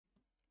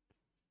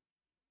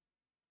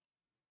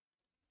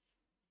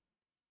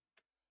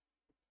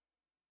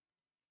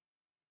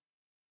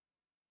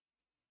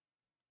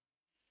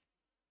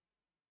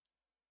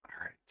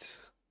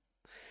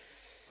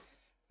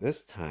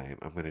This time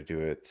I'm gonna do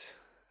it.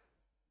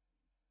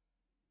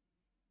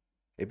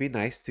 It'd be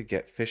nice to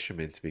get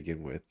fishermen to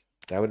begin with.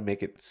 That would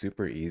make it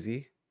super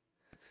easy.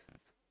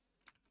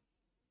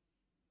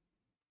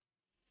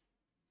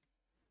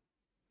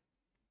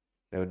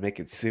 That would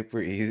make it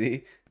super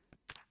easy.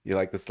 You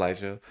like the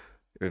slideshow?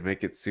 It would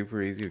make it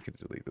super easy. We can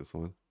delete this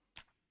one.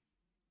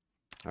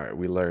 All right,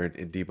 we learned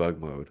in debug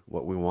mode.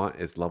 What we want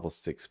is level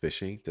 6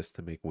 fishing just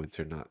to make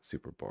winter not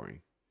super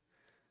boring.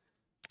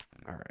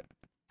 All right,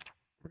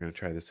 we're gonna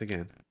try this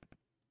again.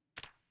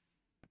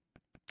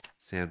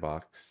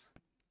 Sandbox.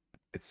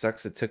 It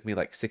sucks it took me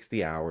like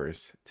 60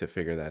 hours to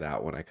figure that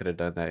out when I could have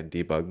done that in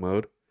debug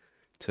mode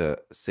to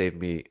save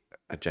me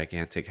a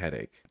gigantic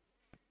headache.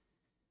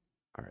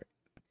 All right.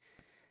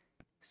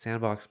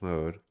 Sandbox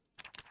mode.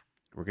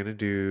 We're gonna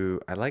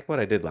do, I like what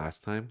I did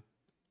last time,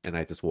 and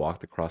I just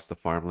walked across the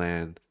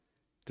farmland,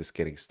 just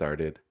getting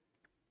started.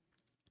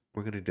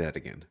 We're gonna do that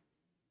again.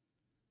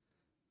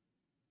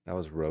 That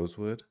was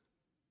Rosewood.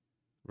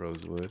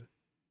 Rosewood.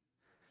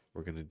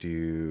 We're gonna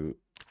do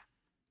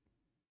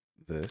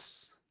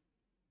this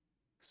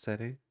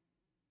setting.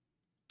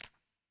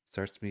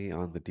 Starts me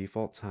on the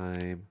default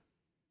time.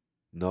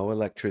 No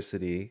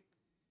electricity.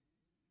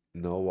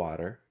 No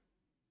water.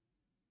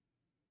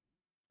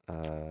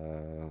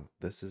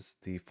 This is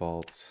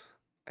default.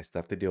 I still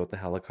have to deal with the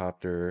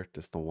helicopter.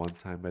 Just the one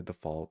time by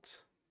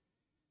default.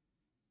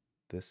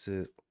 This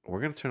is,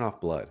 we're gonna turn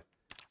off blood.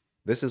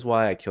 This is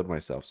why I killed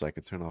myself, so I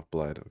could turn off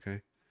blood,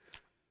 okay?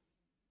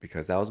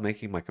 Because that was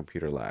making my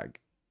computer lag.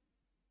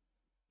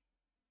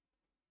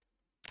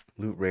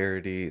 Loot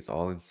rarity is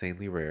all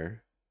insanely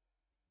rare.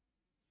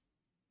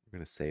 We're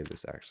gonna save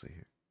this actually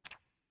here.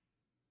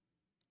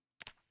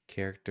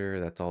 Character,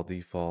 that's all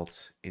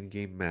default.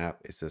 In-game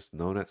map is just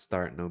known at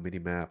start, no mini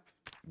map.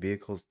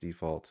 Vehicles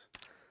default.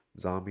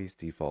 Zombies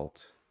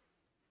default.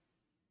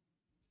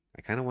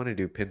 I kind of want to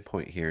do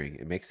pinpoint hearing.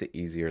 It makes it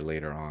easier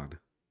later on.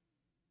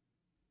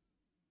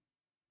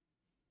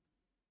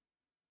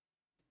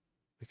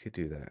 We could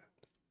do that.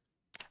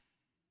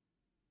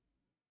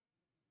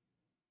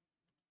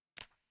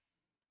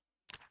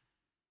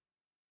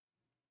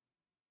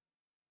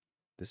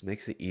 This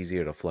makes it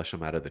easier to flush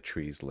them out of the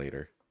trees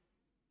later.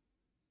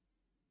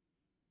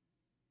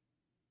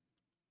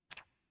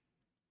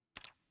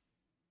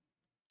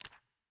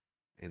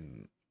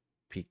 And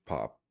peak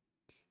pop,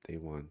 day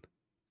one,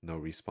 no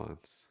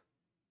response.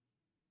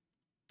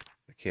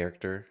 The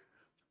character,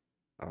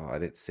 oh, I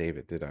didn't save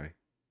it, did I?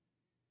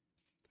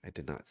 I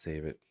did not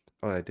save it.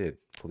 Oh, I did.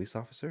 Police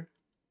officer?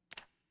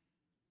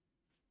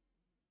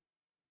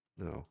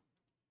 No.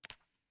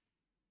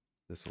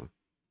 This one.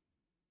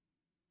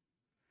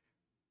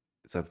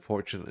 It's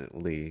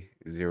unfortunately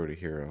 0 to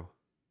hero.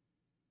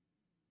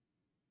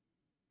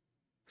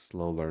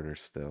 Slow learner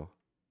still.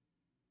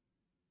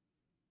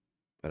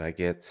 But I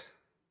get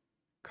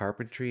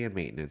carpentry and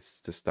maintenance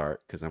to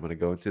start because I'm going to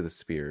go into the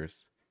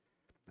spears.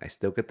 I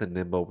still get the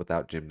nimble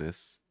without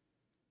gymnast.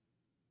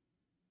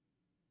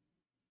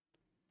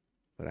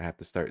 But I have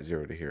to start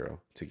 0 to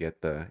hero to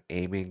get the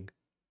aiming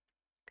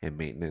and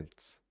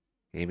maintenance.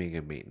 Aiming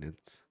and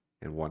maintenance.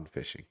 And 1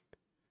 fishing.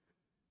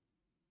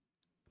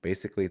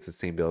 Basically, it's the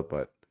same build,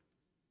 but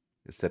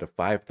instead of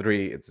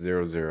 5-3, it's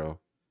 0-0.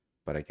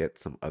 But I get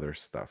some other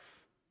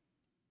stuff.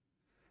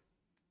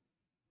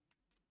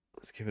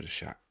 Let's give it a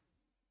shot.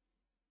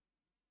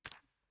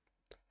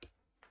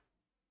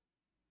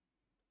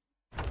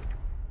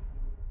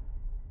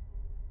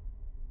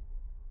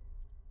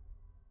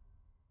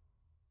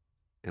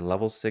 And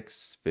level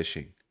 6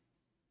 fishing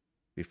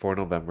before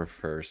November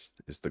 1st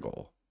is the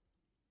goal.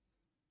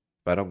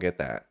 If I don't get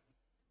that,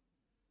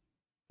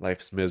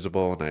 life's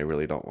miserable and I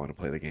really don't want to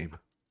play the game.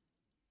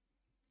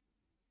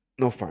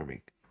 No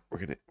farming.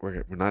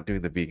 We're not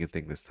doing the vegan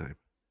thing this time.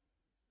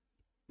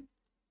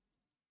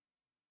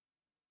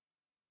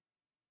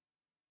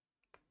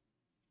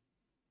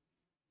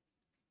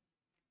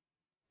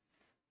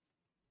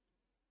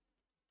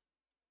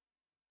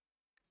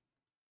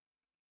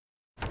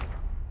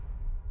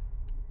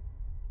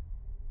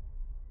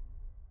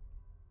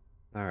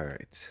 All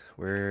right,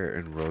 where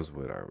in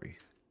Rosewood are we?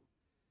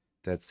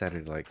 Dead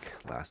center like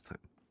last time.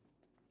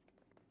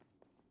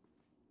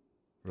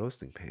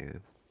 Roasting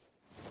pan.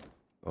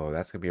 Oh,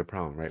 that's gonna be a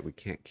problem, right? We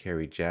can't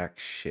carry jack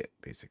shit,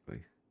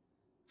 basically.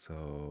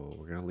 So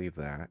we're gonna leave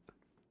that.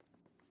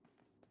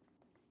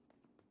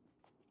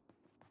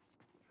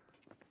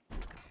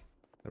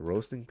 The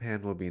roasting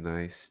pan will be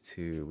nice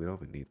too. We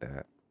don't even need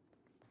that.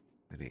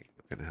 That ain't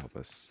gonna help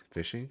us.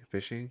 Fishing,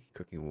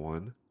 cooking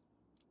 1.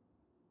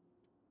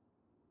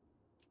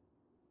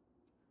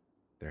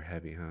 They're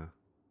heavy, huh?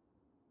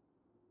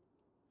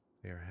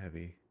 They're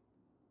heavy.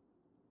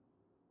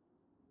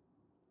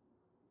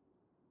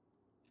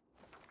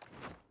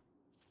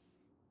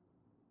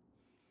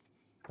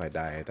 If I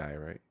die, I die,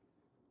 right?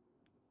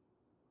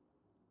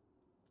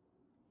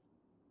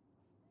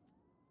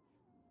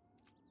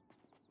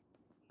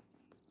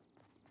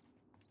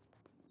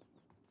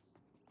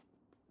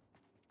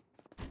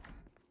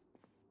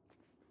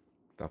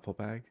 Duffel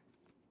bag?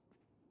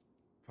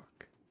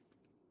 Fuck.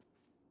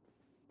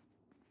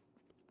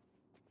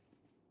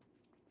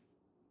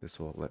 This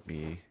will let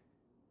me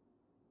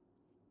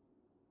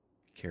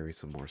carry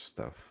some more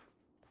stuff.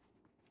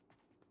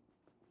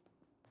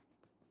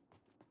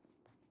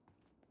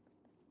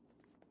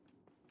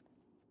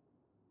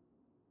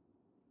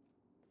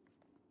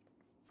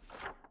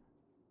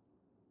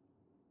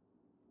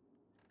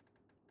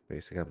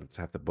 Basically, I'm just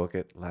have to book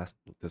it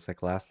just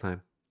like last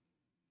time.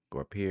 Go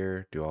up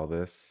here, do all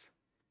this,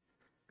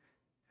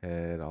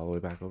 head all the way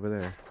back over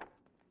there.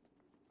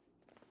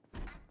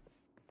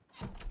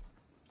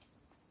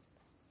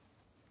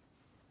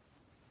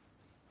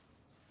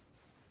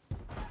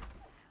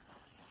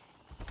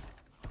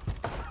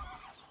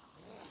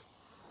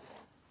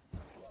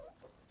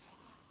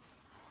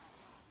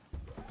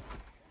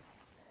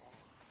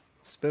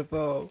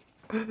 Spiffo!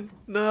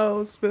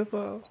 No,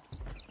 Spiffo!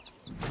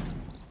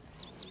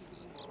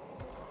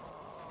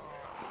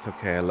 It's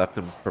okay, I left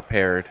him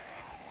prepared.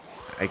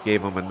 I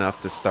gave him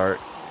enough to start.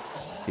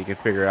 He can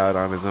figure out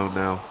on his own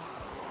now.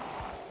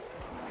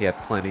 He had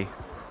plenty.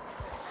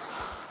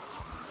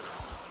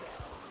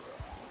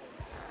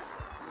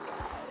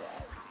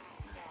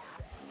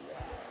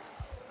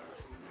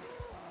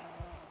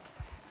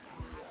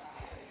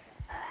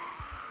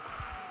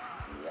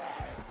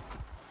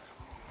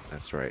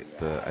 That's right.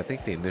 I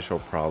think the initial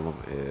problem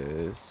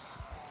is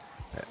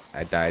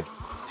I died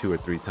 2 or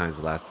 3 times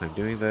last time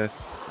doing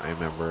this. I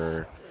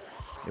remember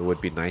it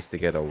would be nice to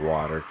get a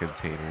water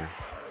container.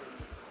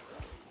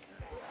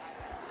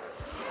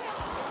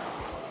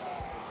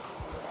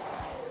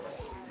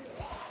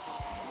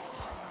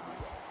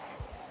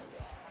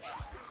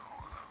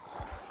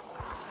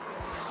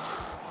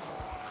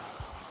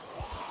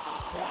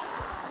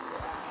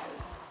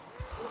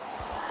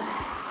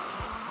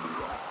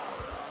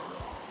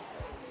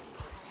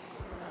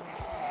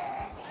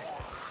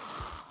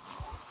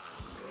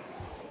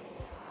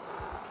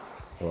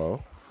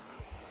 Hello?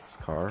 This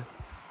car?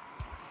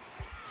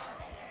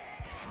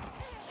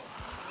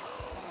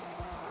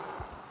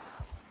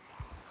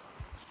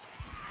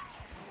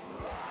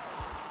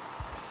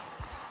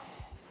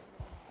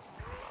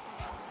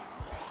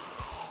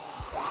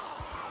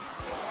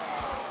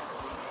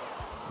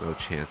 No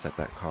chance at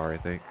that car, I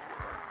think.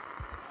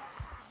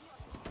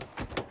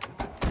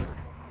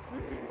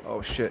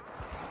 Oh shit.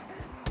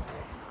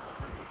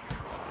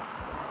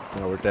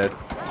 No, we're dead.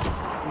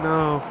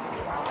 No.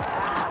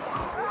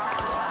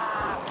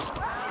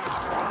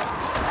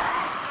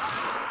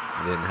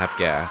 I didn't have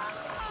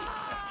gas.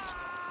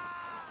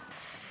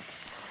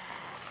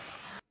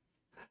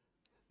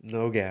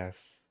 No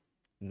gas.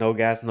 No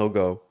gas, no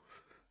go.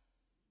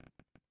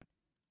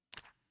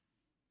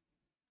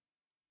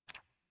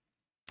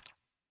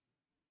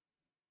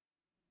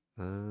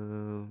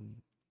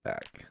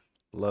 Back.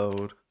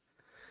 Load.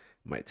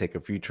 Might take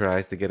a few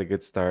tries to get a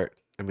good start.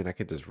 I mean, I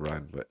could just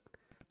run, but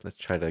let's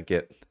try to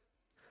get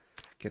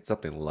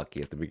something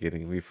lucky at the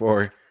beginning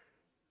before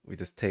we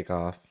just take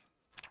off.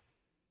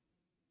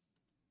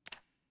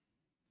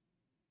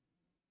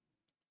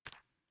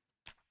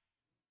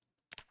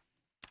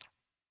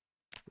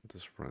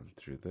 Just run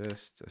through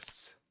this,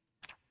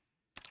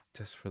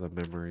 just for the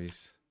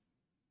memories.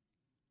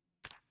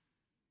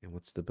 And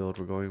what's the build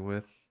we're going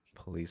with?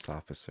 Police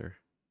officer.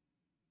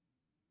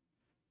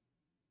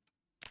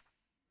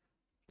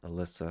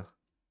 Alissa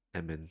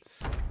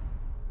Emmons.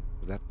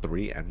 Was that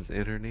 3 M's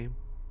in her name?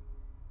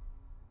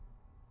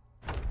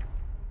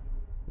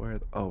 Where?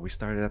 Oh, we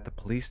started at the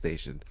police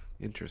station.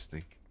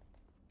 Interesting.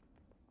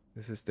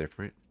 This is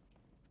different.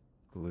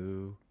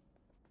 Glue.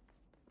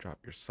 Drop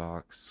your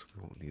socks.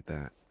 We won't need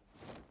that.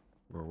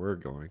 Where we're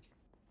going.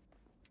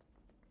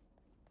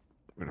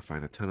 We're gonna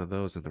find a ton of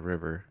those in the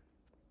river.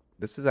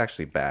 This is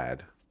actually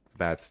bad.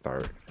 Bad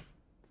start.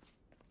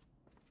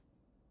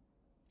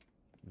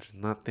 There's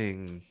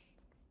nothing.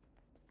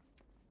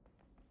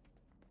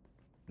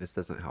 This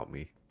doesn't help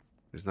me.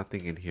 There's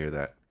nothing in here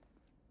that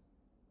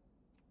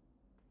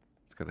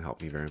it's gonna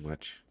help me very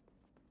much.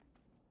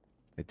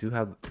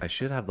 I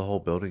should have the whole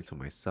building to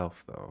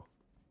myself though.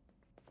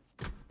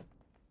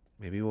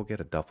 Maybe we'll get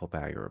a duffel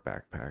bag or a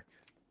backpack.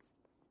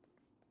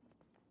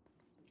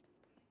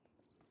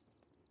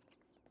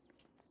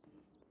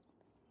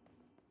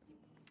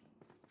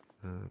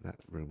 That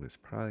room is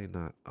probably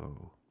not.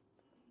 Oh.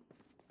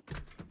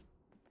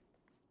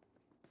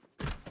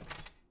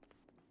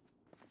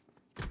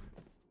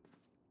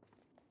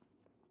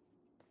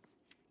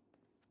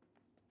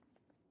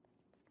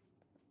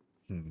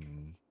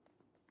 Hmm.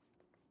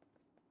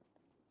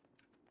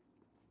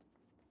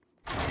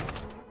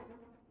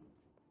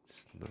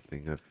 There's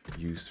nothing of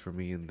use for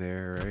me in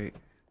there, right?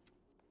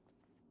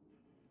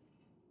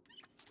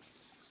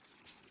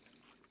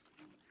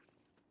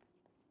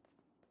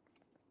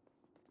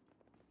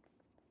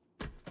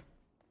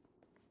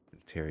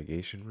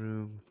 Interrogation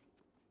room.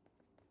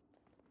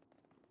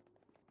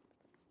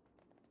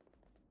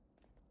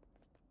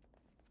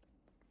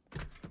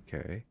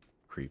 Okay,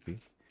 creepy.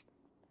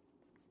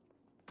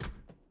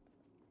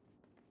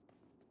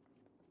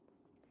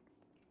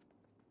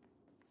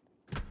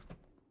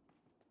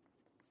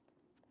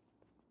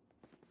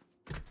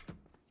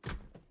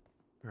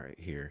 All right,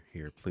 here,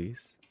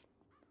 please.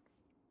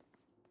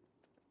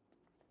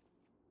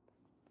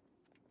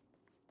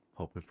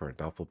 Hoping for a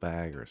duffel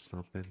bag or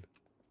something.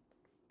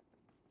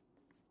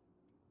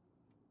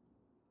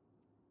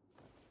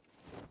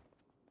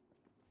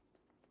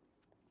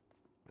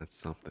 That's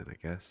something, I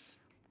guess.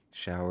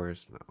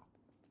 Showers? No.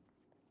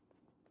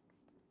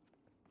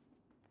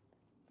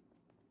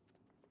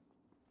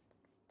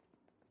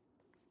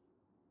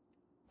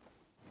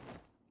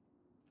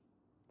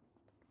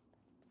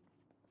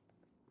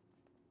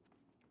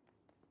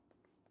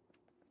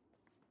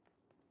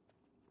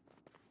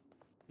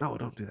 No,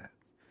 don't do that.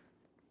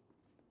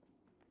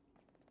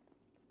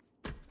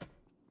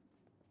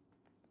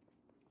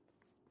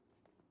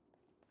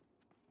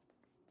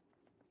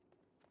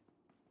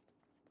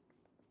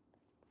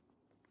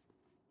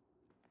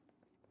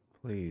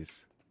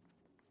 Please.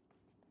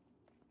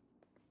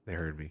 They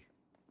heard me.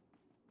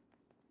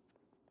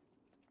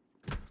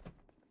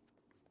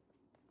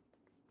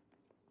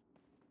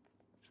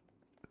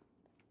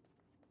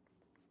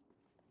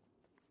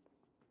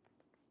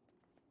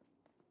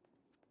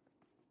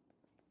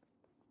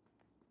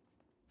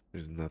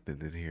 There's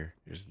nothing in here.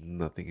 There's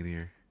nothing in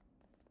here.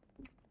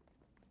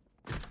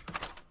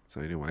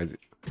 So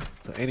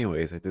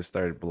anyways, I just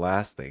started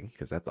blasting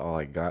because that's all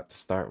I got to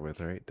start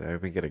with, right? Did I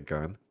even get a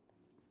gun?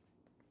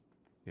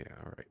 Yeah,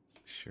 all right,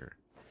 sure.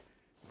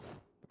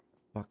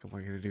 What the fuck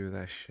am I gonna do with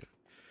that shit?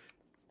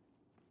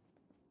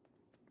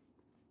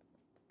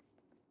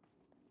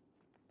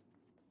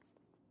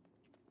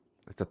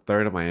 It's a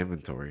third of my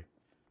inventory.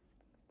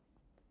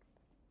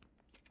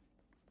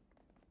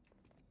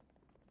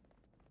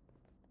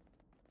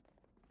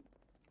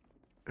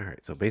 All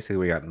right, so basically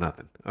we got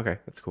nothing. Okay,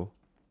 that's cool.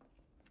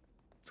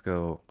 Let's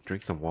go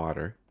drink some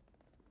water.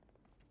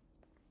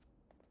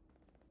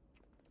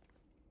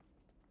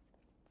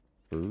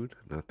 Food?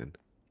 Nothing.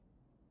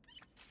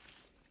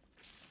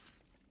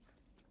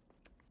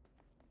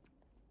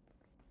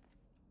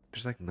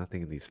 There's like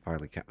nothing in these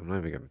filing cabinets. I'm not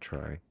even gonna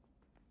try.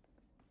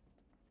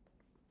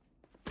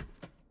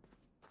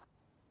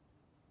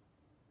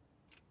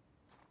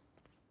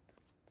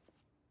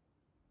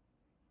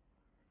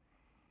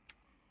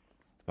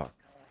 Fuck.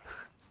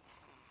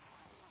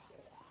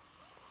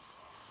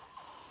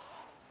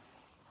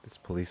 This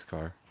police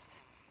car.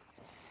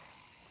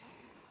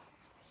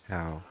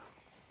 How?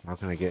 How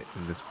can I get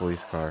in this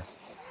police car?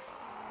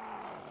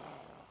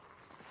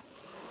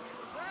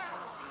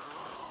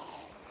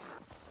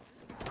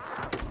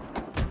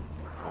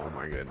 Oh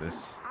my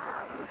goodness.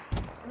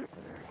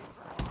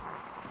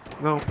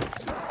 No.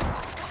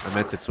 I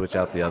meant to switch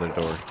out the other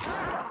door.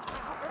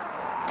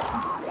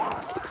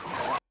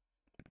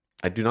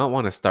 I do not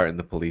want to start in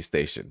the police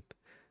station.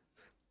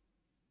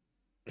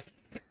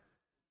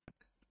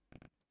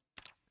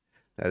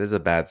 That is a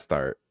bad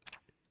start.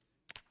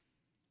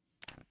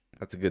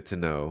 That's good to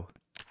know.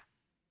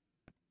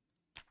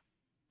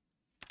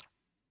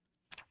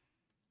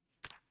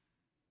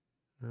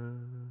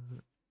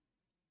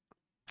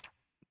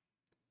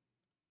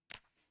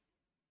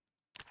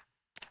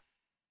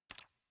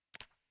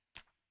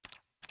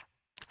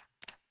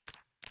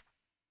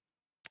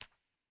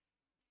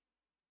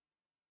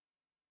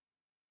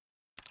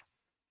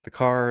 The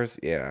cars,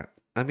 yeah.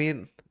 I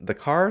mean, the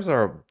cars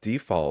are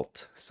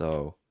default,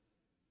 so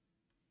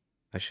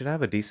I should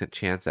have a decent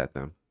chance at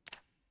them.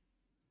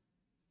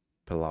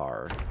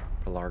 Pilar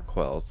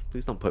Qualis.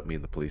 Please don't put me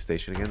in the police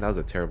station again. That was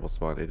a terrible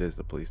spawn. It is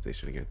the police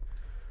station again.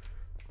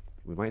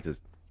 We might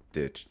just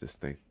ditch this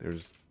thing.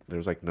 There's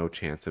like no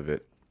chance of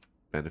it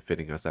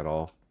benefiting us at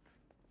all.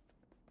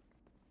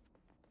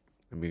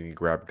 I mean, we can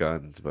grab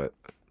guns, but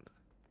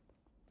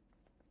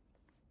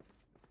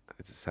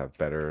I just have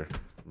better,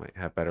 might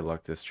have better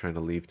luck just trying to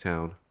leave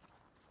town.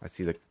 I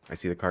see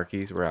the car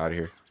keys. We're out of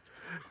here.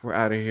 We're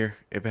out of here.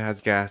 If it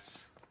has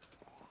gas.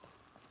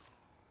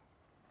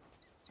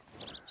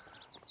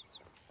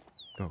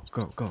 Go,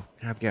 go, go.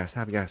 Have gas,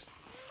 have gas.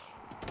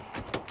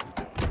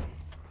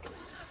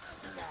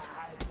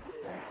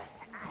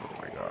 Oh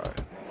my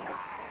god.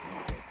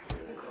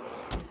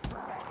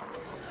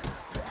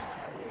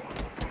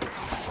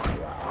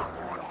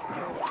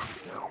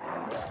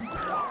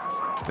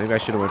 Maybe I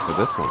should have went for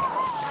this one.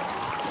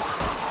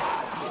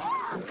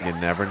 You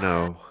never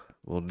know.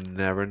 We'll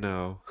never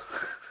know.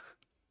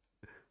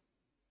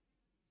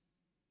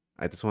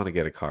 I just want to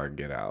get a car and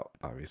get out,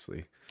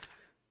 obviously.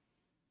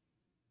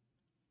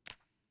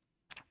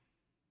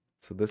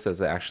 So this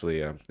is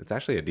actually, it's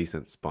actually a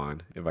decent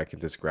spawn if I can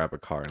just grab a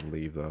car and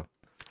leave, though.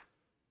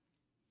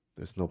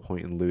 There's no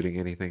point in looting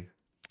anything.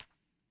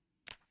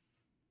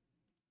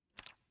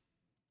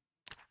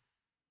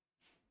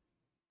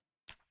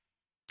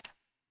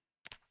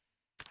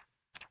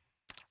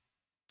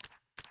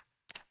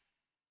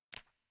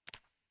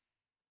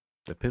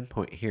 The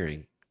pinpoint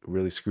hearing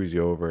really screws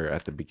you over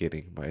at the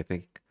beginning, but I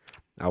think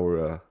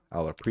I'll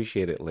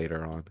appreciate it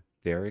later on.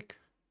 Derek?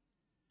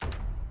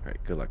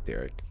 Alright, good luck,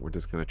 Derek. We're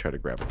just gonna try to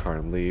grab a car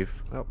and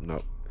leave. Oh,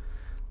 no.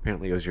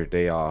 Apparently it was your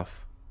day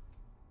off.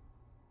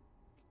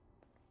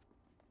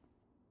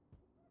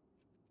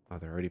 Oh,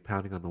 they're already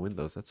pounding on the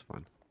windows. That's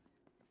fun.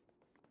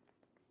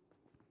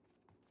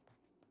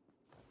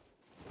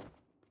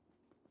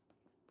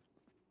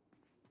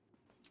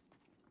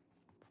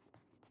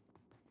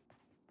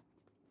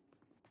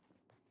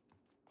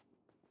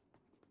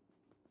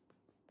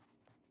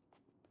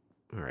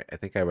 Alright, I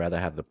think I'd rather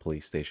have the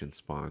police station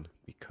spawn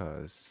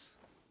because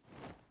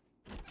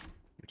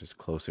you're just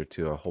closer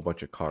to a whole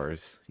bunch of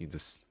cars. You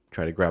just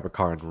try to grab a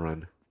car and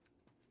run.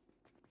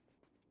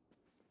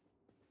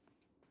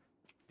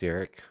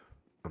 Derek,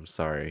 I'm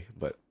sorry,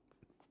 but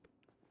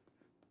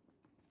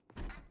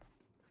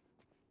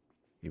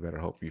you better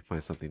hope you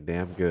find something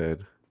damn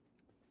good.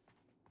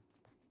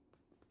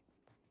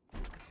 I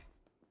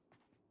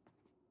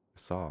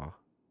saw.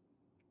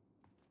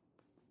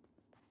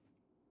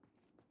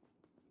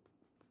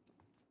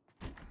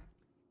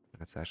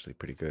 That's actually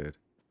pretty good.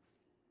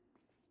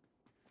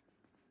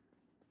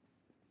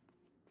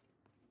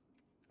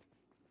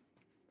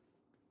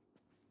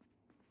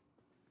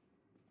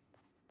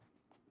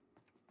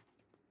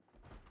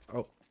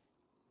 Oh.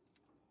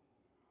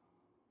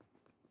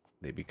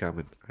 They be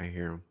coming. I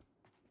hear them.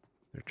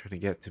 They're trying to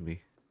get to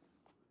me.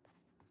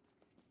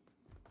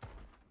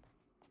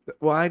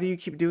 Why do you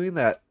keep doing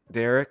that,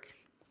 Derek?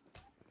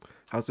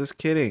 I was just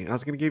kidding. I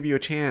was going to give you a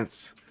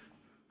chance.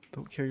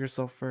 Don't kill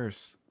yourself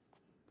first.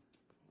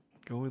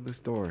 Go in this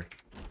door.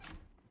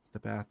 It's the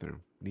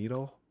bathroom.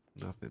 Needle?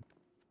 Nothing.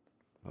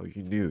 Oh,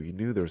 you knew. You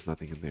knew there was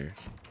nothing in there.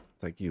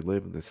 It's like you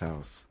live in this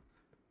house.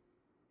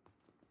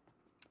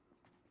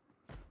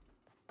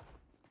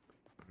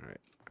 Alright.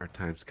 Our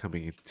time's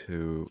coming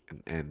to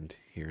an end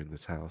here in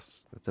this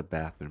house. That's a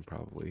bathroom,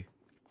 probably.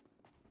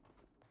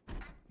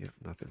 Yep,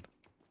 nothing.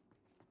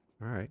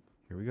 Alright.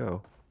 Here we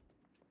go.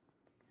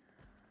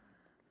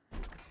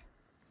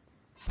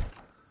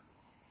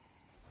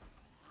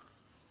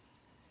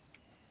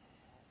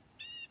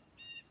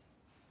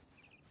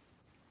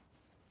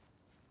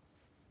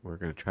 We're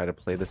going to try to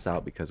play this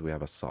out because we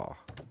have a saw,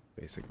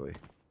 basically.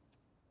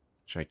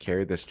 Should I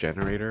carry this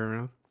generator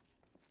around?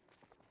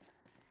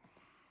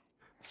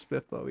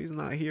 Spiffo, he's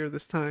not here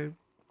this time.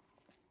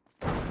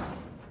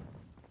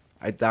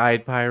 I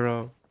died,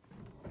 Pyro.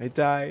 I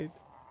died.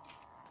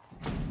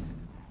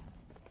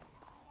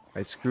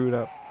 I screwed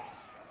up.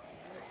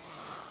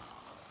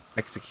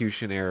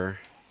 Execution error.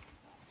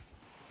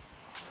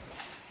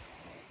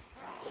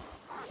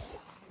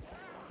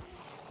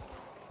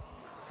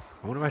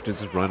 I wonder if I should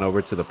just run over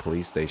to the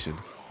police station.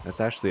 That's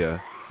actually a...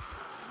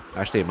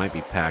 Actually, it might be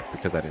packed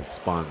because I didn't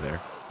spawn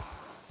there.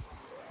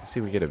 Let's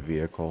see if we get a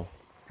vehicle.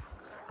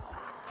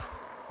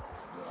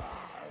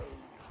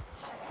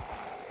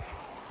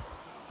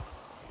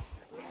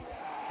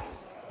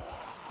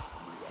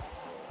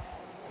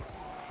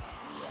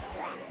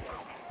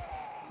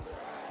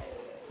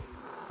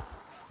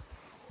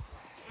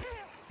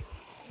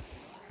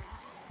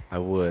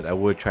 I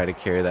would try to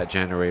carry that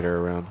generator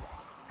around.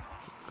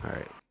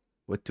 Alright.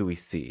 What do we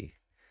see?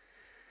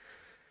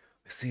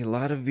 We see a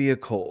lot of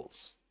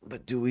vehicles.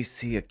 But do we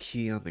see a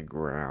key on the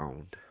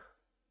ground?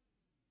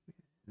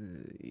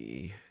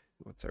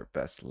 What's our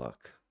best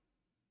luck?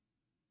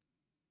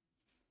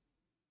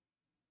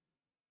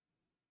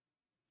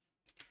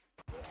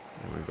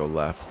 I'm gonna go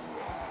left.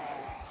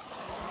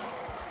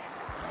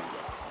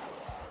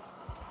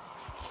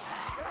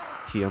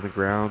 Key on the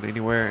ground.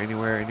 Anywhere,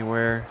 anywhere,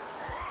 anywhere.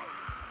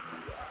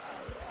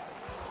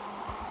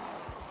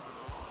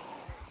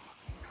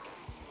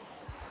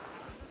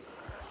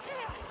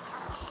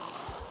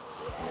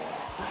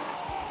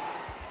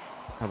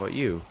 How about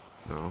you?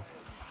 No.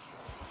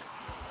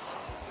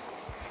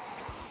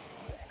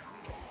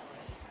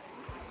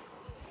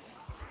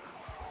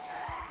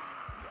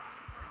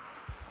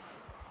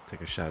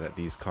 Take a shot at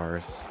these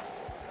cars.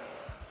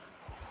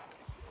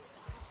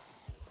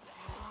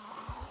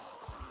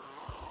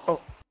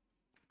 Oh.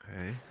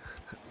 Okay.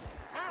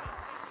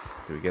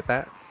 Did we get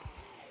that?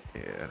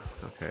 Yeah,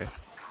 okay.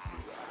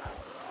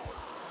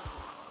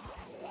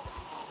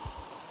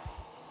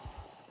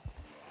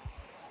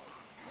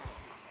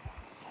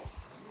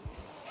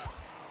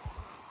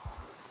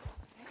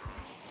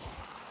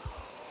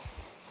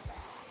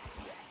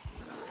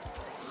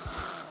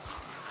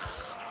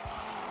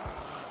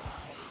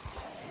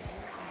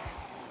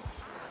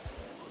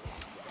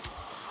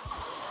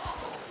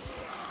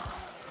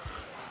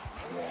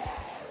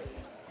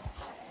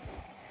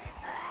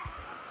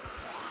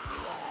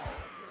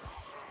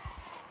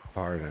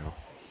 Far now.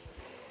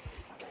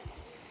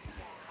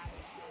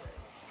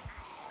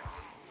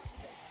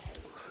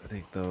 I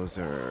think those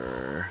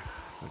are...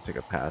 I'll take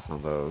a pass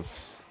on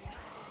those.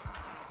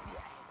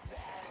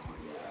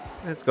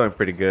 It's going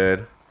pretty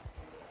good.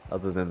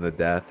 Other than the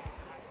death.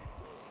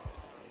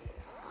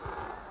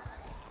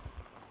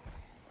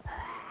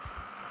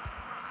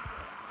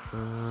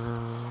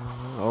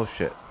 Oh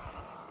shit.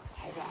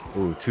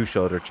 Ooh, 2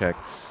 shoulder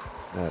checks.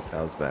 That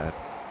was bad.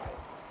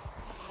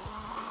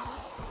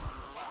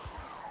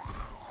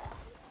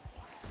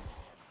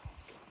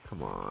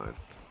 Come on.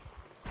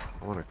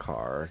 I want a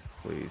car,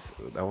 please.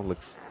 Ooh, that one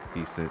looks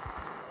decent.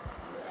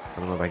 I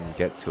don't know if I can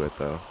get to it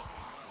though.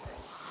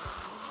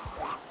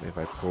 Maybe if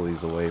I pull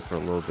these away for a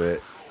little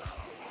bit.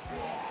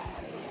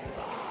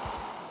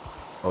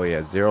 Oh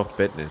yeah, 0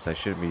 fitness. I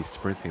shouldn't be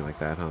sprinting like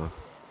that, huh?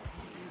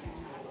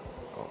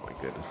 Oh my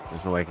goodness.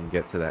 There's no way I can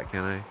get to that,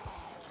 can I?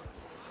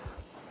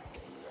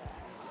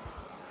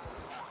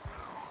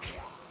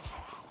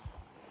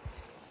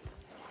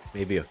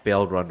 Maybe a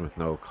failed run with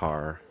no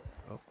car.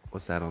 Oh,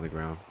 what's that on the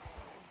ground?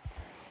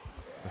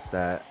 What's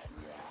that?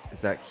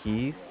 Is that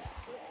keys?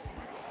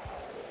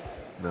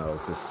 No,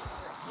 it's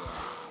just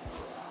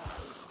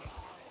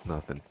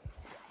nothing.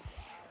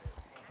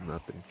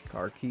 Nothing.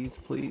 Car keys,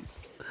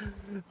 please.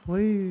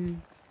 Please.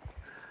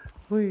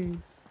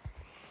 Please.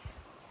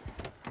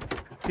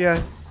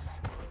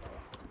 Yes.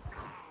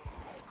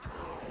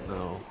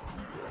 No.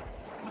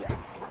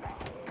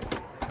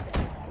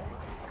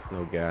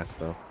 No gas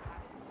though.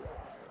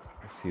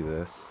 I see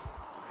this.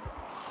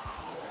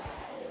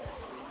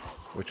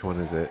 Which one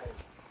is it?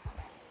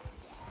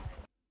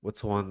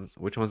 Which one's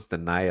the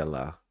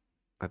Nyala?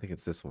 I think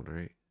it's this one,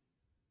 right?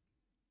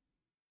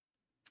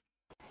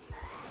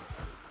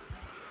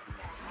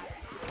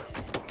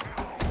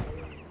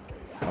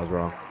 I was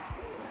wrong.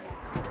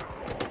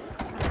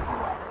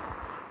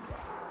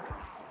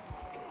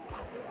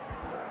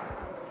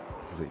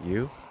 Is it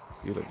you?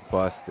 You look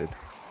busted.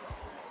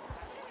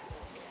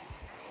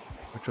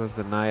 Which one's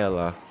the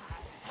Nyala?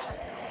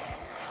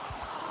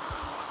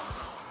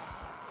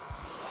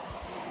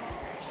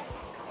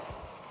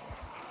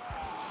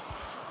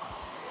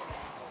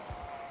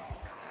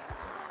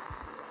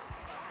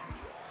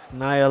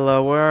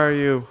 Nyala, where are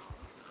you?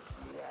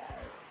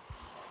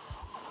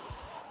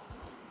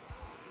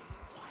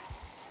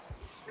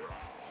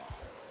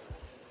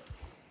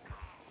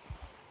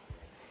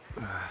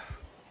 I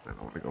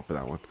don't want to go for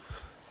that one.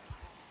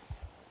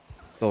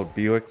 It's the old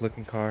Buick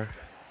looking car.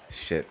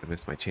 Shit, I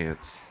missed my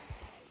chance.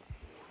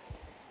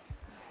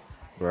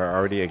 We're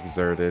already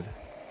exerted.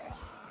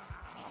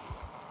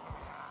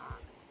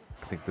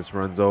 I think this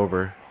run's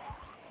over.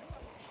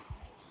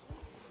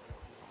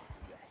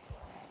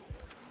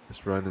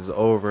 This run is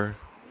over.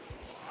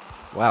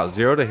 Wow,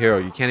 0 to hero.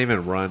 You can't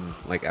even run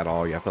like at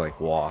all. You have to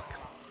like walk.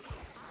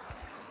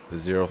 The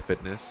zero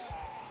fitness.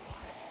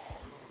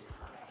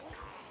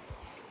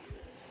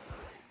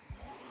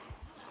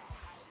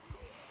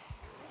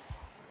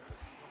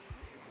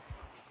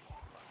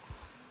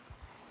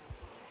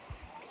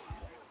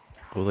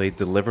 Will they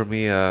deliver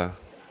me a...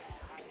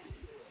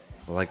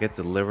 Will I get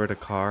delivered a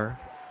car?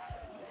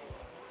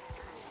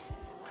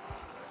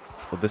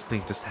 Will this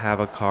thing just have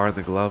a car in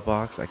the glove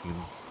box? I can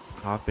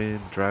hop in,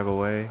 drive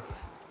away.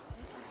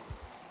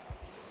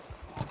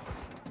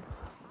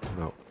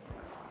 No.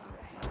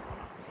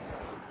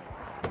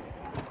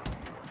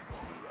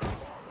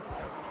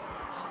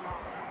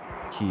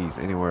 Keys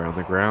anywhere on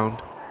the ground.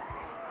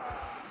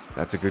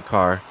 That's a good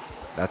car.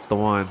 That's the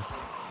one.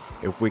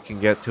 If we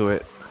can get to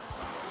it.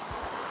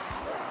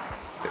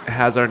 It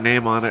has our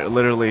name on it,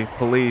 literally.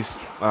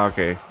 Police.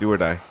 Okay, do or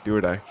die. Do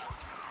or die.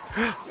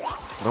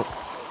 Nope.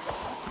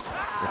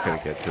 I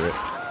couldn't get to it.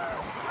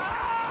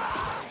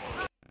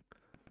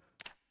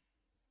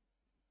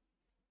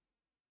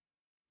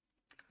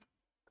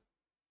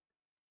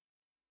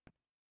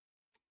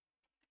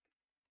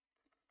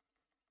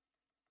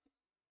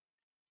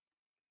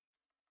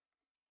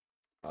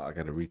 Oh, I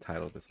gotta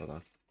retitle this. Hold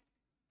on.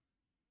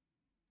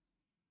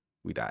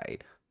 We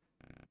died.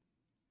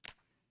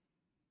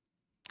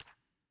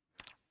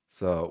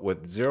 So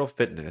with zero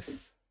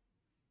fitness,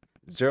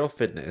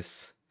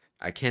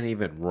 I can't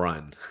even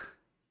run.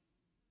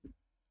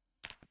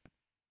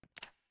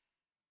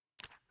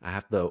 I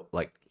have to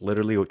like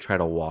literally try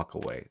to walk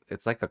away.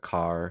 It's like a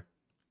car.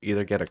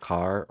 Either get a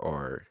car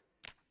or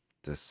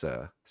just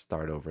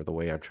start over the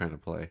way I'm trying to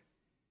play.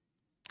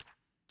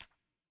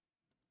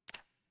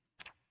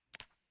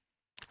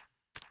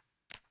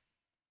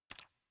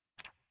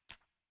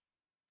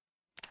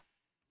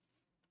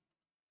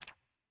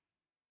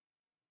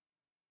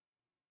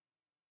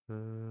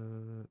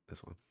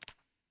 This one.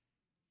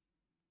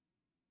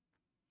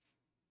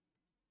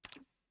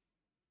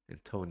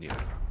 Antonia.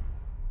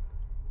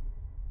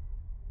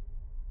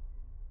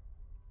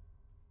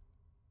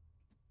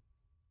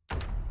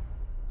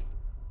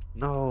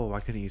 No, why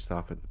couldn't you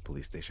stop at the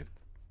police station?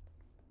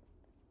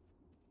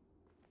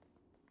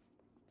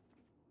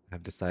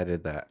 I've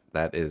decided that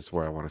that is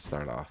where I want to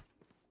start off.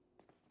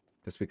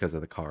 Just because of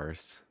the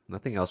cars.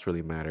 Nothing else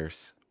really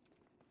matters.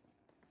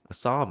 A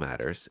saw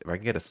matters. If I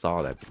can get a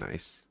saw, that'd be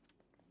nice.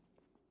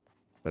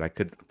 But I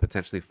could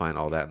potentially find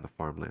all that in the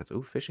farmlands.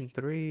 Ooh, fishing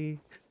 3.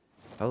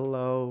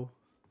 Hello.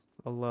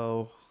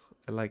 Hello.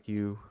 I like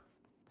you.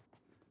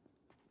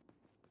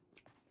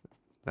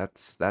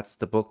 That's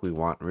the book we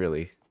want,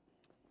 really.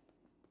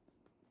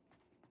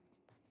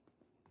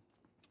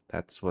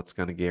 That's what's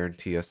going to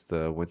guarantee us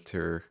the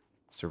winter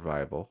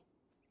survival.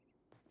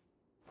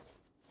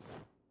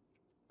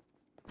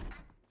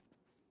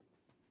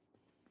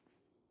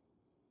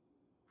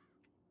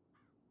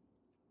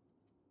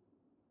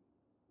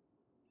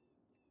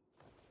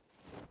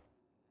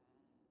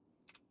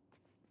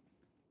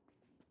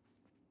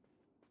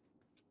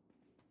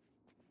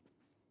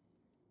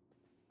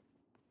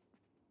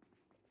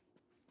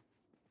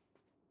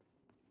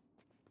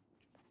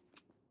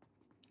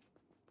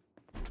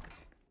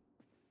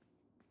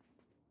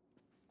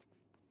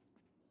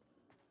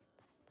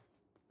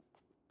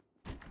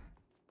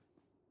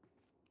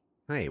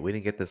 Hey, we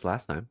didn't get this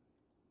last time.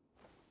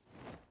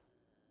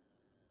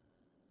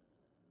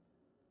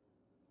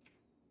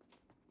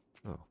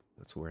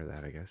 Let's wear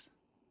that, I guess.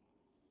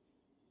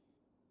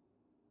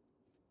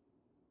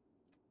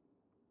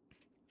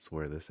 Let's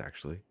wear this,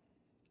 actually.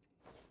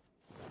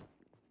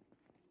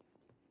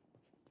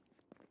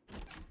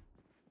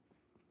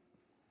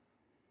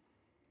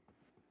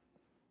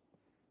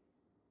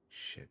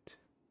 Shit.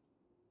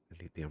 I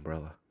need the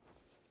umbrella.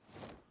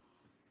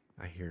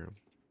 I hear them.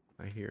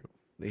 I hear them.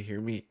 They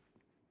hear me.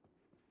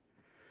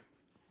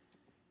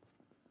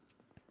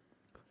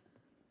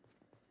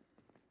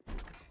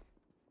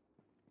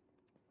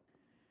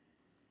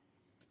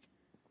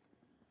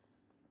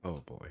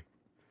 Oh boy.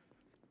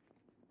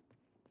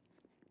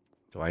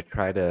 Do I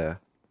try to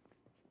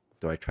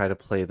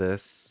play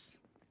this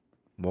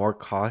more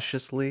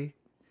cautiously,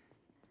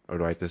 or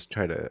do I just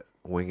try to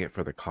wing it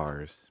for the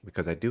cars?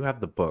 Because I do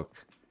have the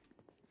book.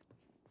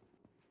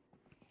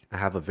 I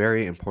have a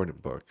very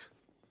important book.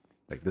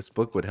 Like, this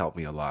book would help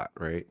me a lot,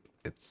 right?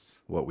 It's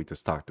what we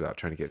just talked about,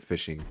 trying to get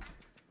fishing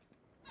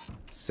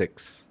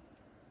 6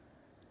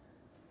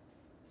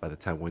 by the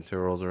time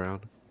winter rolls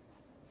around.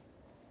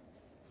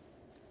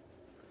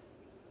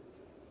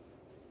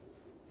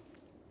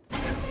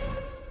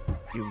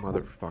 You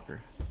motherfucker.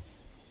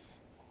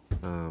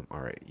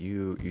 Alright,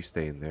 you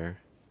stay in there.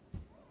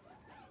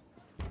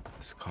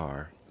 This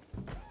car.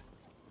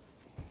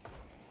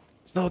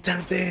 It's no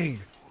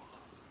tempting!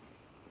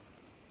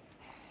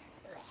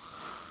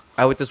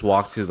 I would just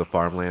walk to the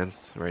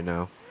farmlands right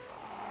now.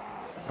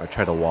 I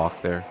try to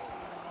walk there.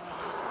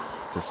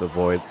 Just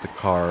avoid the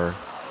car,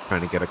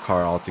 trying to get a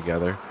car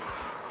altogether.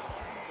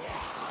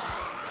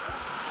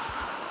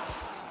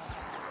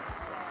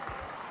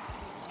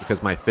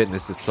 Because my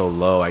fitness is so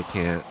low, I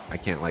can't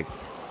like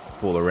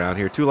fool around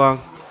here too long.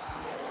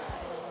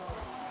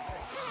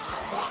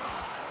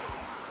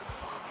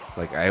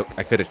 Like I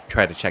could have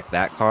tried to check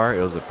that car.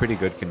 It was a pretty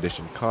good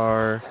conditioned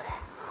car,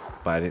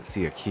 but I didn't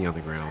see a key on the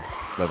ground.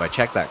 But if I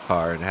check that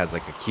car and it has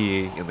like a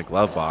key in the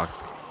glove box,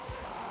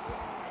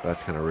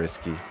 that's kind of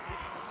risky.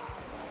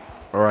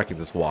 Or I can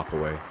just walk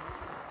away.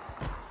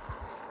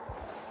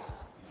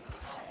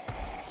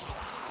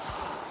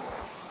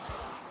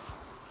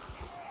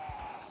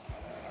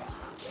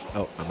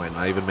 Oh, I might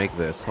not even make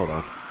this. Hold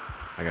on.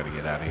 I gotta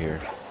get out of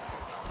here.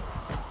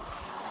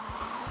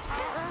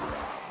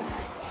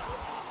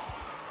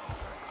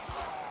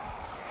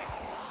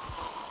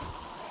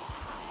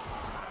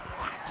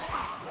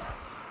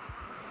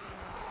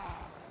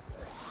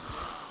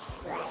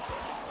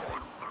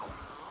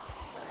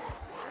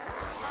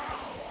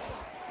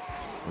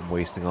 I'm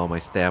wasting all my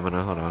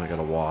stamina. Hold on, I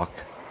gotta walk.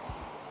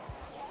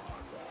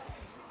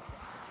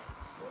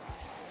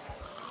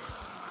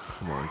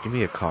 Come on, give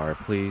me a car,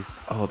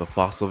 please. Oh, the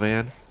fossil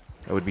van.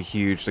 That would be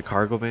huge. The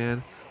cargo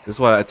van. This is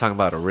what I'm talking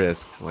about, a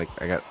risk. Like,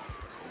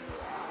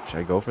 should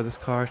I go for this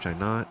car? Should I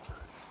not?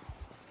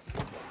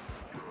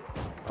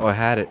 Oh, I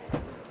had it.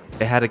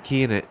 It had a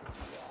key in it.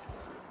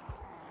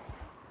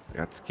 I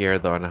got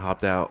scared, though, and I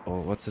hopped out.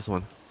 Oh, what's this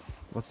one?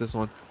 What's this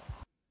one?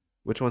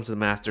 Which one's the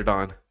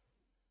Masterdon?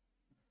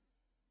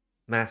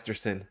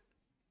 Masterson.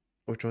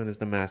 Which one is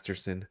the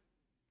Masterson?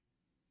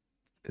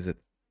 Is it...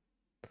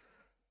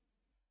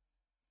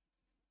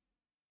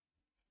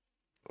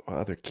 What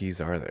other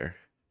keys are there?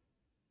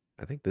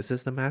 I think this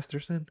is the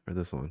Masterson or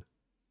this one.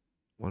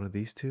 One of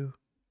these two.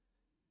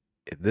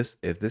 If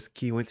this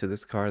key went to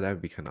this car, that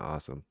would be kind of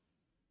awesome.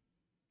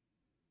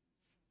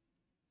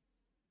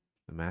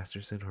 The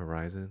Masterson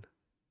Horizon.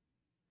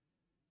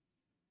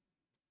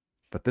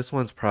 But this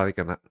one's probably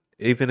gonna,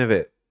 even if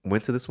it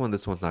went to this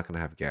one's not gonna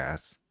have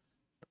gas.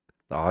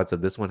 The odds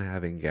of this one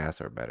having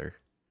gas are better.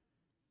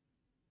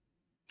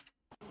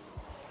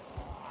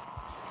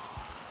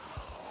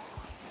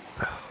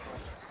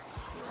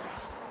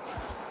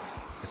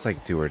 It's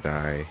like do or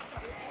die.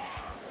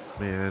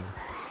 Man.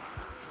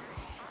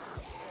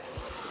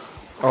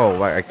 Oh,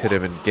 why? I couldn't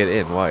even get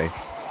in. Why?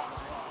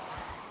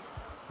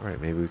 Alright,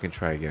 maybe we can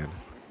try again.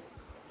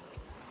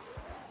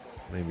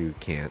 Maybe we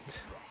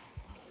can't.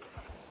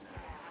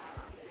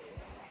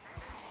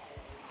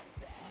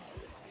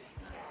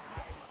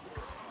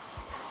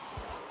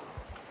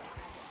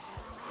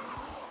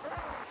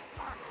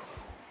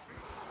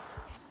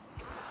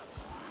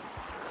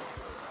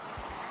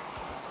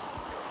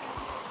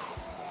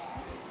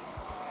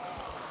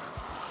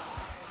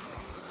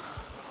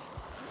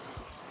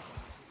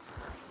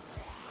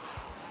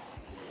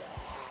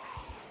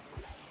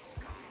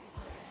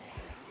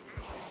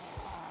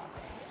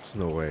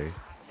 There's no way.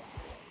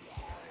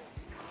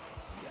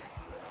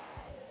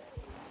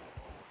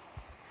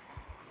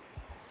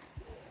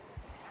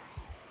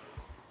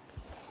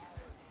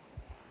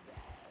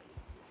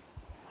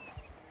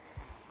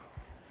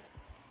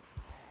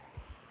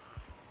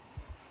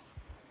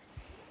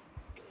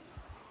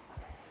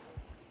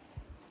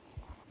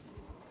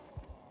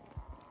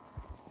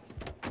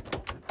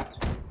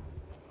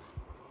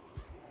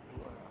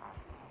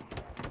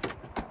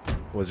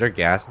 Was there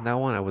gas in that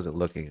one? I wasn't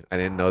looking. I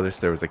didn't notice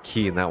there was a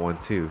key in that one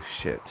too.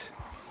 Shit.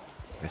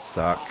 I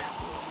suck.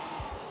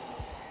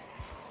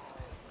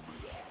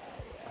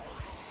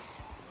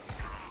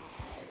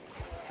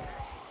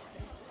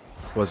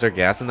 Was there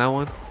gas in that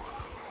one?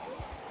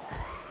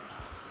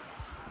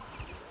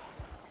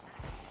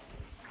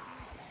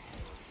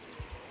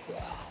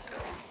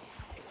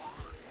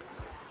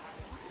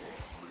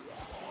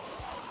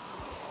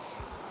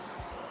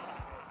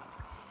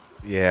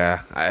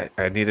 Yeah,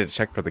 I needed to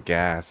check for the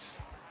gas.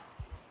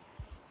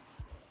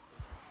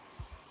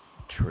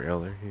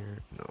 Trailer here?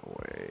 No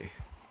way.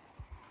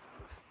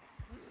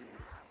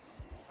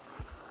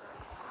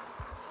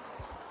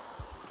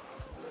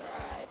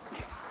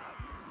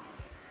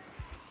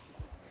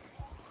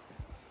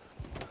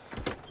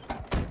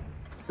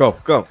 Go,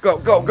 go, go,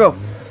 go, go!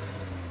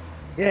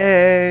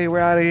 Yay, we're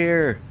out of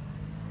here.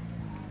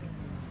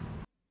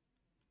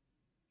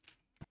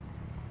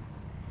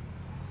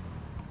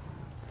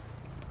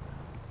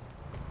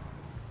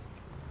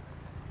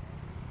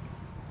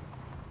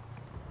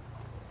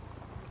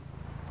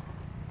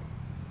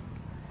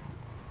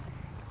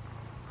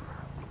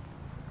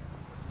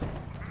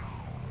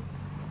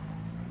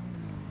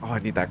 Oh, I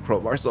need that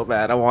crowbar so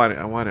bad. I want it.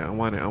 I want it. I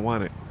want it. I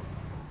want it.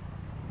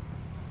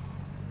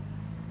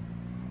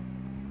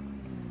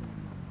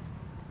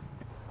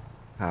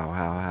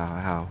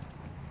 How?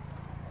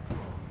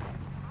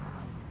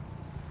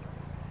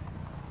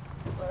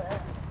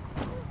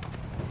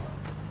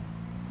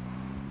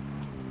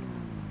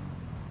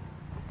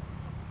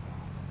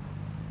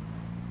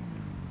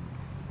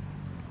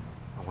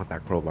 I want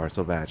that crowbar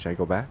so bad. Should I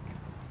go back?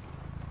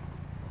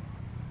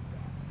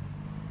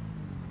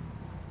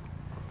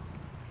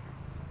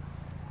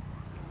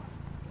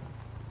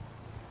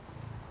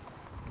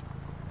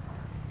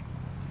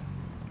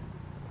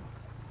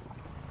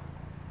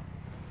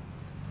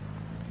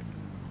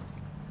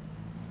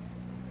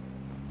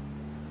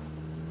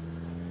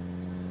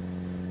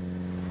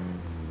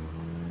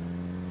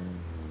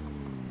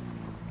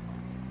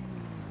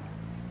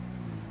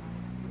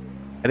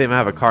 I didn't even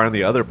have a car on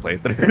the other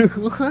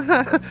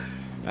playthrough.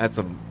 I had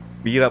some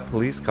beat up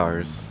police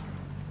cars.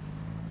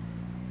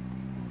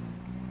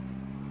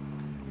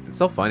 It's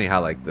so funny how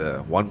like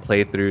the one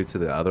playthrough to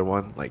the other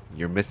one, like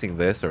you're missing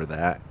this or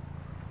that,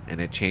 and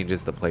it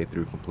changes the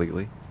playthrough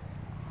completely.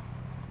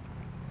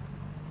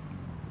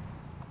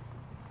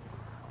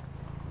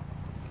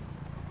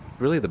 It's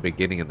really the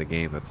beginning of the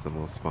game that's the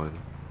most fun.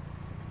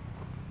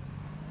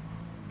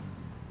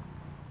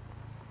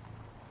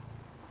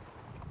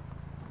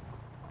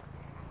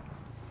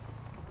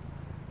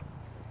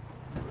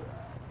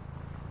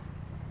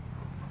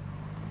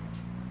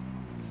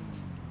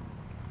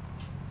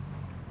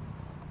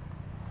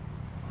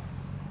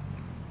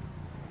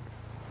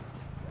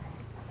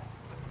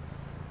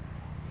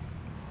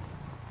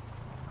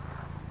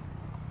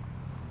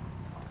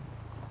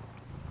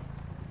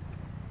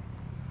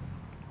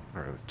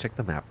 All right, let's check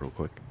the map real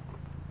quick.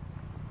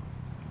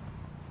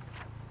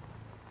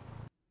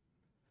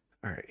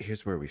 All right,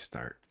 here's where we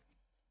start.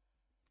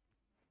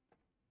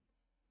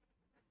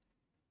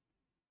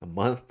 A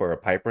month for a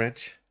pipe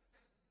wrench?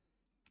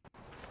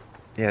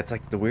 Yeah, it's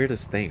like the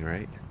weirdest thing,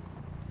 right?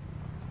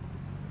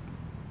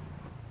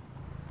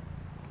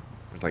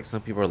 Like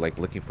some people are like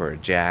looking for a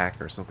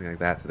jack or something like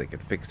that so they can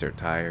fix their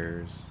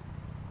tires.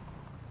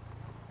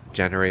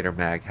 Generator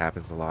mag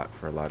happens a lot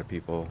for a lot of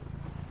people.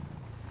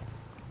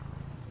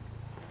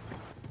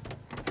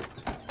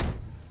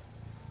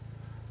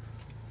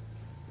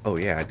 Oh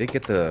yeah, I did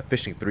get the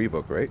Fishing 3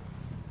 book, right?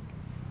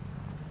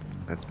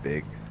 That's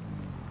big.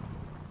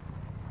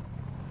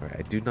 Alright,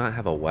 I do not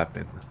have a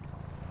weapon.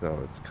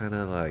 So it's kind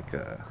of like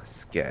a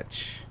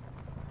sketch.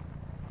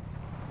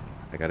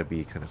 I gotta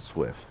be kind of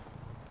swift.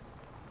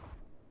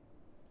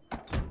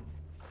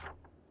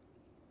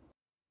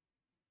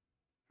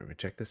 Let me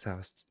check this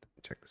house.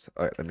 Check this.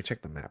 Alright, let me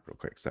check the map real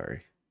quick.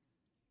 Sorry.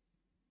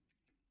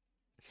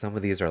 Some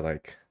of these are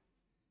like...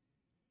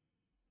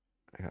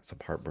 I got some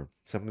heartburn.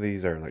 Some of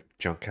these are like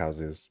junk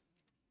houses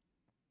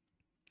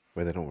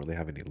where they don't really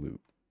have any loot.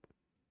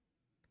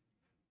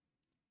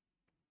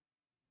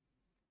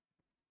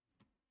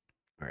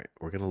 Alright,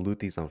 we're gonna loot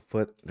these on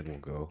foot, then we'll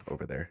go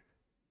over there.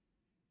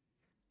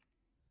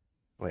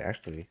 Wait,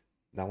 actually,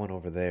 that one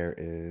over there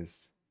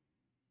is...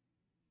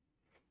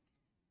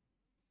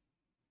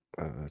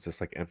 it's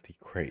just like empty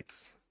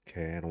crates.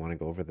 Okay, I don't want to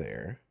go over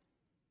there.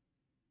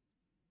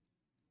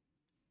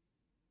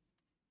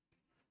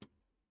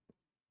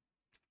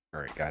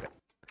 Alright, got it.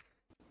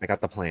 I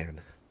got the plan.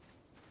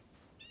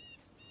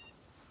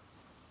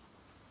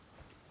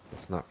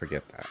 Let's not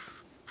forget that.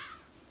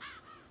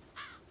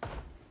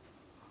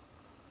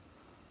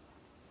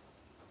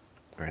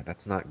 Alright,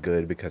 that's not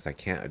good because I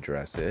can't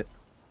address it.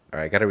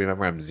 Alright, I gotta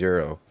remember I'm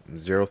zero. I'm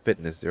zero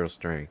fitness, zero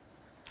strength.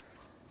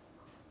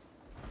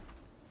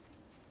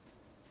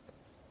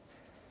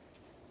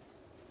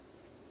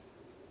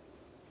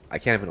 I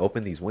can't even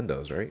open these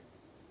windows, right?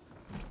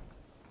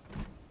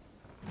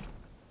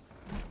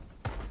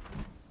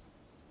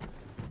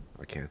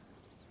 I can.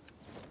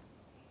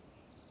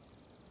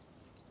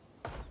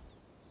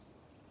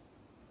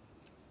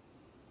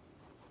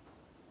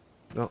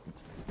 No.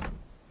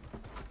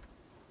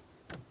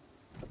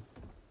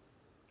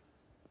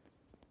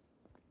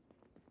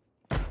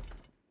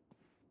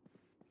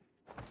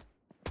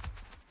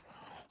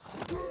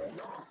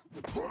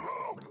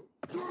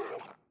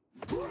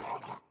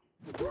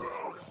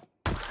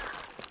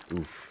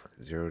 Oof.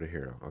 0 to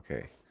hero.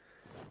 Okay.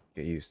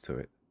 Get used to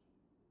it.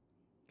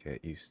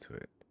 Get used to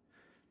it.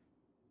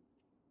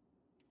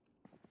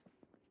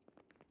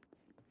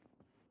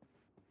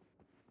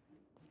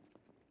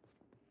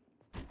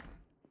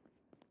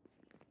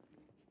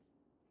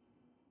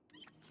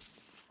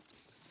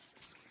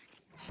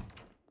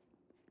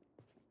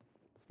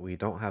 We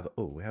don't have...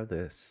 Oh, we have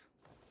this.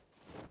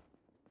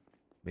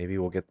 Maybe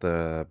we'll get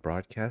the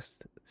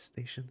broadcast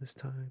station this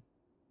time.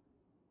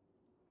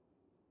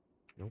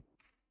 Nope.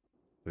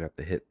 We got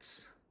the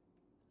hits.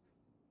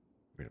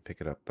 We're gonna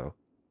pick it up though.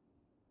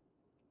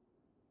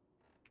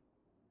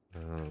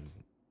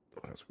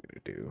 What else are we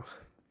gonna do?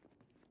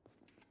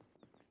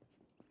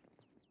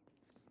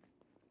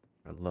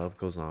 Our love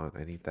goes on.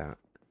 I need that.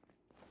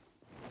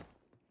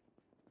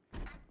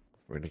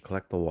 We're gonna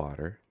collect the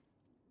water.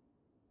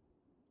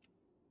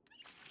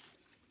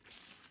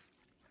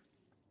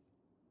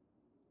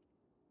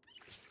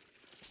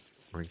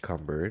 We're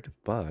encumbered,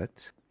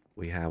 but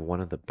we have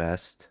one of the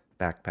best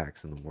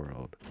backpacks in the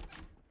world.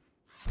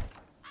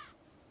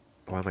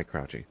 Why am I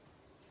crouching?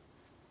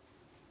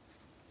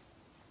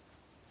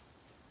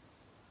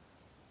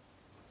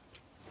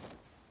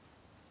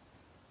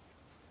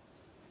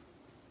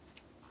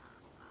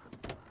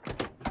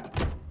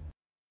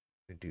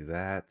 Do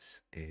that,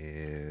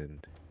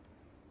 and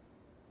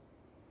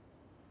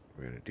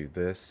we're gonna do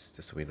this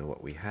just so we know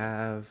what we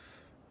have.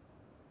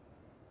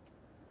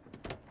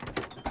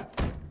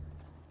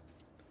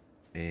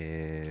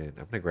 And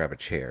I'm gonna grab a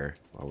chair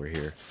while we're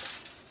here.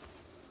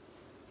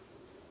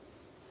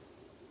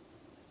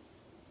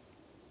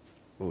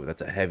 Ooh,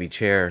 that's a heavy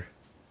chair.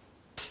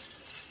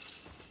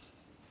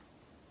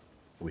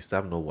 We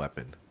still have no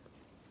weapon.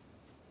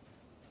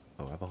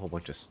 Oh, I have a whole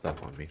bunch of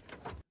stuff on me.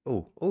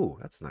 Oh, oh,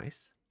 that's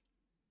nice.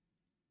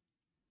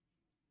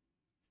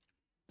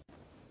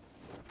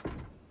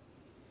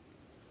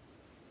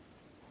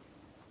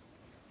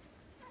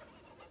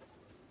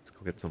 Let's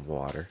go get some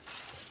water.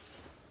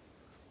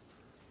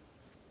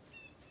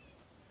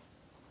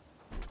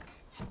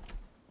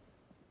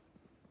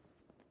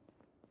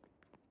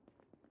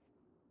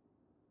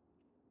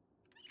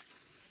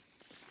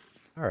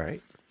 All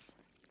right.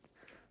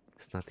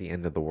 It's not the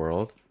end of the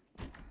world.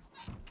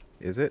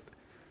 Is it?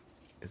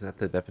 Isn't that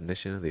the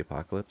definition of the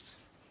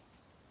apocalypse?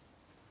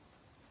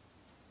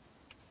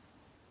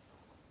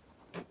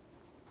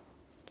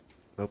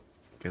 Nope.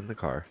 Get in the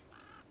car.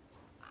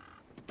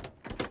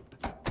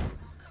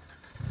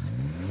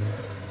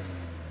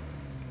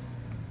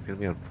 It's gonna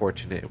be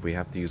unfortunate if we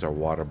have to use our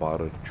water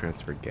bottle to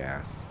transfer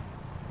gas.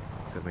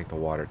 It's gonna make the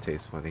water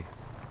taste funny.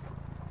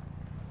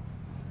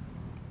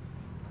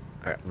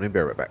 Alright, let me be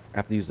right back. I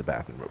have to use the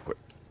bathroom real quick.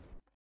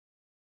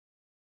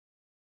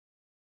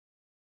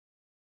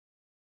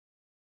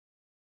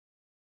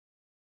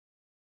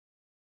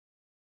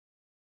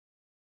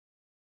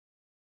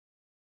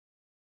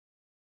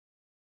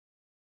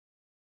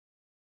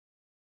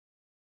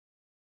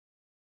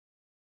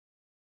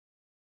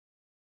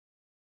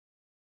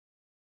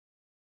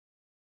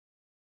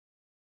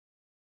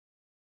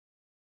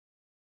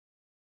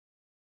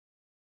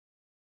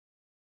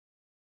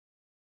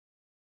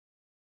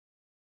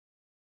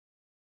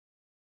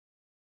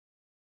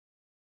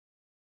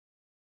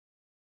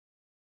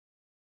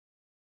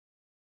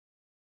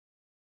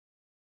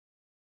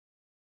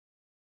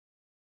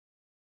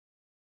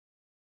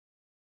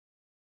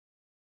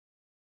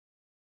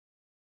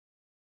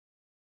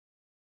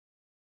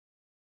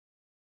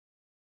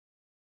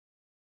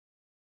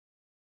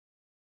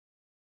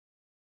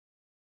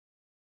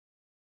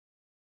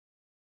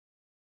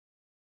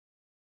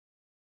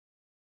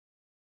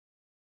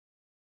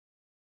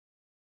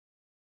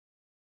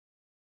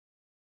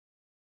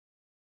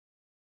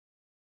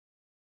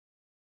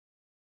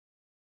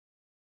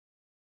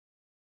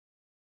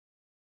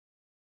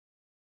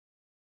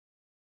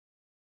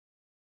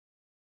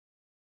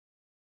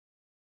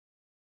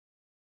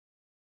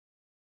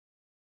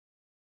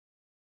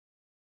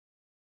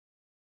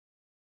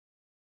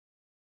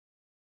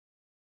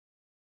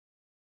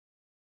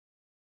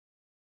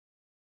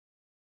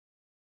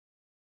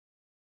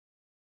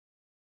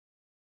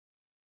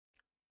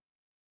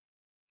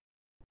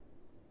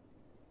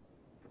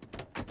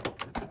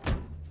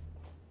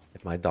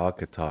 If my dog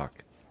could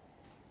talk,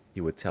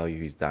 he would tell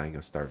you he's dying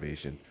of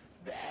starvation.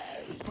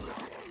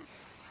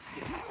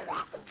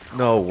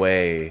 No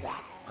way.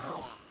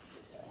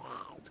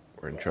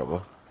 We're in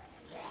trouble.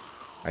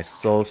 I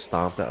so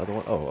stomped that other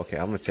one. Oh, okay.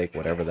 I'm gonna take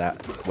whatever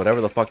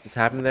the fuck is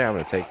happening there. I'm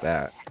gonna take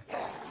that.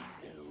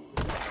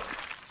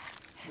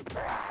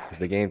 Because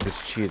the game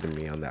just cheated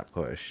me on that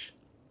push.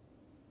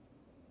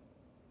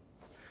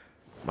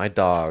 My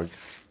dog,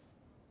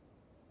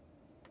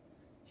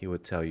 he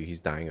would tell you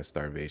he's dying of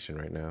starvation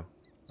right now.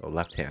 Oh,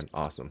 left hand.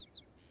 Awesome.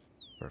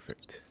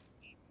 Perfect.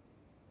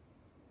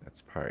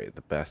 That's probably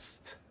the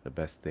best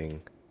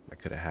thing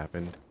that could have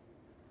happened.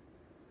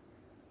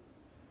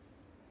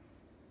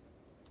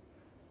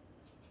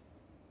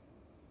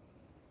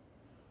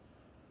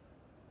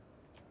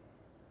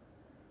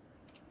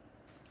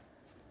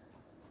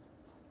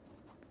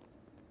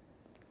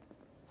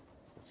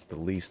 It's the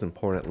least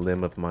important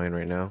limb of mine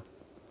right now.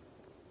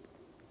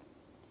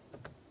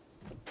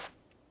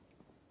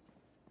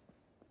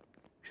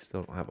 We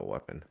still don't have a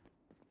weapon.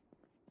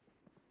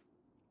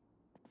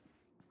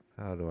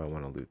 How do I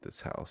want to loot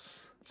this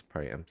house? It's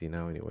probably empty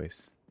now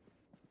anyways.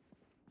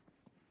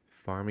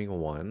 Farming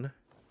 1.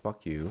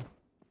 Fuck you.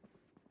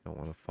 Don't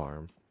want to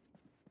farm.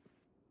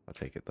 I'll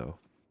take it though.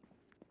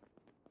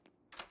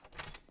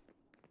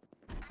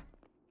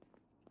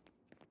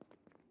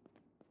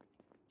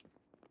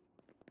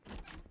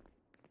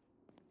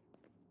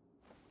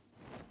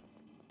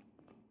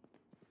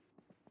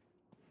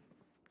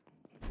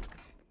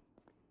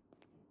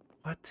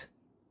 What?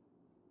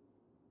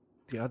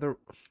 The other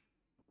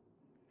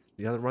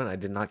run, I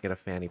did not get a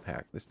fanny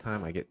pack. This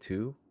time I get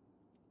 2.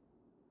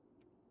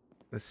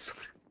 This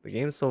the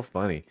game's so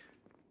funny.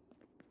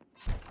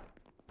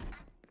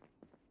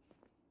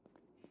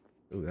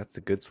 Ooh, that's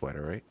a good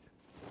sweater, right?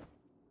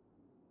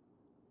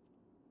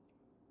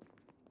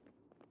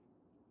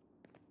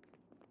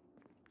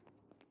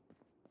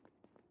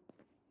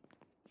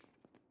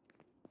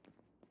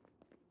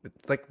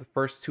 It's like the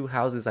first 2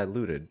 houses I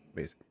looted,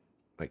 basically.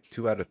 Like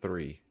 2 out of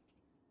 3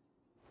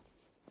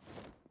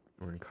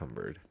 were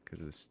encumbered because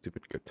of this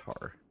stupid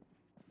guitar.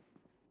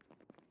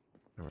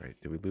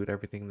 Alright, did we loot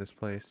everything in this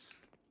place?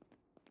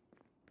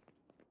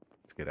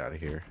 Let's get out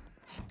of here.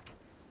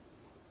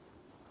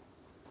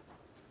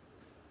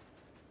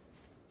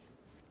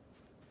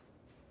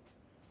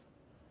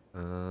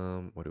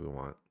 What do we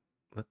want?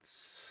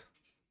 Let's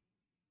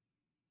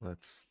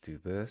do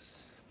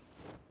this.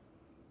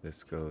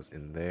 This goes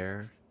in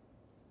there.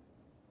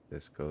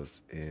 This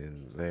goes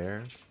in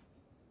there.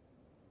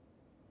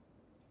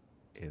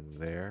 In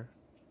there.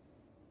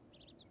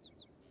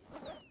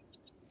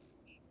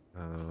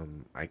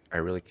 I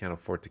really can't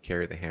afford to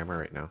carry the hammer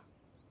right now.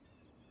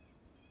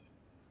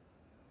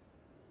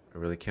 I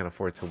really can't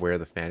afford to wear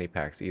the fanny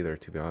packs either,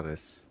 to be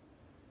honest.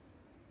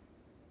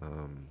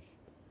 Okay.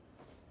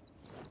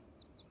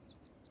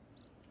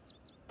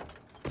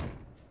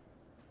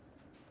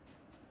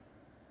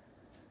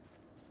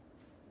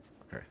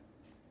 Right.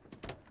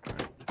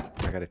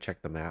 I gotta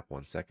check the map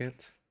 1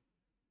 second.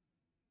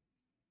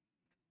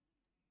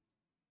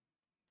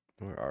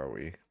 Where are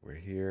we? We're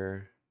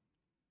here.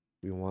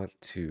 We want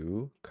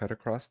to cut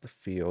across the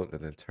field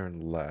and then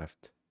turn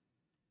left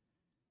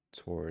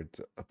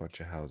towards a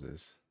bunch of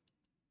houses.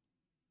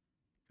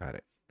 Got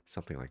it.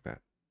 Something like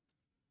that.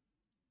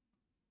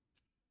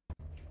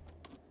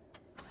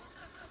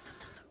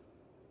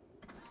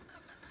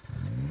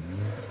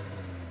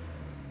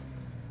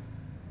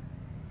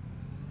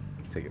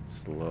 Take it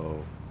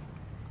slow.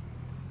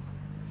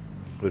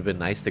 Would have been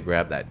nice to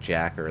grab that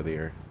jack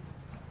earlier.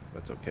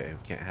 That's okay.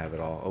 We can't have it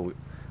all. Oh,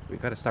 we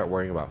got to start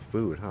worrying about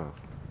food, huh?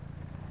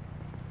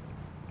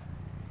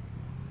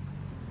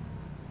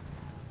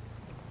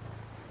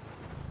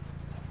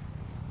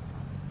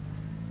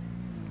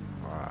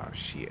 Ah,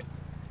 shit.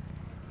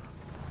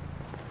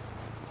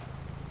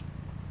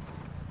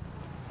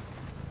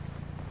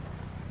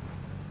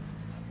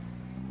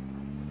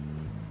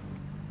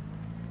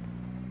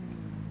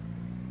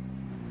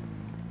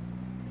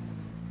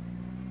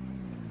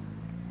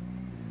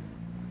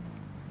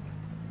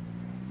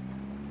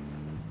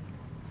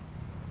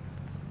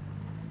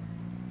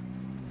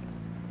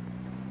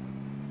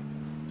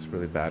 It's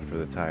really bad for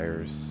the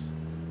tires.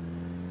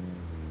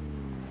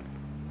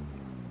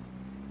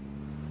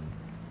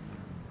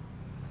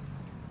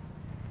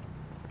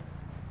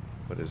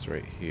 What is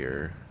right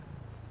here?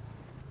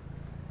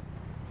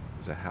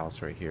 There's a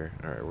house right here.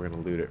 Alright, we're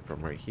gonna loot it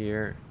from right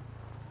here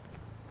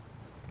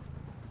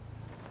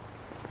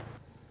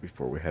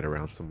before we head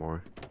around some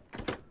more.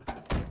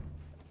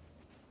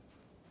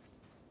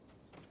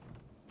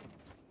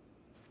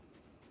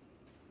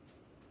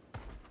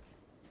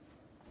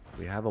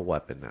 We have a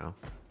weapon now.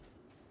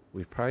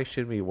 We probably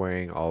shouldn't be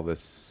wearing all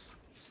this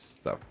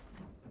stuff.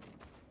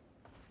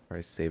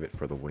 Probably save it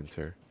for the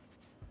winter.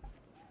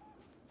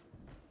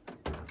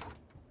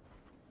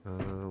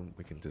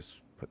 We can just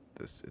put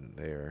this in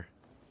there.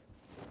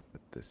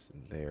 Put this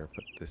in there.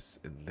 Put this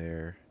in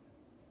there.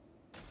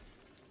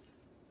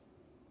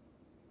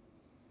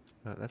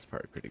 That's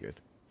probably pretty good.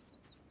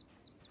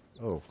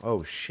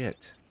 Oh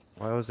shit.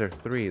 Why was there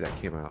 3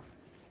 that came out?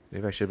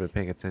 Maybe I should have been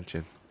paying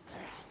attention.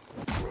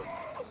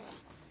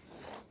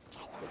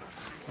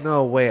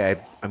 No way,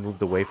 I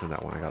moved away from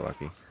that one. I got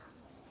lucky.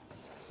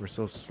 We're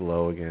so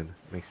slow again.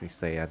 Makes me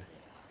sad.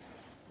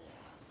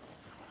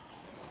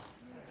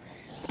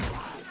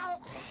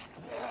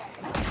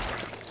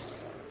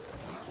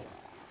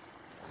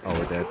 Oh,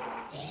 we're dead.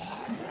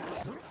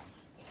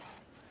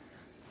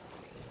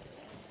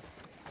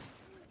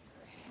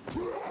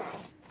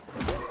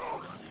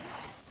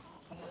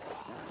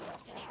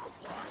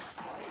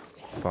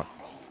 Fuck.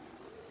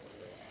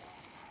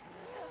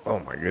 Oh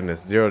my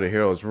goodness, 0 to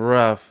hero is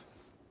rough.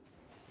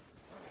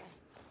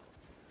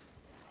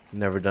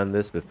 Never done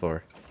this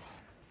before.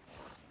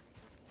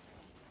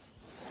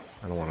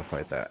 I don't want to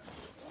fight that.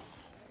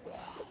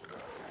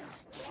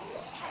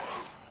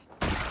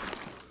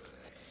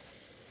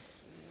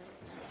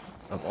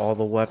 Of all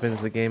the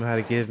weapons the game had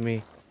to give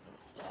me.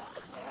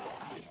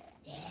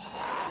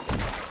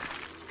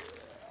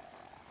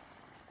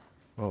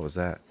 What was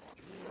that?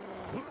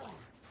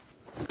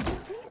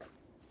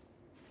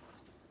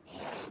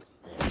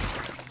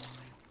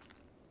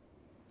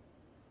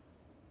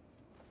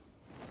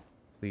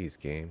 Please,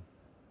 game.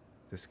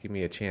 Just give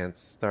me a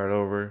chance to start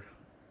over.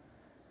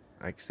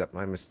 I accept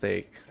my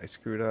mistake. I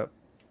screwed up.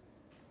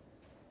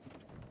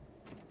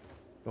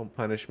 Don't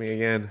punish me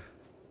again.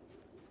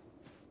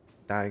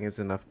 Dying is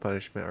enough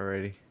punishment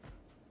already.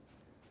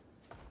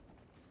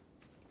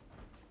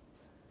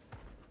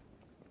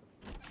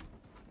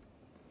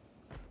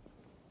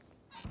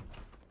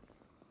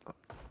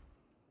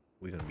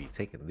 We're gonna be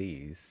taking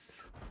these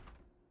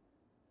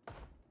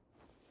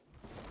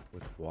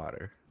with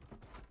water.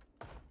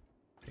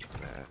 Take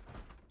that.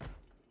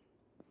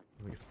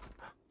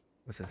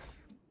 What's this?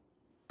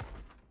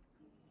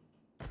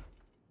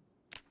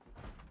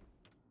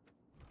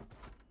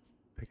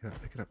 Pick it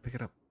up, pick it up, pick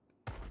it up.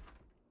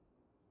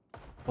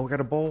 Oh, we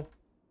got a bowl.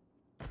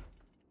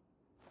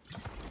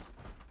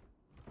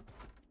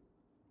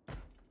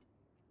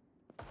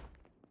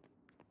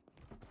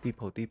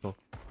 Depot.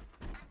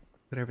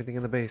 Put everything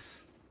in the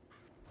base.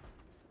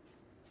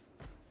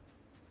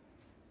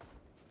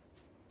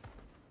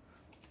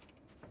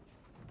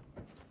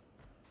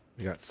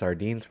 We got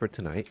sardines for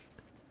tonight.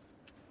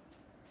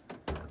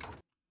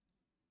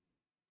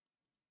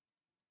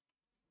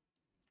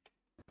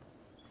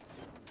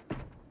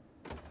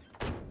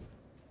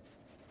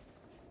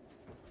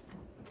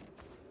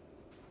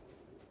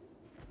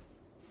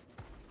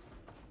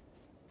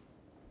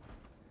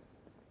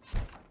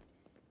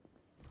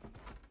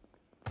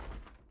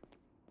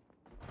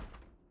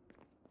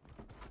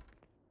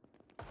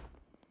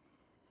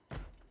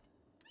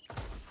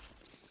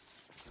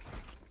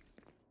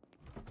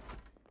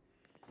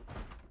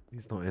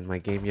 Please don't end my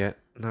game yet.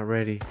 Not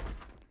ready.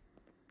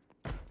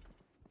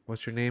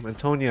 What's your name?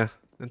 Antonia.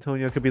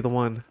 Antonia could be the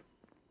one.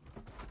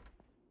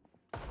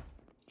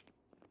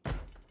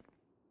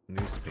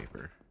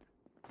 Newspaper.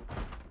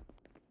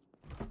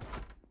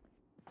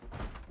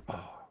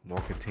 Oh,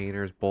 more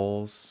containers,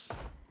 bowls.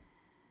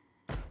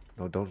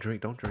 No, don't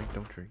drink.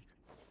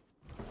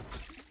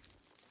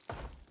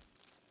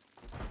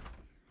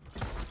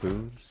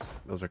 Spoons.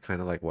 Those are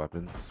kind of like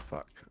weapons.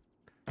 Fuck.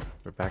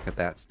 We're back at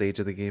that stage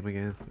of the game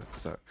again. That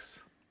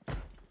sucks. You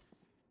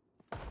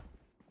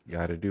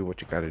gotta do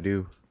what you gotta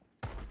do.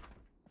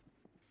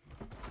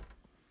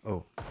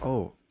 Oh,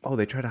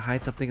 they try to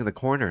hide something in the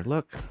corner.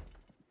 Look.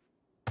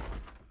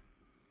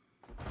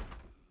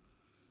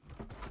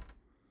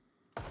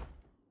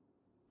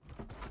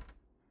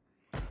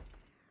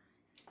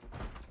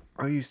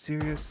 Are you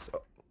serious?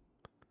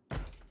 Oh.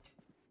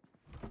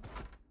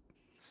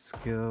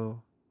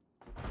 Skill.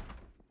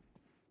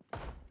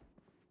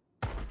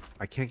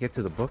 I can't get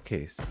to the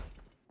bookcase.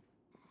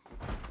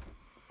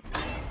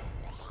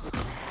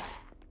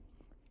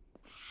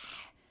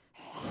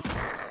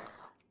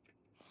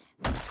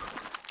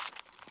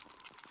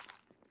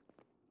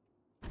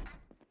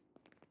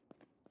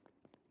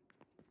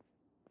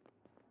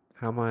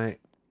 How am I...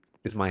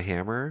 Is my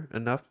hammer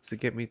enough to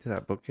get me to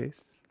that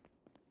bookcase?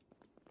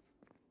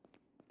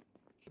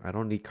 I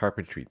don't need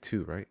carpentry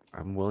too, right?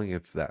 I'm willing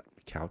if that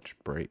couch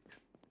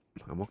breaks.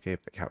 I'm okay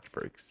if the couch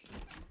breaks.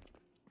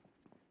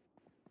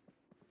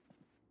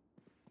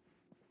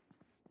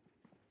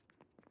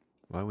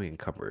 Why are we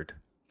encumbered?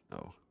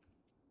 Oh.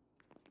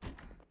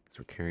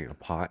 So we're carrying a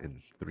pot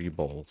and 3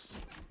 bowls.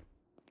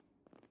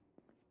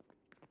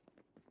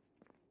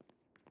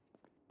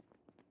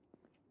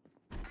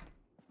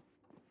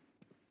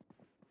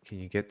 Can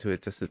you get to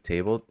it just a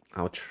table?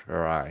 I'll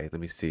try. Let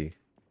me see.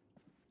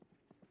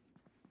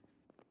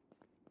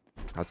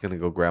 I was gonna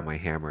go grab my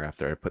hammer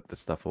after I put the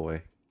stuff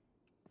away.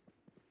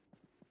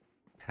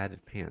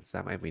 Padded pants.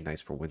 That might be nice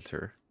for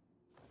winter.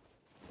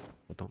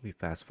 Well, don't be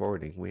fast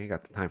forwarding. We ain't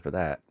got the time for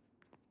that.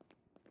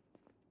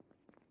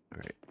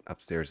 Alright,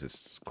 upstairs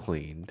is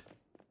cleaned.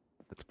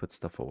 Let's put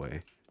stuff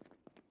away.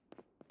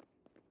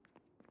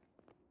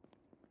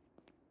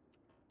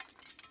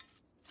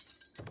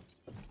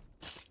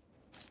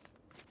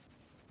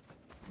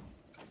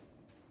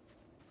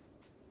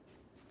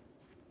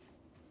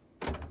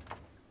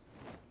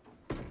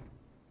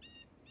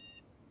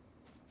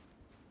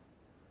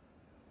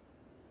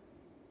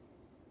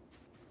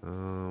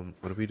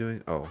 What are we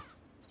doing? Oh,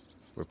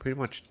 we're pretty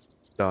much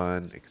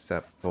done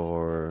except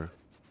for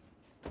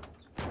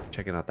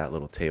checking out that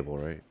little table,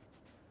 right?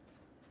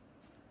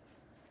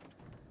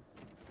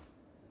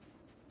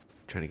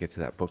 Trying to get to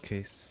that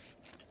bookcase.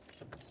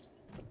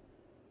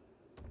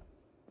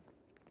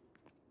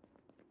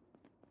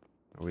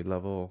 Are we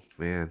level?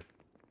 Man.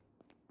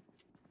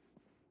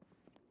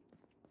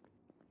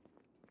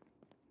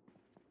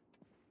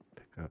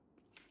 Pick up.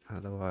 How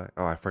do I...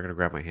 Oh, I forgot to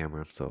grab my hammer.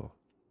 I'm so...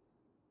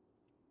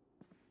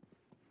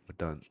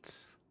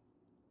 dunce.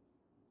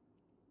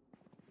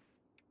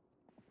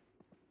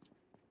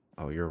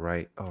 Oh, you're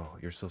right. Oh,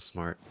 you're so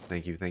smart.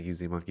 Thank you,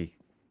 Z Monkey.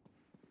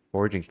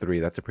 Foraging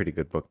 3, that's a pretty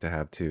good book to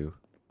have too.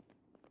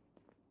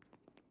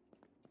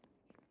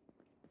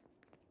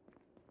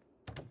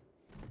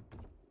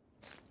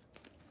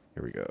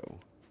 Here we go.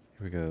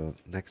 Here we go.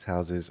 Next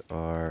houses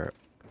are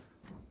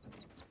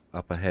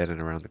up ahead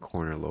and around the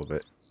corner a little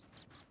bit.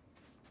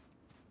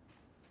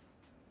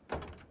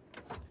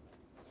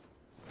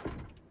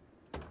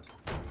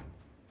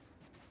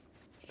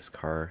 This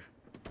car.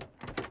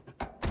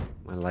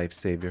 My life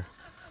savior.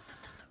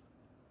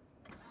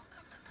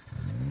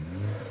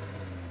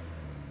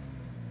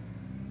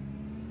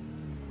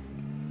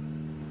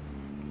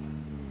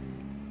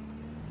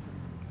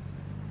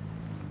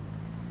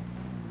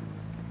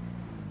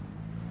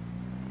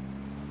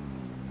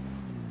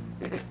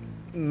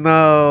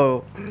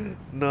 No.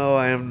 No,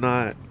 I am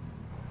not.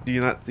 Do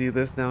you not see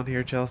this down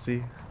here,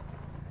 Chelsea?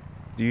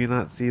 Do you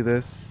not see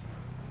this?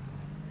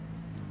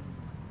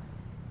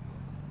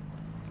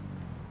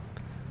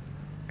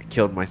 I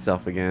killed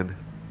myself again.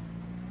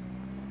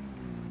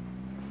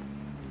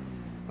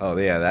 Oh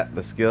yeah,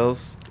 the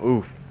skills.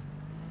 Oof.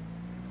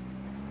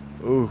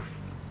 Oof.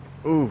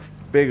 Oof.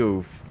 Big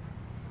oof.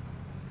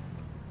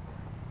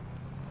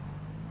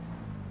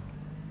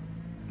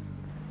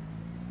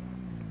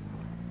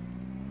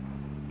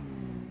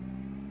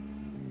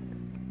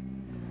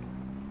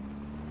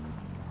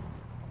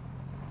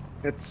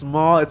 It's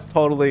small, it's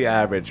totally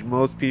average.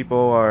 Most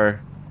people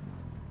are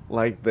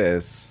like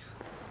this.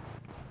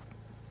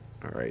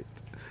 Alright.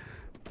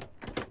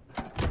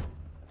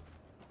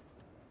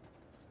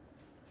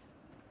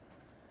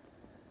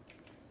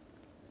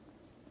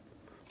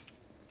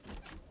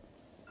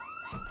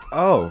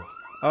 Oh.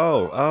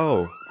 Oh,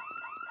 oh.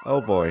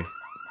 Oh boy.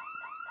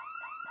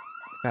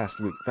 Fast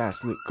loot,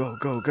 fast loot. Go,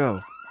 go,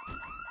 go.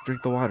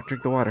 Drink the water,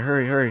 drink the water.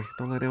 Hurry, hurry.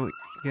 Don't let anyone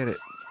get it.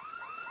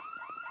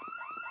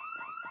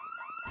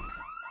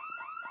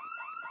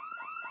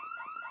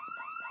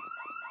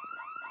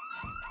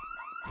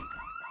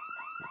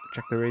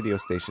 Check the radio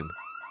station.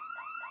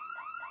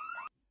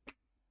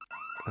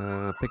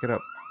 Pick it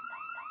up.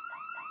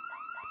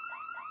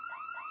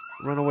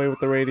 Run away with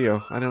the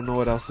radio. I don't know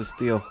what else to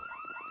steal.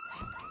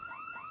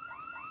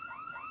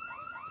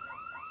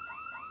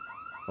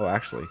 Oh,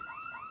 actually.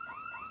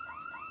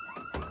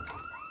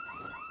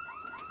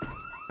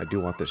 I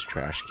do want this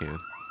trash can.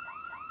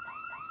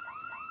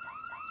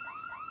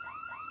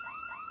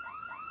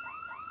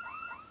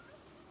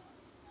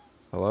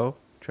 Hello?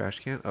 Trash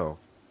can? Oh.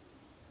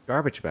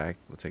 Garbage bag.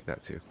 We'll take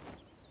that too.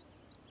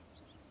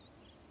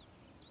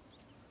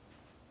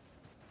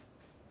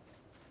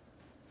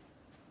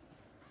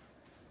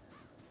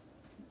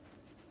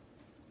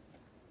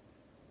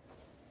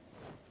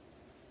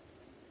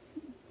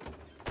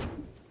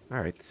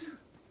 Alright.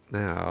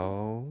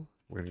 Now,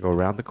 we're going to go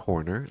around the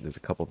corner. There's a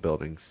couple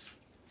buildings.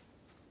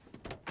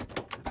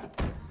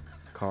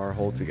 Car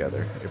hold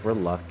together. If we're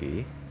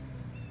lucky,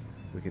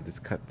 we can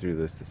just cut through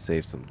this to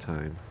save some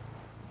time.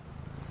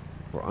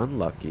 If we're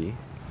unlucky,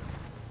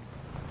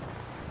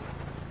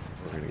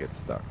 we're going to get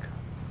stuck.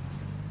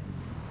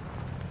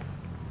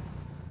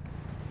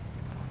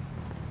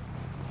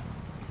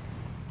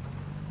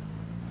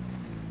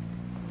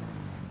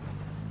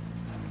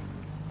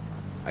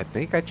 I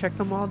think I checked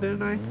them all,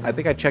 didn't I? I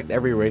think I checked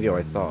every radio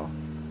I saw.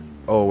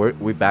 Oh,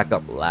 we back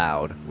up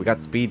loud. We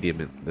got speed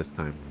demon this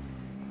time.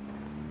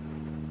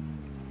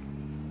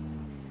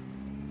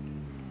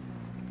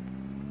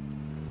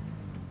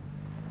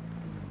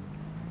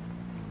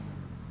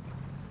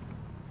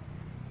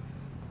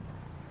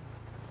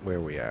 Where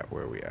are we at?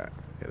 Where are we at?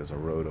 Okay, there's a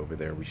road over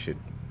there. We should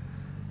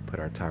put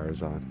our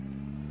tires on.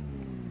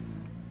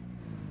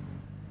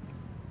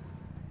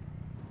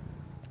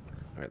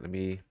 Alright, let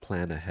me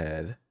plan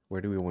ahead. Where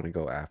do we want to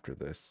go after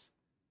this?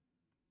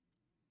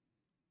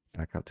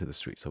 Back out to the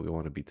street. So we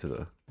want to be to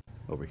the...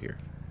 over here.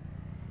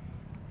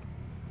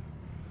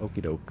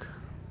 Okie doke.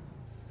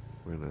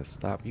 We're going to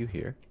stop you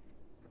here.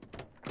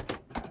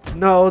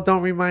 No,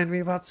 don't remind me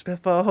about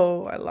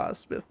Spiffo. I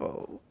lost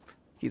Spiffo.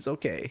 He's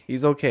okay.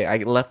 He's okay. I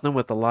left him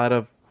with a lot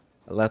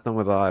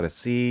of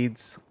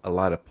seeds, a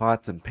lot of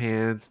pots and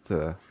pans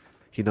to...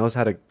 He knows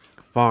how to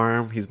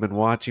farm. He's been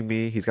watching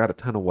me. He's got a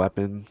ton of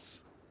weapons.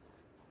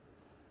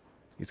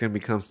 He's gonna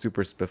become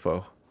super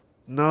Spiffo.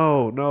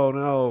 No, no,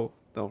 no.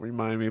 Don't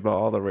remind me about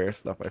all the rare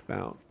stuff I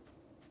found.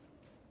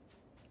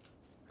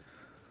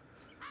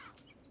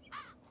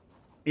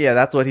 Yeah,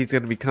 that's what he's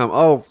gonna become.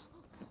 Oh.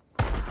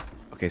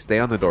 Okay, stay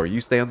on the door. You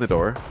stay on the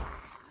door.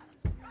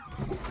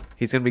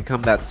 He's gonna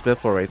become that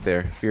Spiffle right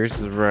there.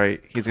 Fierce is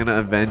right. He's gonna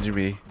avenge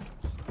me.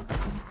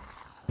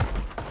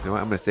 You know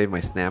what? I'm gonna save my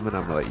stamina.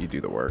 I'm gonna let you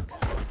do the work.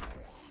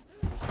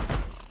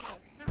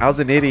 I was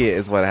an idiot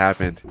is what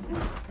happened.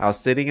 I was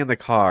sitting in the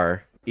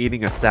car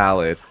eating a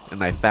salad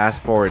and I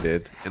fast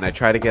forwarded and I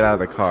tried to get out of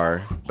the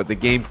car, but the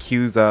game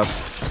queues up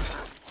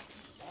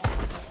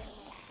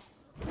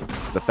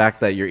the fact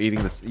that you're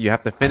eating this, you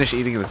have to finish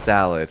eating the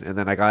salad, and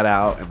then I got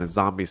out and the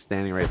zombie's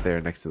standing right there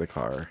next to the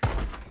car.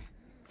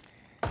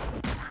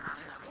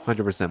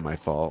 100% my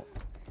fault.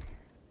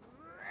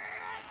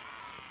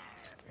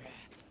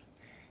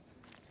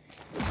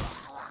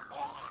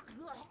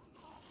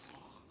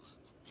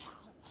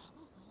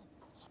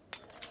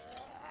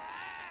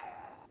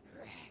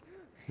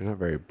 You're not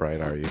very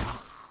bright, are you?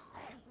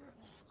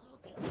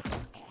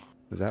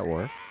 Does that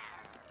work?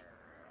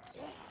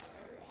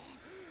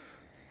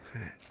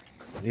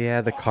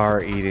 Yeah, the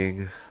car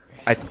eating.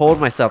 I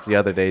told myself the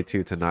other day,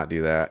 too, to not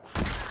do that.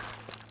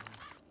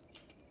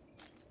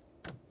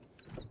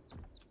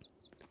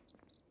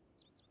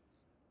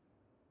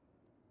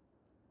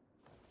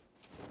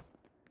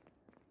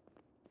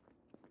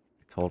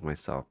 I told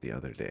myself the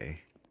other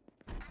day.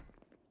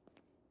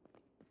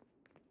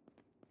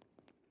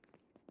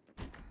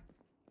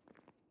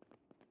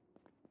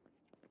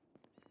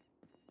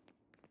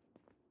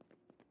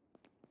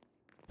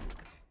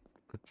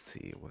 Let's see.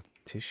 see what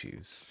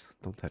tissues.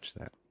 Don't touch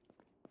that.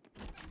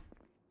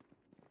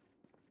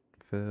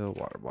 Fill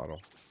water bottle.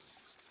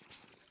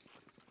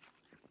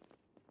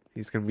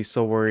 He's gonna be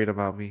so worried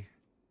about me.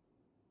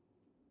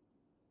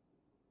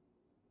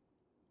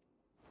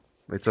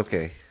 It's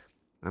okay.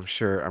 I'm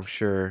sure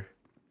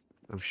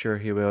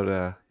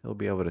he'll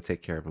be able to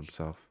take care of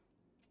himself.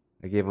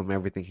 I gave him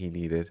everything he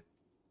needed.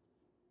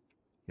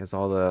 He has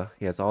all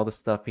the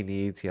stuff he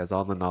needs. He has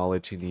all the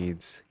knowledge he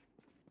needs.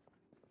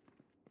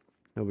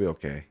 He'll be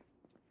okay.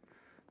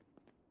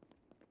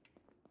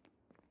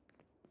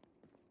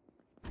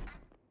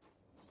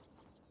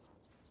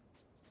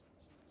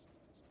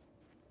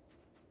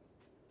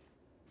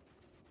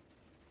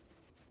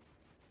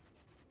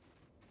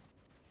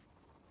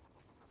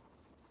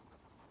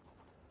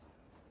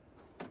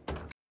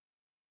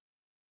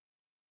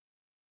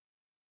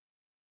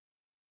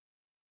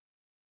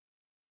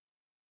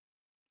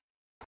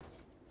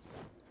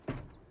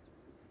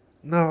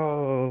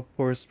 No,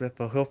 poor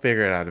Spitball. He'll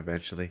figure it out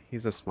eventually.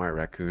 He's a smart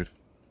raccoon.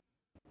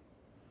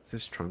 Is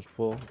this trunk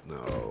full?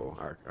 No,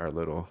 our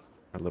little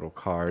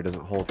car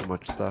doesn't hold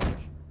much stuff.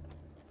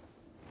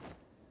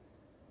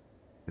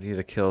 I need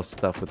to kill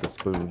stuff with the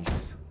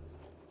spoons.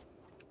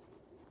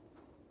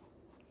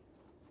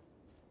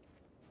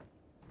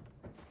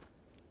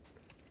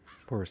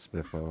 Poor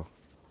Spitball.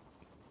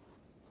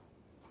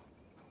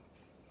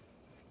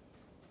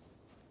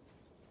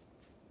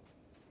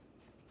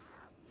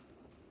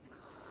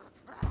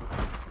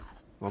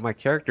 Well, my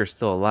character's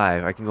still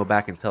alive. I can go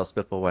back and tell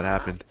Spitball what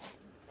happened.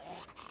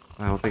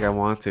 I don't think I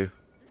want to.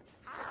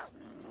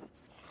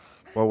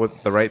 What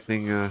would the right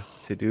thing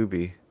to do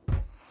be?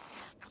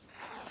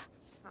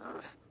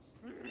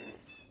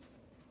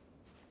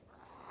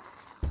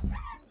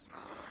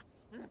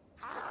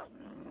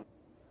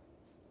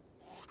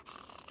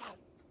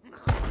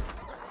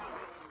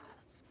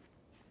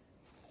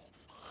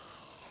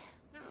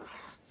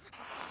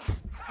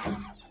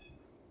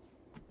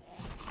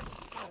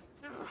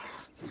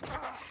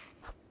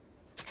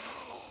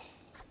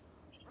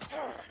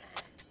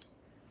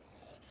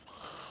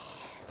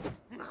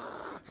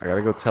 I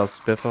gotta go tell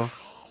Spiffle.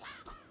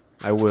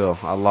 I will.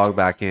 I'll log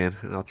back in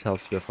and I'll tell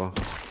Spiffle.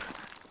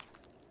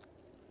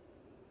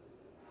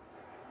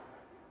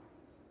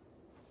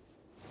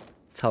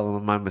 Tell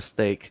him my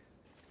mistake.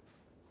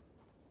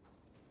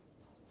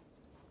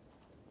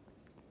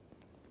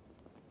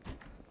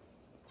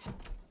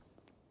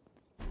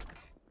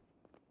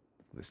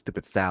 The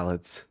stupid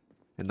salads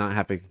and not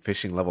having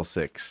fishing level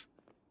 6.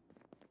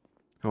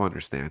 He'll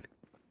understand.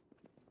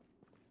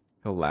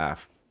 He'll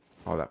laugh.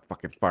 All that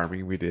fucking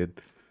farming we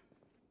did.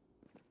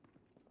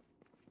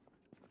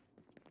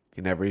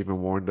 He never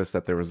even warned us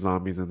that there were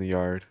zombies in the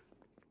yard.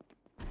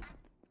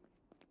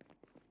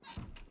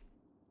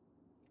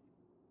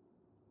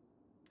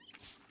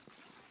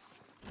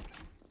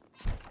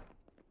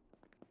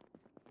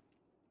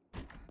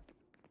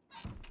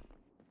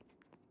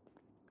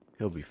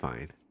 He'll be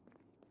fine.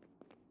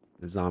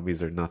 The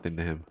zombies are nothing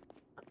to him.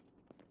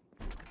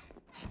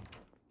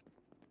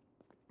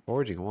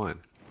 Foraging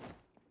 1.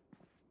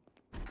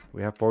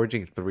 We have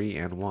foraging 3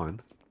 and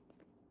 1.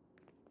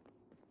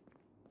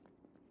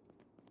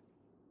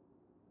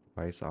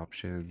 Device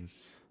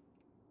options.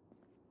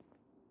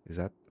 Is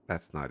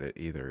that's not it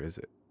either, is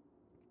it?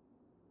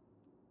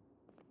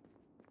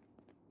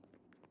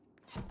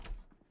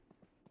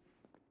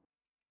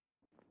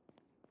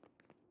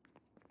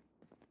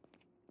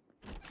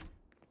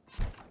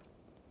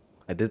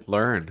 I did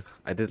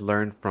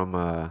learn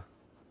from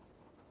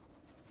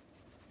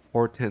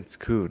Hortense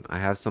Coon. I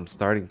have some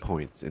starting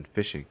points in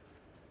fishing.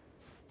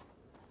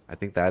 I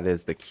think that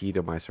is the key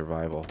to my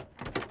survival.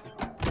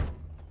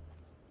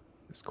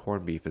 This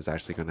corned beef is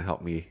actually going to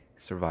help me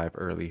survive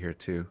early here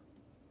too.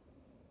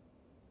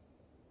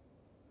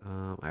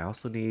 I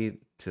also need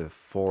to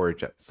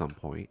forage at some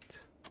point,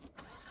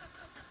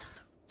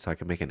 so I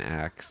can make an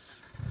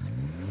axe.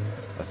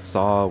 A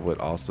saw would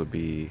also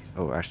be...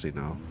 Oh, actually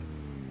no.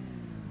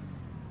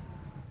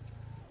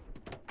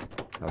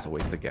 That was a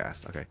waste of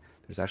gas. Okay,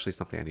 there's actually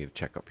something I need to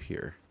check up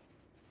here.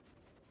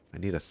 I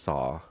need a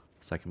saw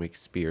so I can make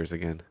spears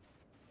again.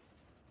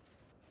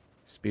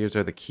 Spears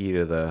are the key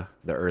to the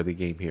early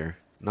game here.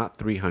 Not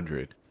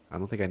 300. I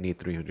don't think I need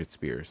 300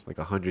 spears. Like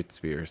 100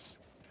 spears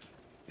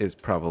is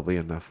probably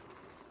enough.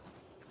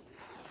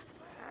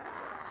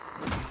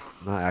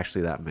 Not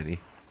actually that many.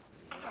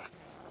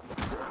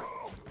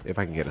 If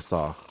I can get a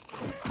saw.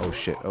 Oh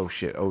shit, oh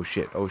shit, oh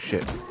shit, oh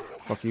shit.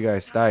 Fuck you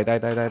guys. Die, die,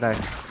 die, die,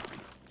 die.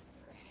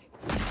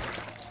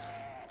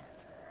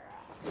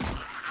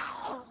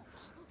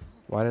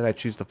 Why did I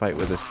choose to fight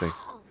with this thing?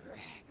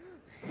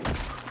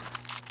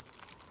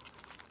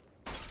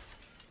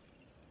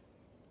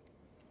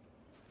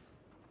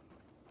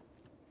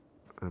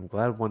 I'm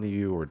glad one of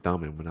you were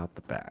dumb and went out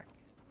the back.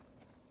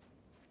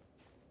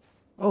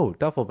 Oh,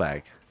 duffel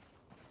bag.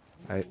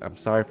 I'm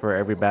sorry for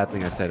every bad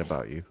thing I said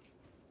about you.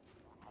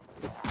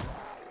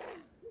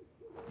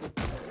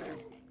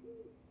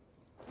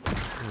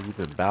 Oh, you've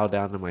been bowed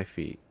down to my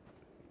feet.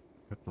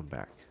 Rip them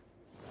back.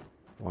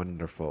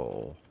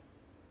 Wonderful.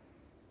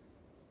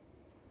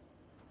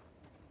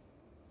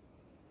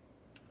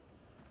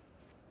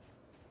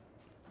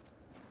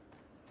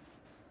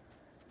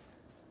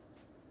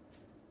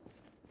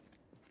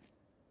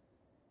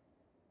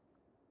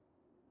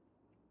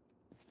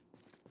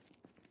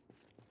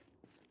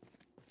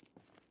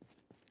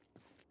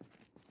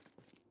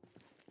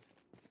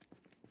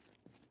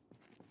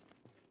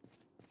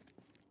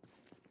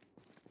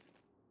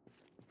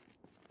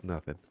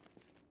 Nothing.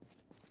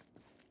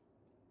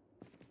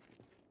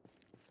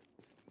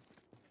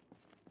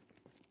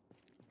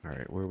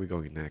 Alright, where are we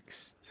going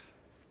next?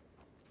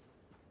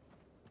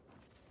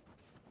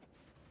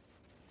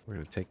 We're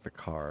gonna take the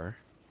car,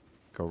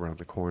 go around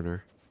the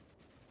corner.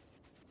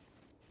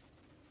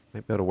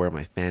 Might be able to wear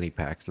my fanny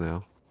packs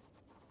now.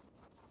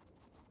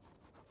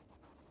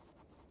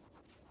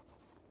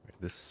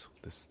 This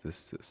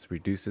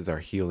reduces our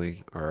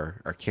healing,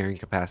 our carrying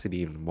capacity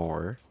even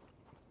more.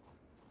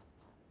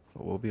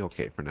 But we'll be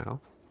okay for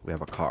now. We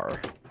have a car.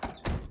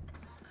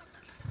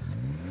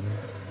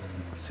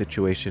 The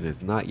situation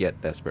is not yet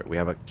desperate. We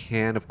have a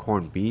can of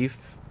corned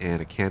beef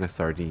and a can of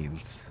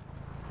sardines.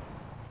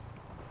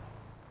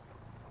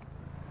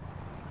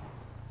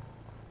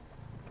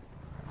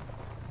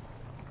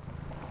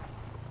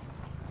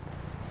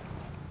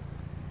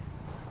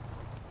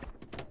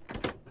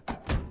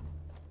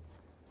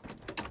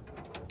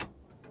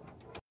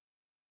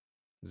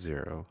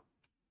 Zero.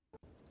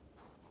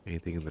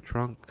 Anything in the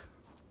trunk?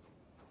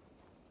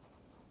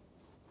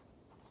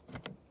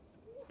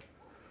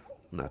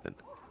 Nothing.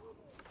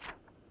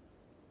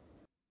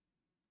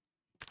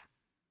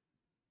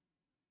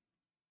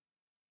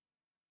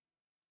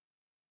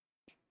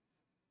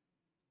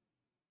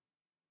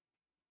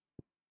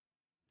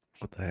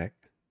 What the heck?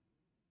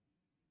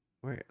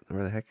 Where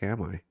the heck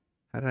am I?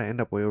 How did I end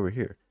up way over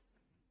here?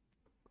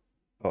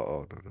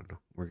 Oh, no.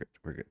 We're good.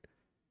 We're good.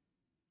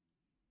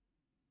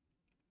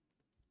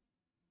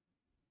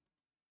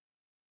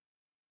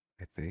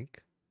 I think.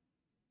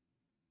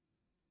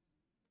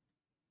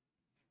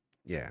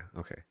 Yeah,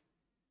 okay.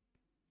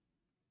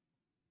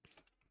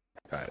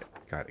 Got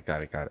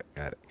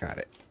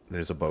it.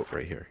 There's a boat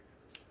right here.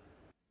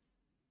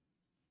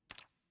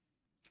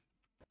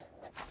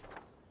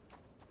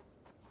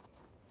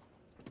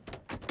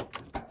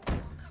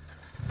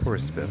 Poor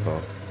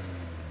Spiffo.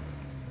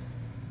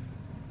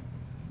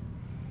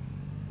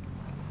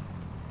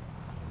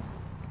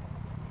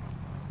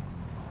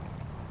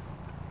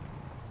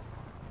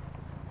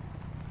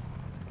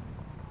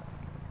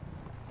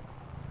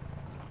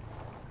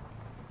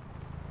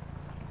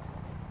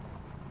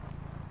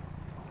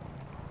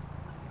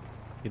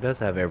 He does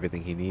have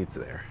everything he needs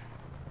there.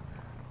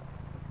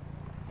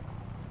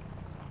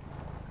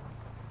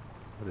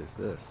 What is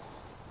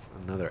this?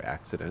 Another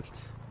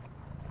accident.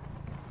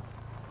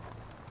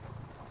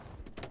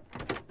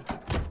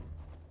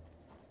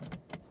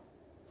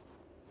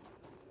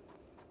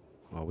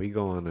 Well, we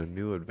go on a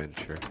new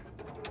adventure.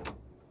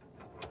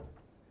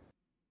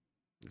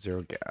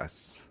 Zero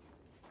gas.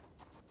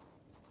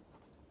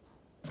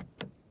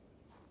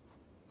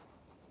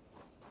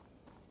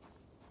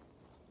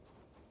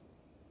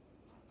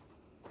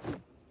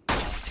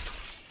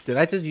 Did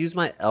I just use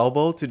my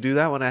elbow to do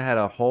that when I had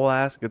a whole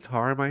ass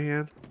guitar in my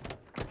hand?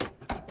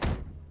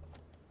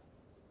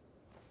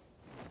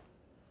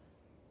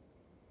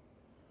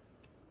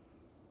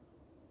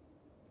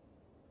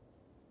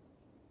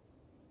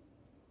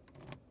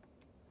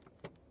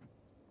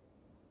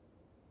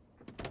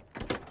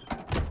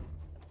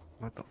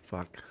 What the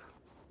fuck?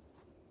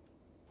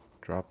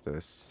 Drop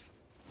this.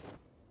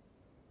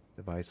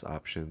 Device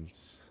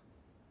options.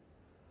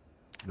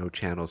 No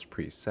channels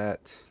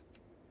preset.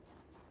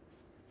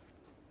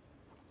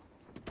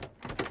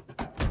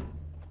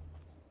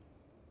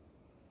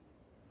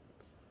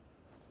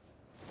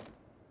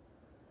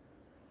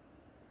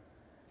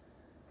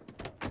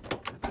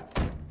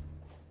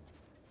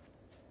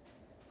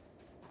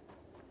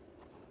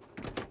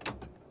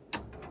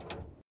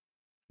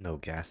 No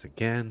gas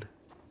again.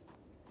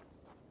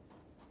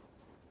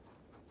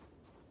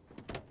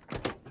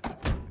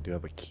 I do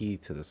have a key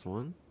to this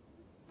one.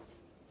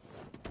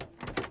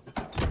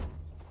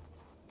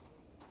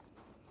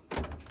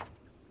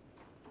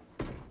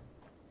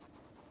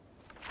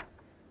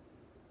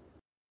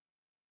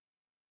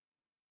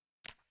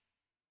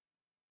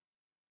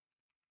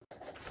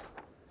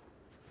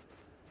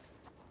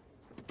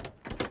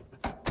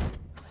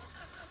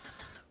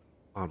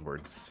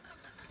 Onwards.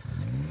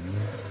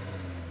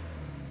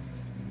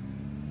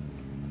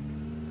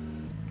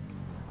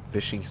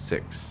 Fishing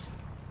 6.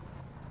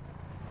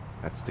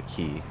 That's the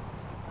key.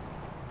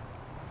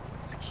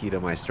 That's the key to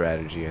my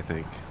strategy, I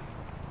think.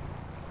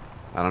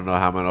 I don't know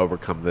how I'm going to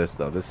overcome this,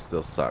 though. This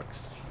still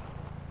sucks.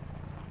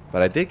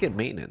 But I did get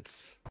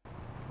maintenance.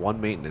 1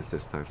 maintenance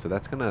this time, so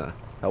that's going to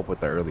help with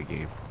the early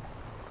game.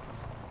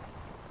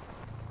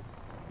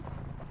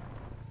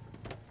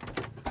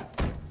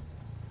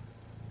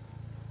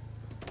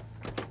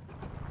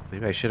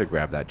 Maybe I should have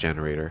grabbed that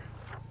generator.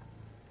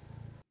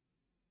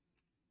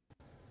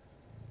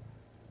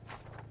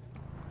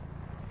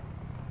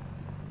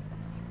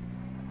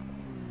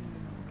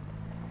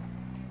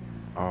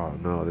 Oh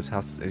no, this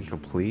house is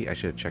incomplete. I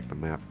should have checked the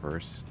map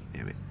first.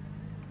 Damn it.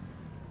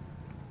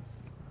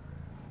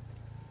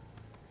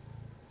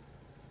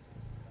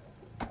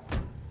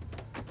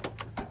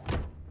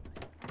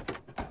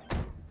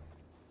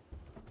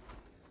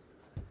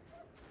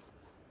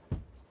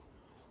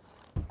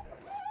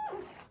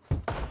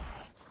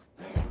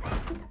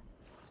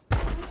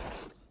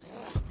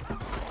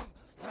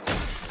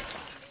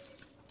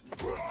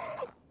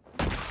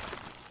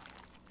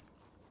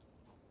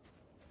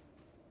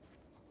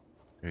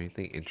 there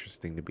anything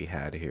interesting to be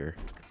had here?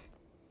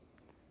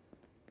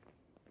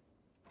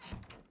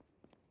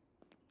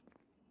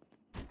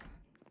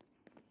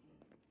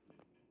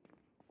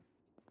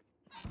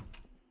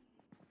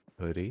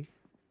 Hoodie.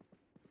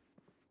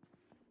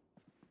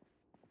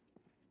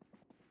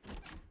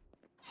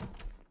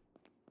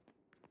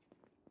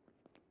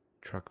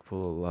 Truck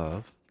full of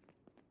love.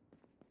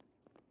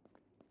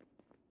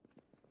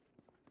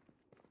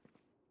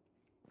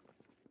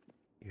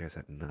 You guys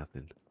had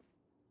nothing.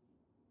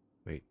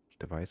 Wait,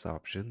 device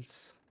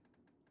options.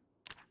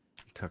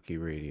 Kentucky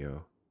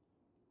radio.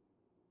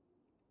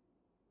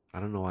 I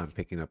don't know why I'm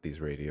picking up these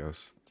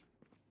radios.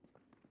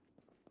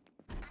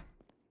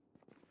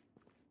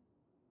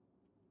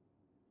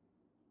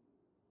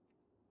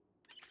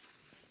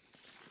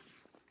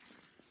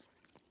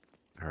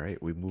 All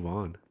right, we move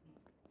on.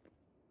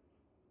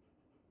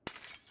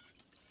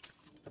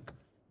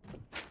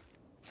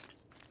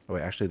 Oh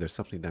wait, actually there's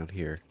something down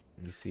here.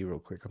 Let me see real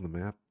quick on the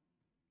map.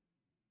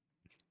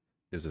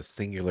 There's a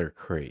singular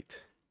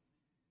crate.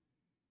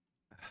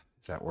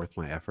 Is that worth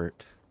my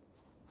effort?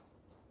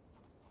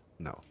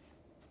 No.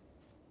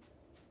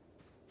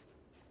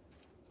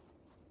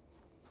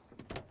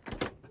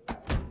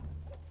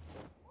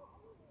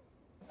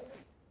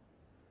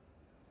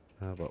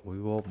 But we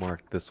will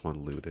mark this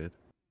one looted.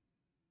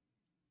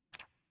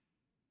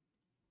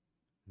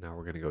 Now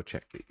we're gonna go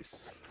check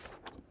these.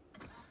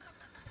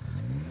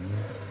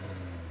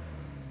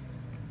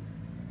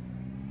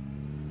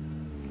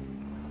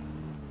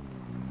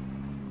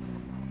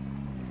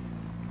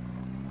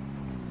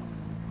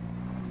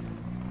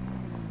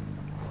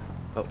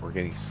 Oh, we're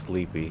getting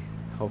sleepy.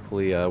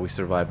 Hopefully we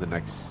survive the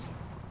next...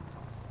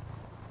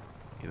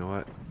 You know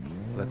what?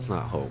 Let's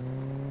not hope.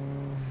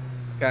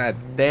 God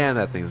damn,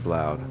 that thing's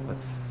loud.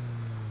 Let's...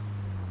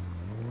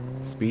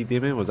 Speed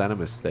demon? Was that a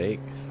mistake?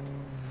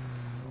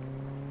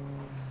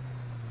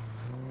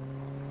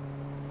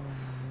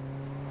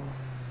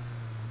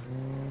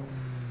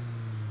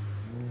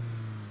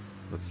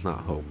 Let's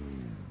not hope.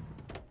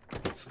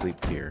 Let's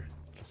sleep here.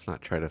 Let's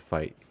not try to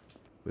fight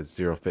with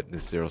 0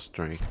 fitness, 0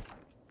 strength.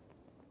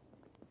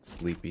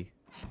 Sleepy.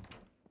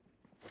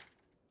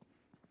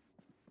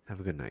 Have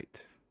a good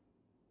night.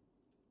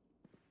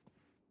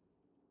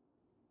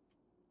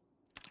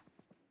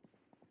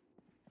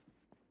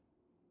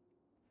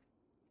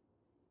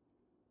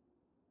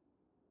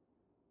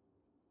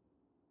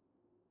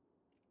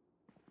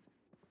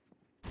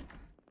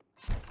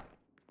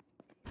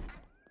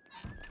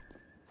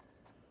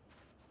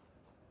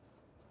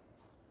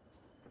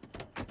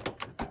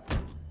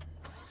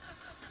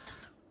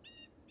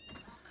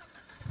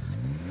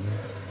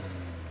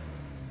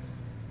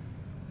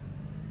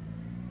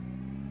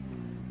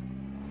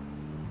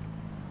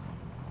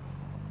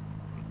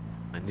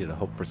 I need to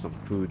hope for some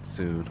food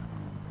soon.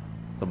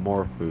 Some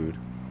more food.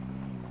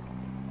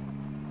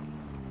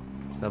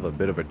 Let's have a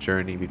bit of a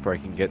journey before I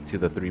can get to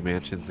the 3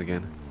 mansions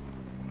again.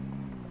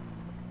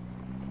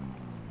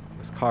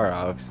 This car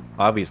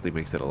obviously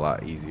makes it a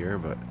lot easier,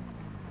 but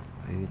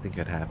anything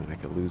could happen. I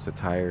could lose a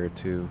tire or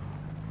two.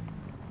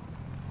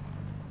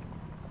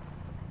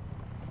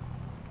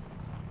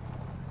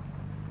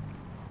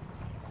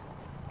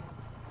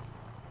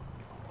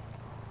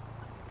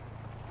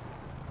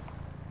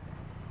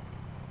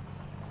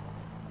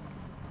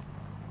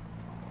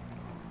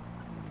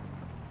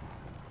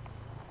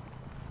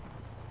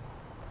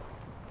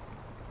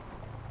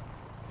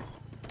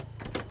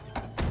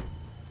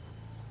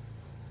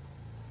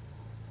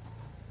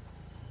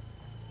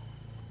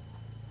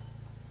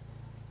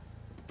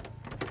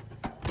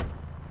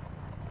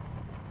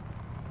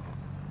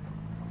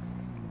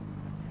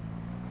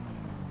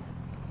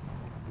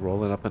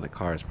 Rolling up in a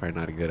car is probably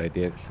not a good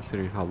idea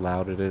considering how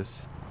loud it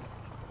is.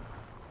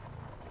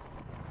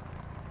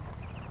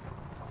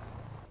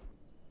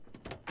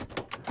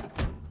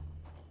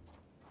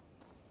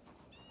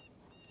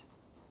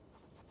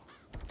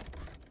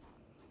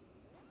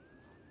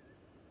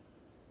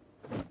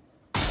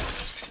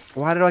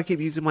 Why do I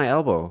keep using my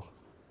elbow?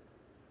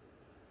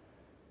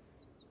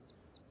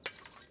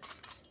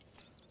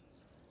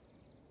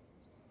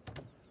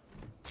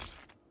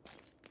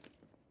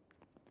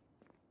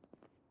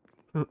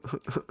 I'm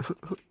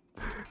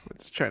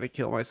just trying to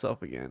kill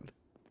myself again.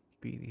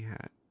 Beanie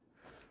hat.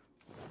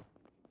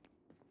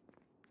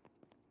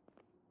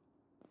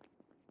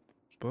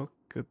 Book?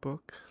 Good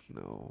book?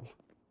 No.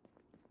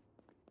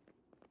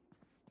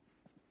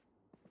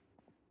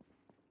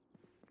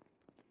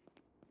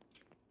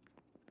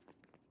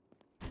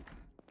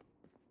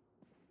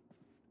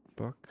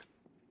 Book?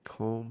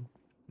 Comb?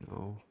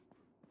 No.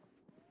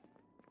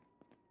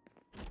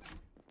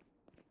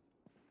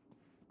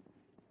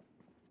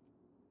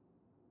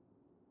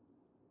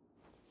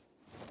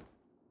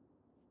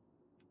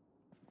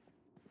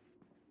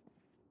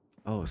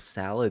 Oh,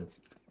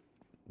 salads.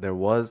 There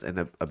was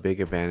a big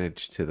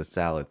advantage to the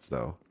salads,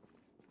 though.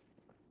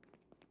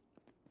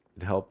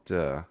 It helped,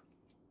 I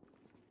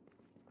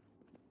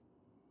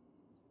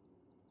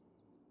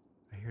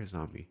hear a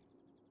zombie.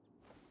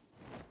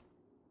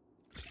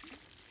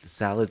 The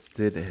salads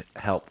did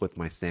help with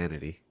my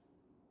sanity.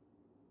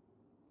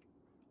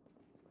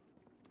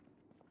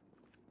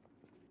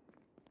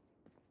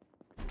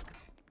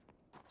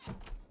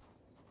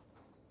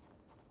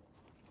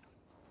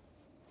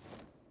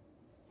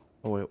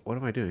 Oh wait, what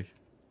am I doing?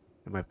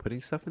 Am I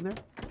putting stuff in there?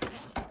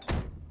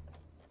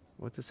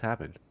 What just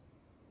happened?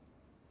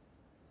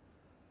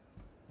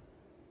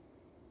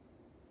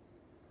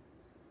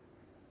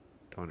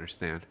 Don't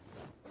understand.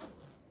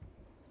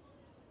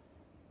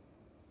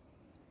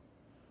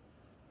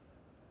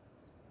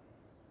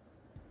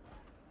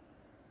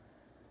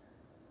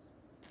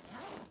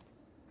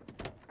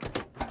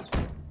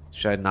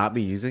 Should I not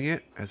be using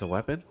it as a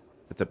weapon?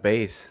 It's a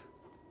base.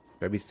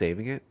 Should I be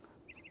saving it?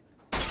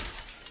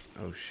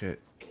 Oh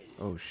shit.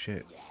 Oh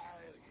shit.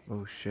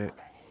 Oh shit.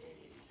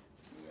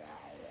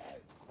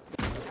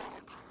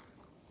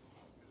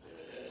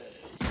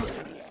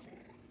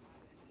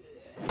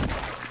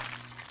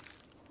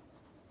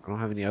 I don't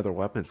have any other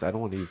weapons. I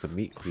don't want to use the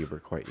meat cleaver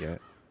quite yet.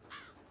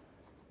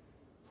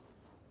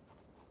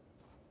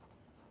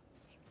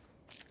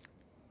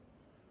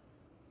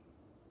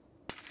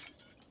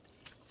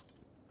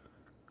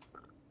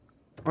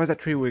 Why is that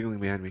tree wiggling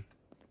behind me?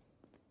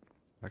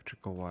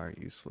 Electrical wire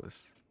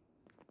useless.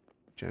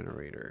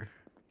 Generator.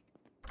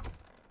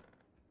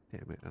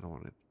 Damn it, I don't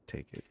want to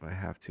take it, but I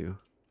have to.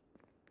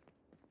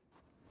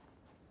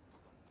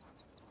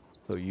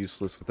 So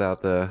useless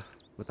without the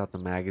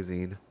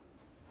magazine.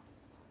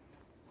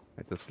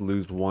 I just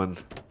lose one.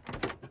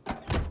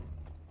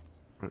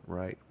 Front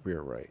right,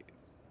 rear right.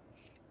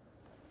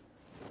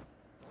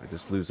 I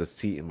just lose a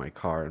seat in my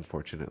car,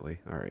 unfortunately.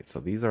 Alright, so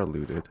these are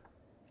looted.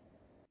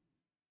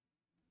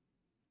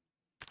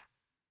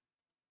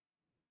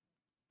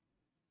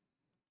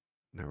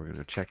 Now we're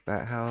gonna check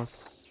that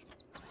house.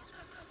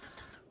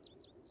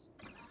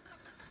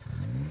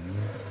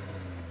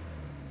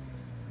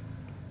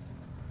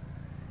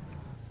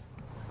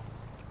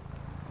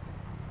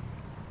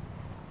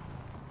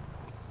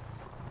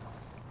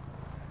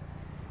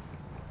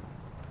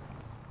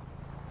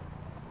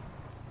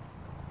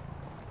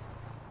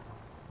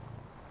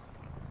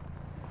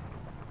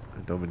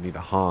 I don't even need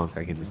a honk.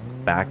 I can just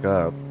back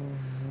up.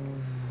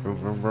 Vroom,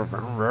 vroom, vroom,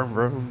 vroom, vroom,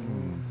 vroom.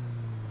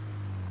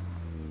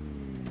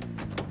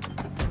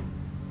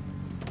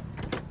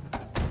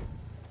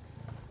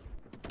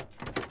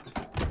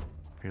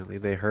 Apparently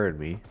they heard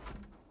me.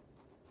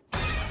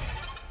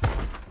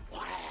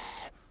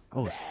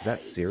 Oh, is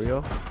that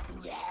cereal?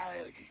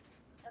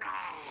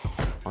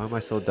 Why am I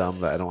so dumb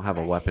that I don't have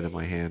a weapon in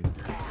my hand?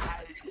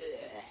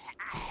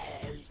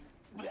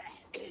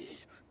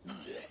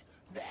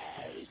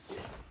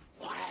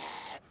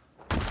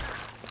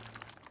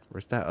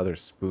 Where's that other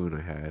spoon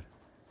I had?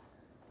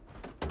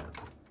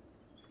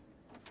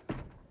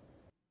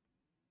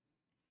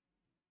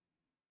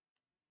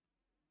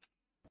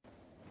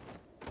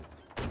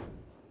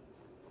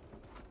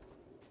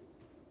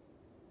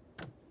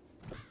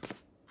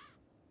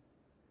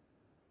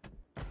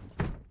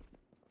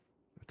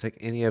 I'll take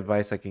any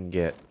advice I can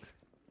get.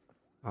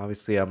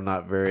 Obviously, I'm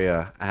not very,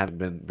 I haven't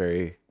been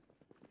very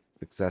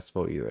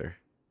successful either.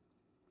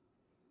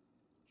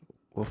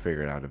 We'll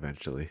figure it out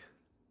eventually.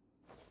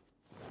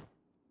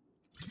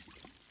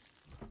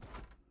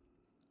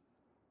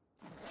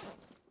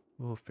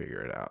 We'll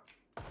figure it out.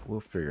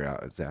 We'll figure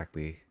out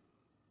exactly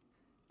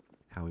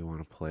how we want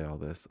to play all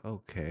this.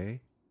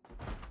 Okay.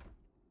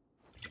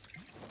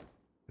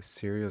 The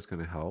cereal's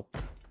gonna help.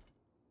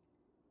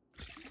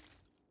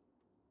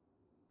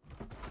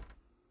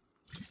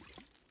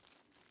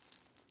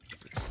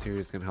 The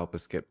cereal's gonna help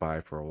us get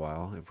by for a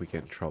while if we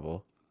get in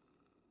trouble.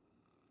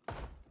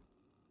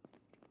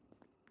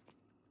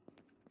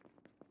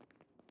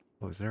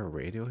 Oh, is there a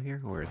radio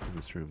here? Or it's in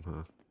this room,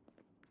 huh?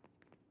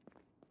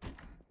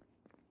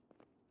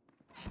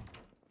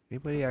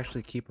 Anybody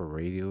actually keep a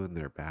radio in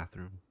their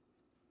bathroom?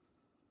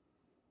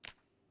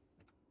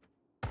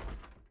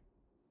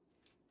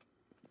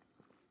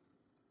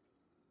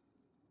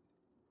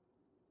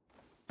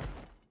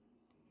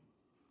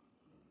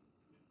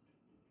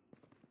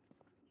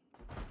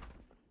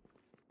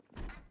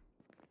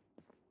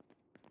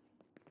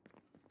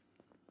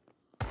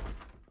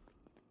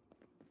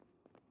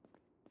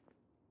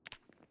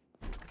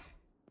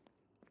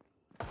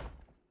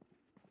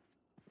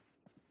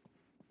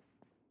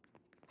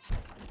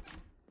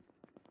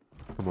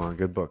 Come on,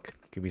 good book.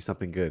 Give me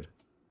something good.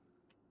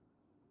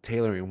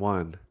 Tailoring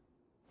 1.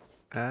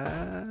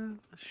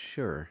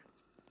 Sure.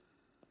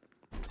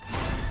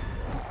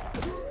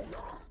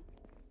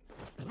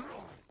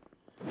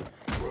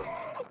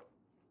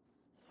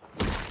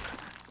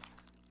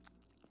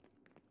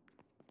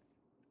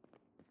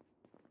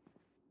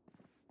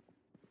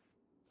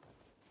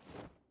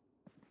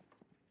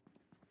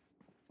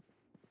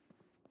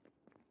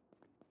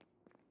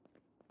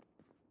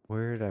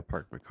 Where did I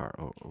park my car?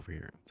 Oh, over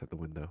here. It's at the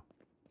window.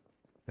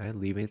 Did I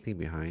leave anything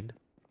behind?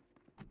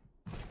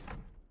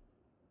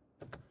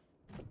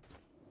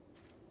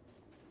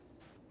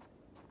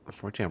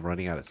 Unfortunately, I'm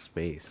running out of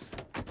space.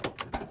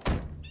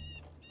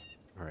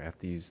 Alright, I have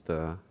to use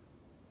the...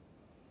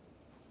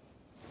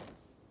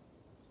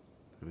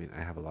 I mean,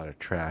 I have a lot of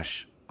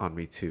trash on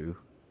me too.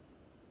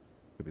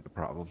 Could be the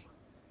problem.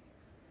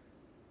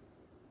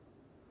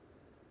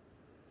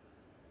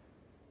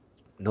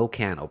 No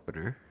can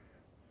opener.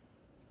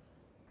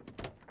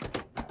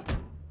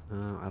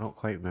 I don't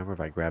quite remember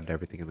if I grabbed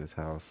everything in this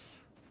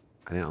house.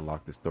 I didn't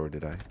unlock this door,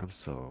 did I? I'm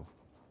so...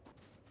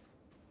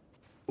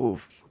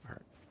 Oof.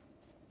 Alright.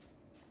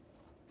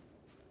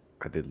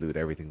 I did loot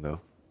everything,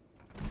 though.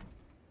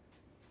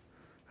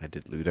 I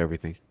did loot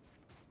everything.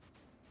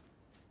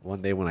 One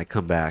day when I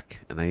come back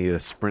and I need to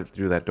sprint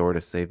through that door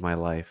to save my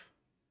life.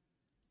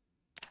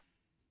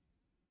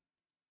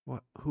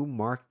 What? Who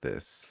marked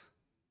this?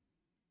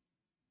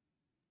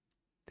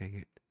 Dang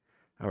it.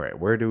 Alright,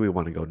 where do we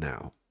want to go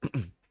now?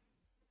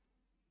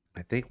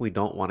 I think we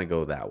don't want to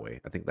go that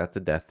way. I think that's a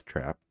death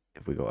trap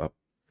if we go up.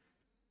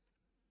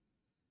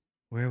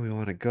 Where we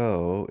want to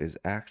go is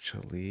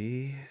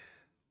actually...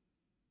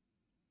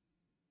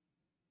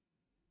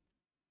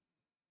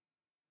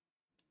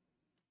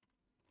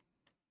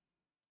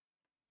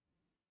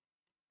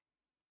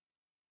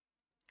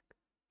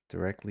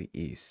 directly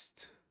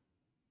east.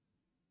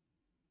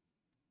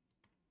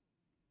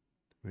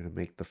 We're going to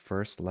make the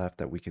first left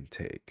that we can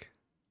take.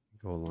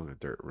 Go along a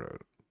dirt road.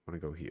 I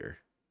want to go here.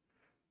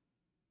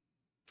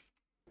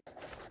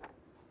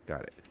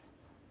 Got it.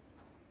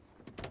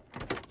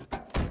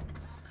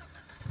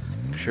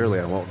 Surely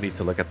I won't need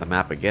to look at the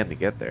map again to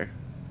get there.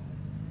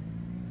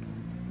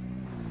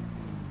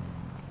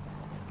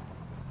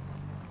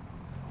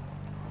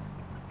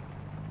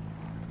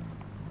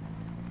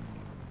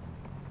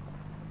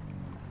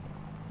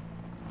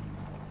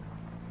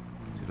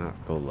 Do not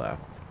go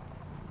left.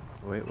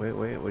 Wait.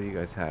 What do you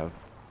guys have?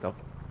 Do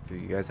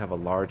you guys have a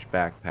large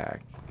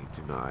backpack? You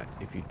do not.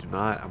 If you do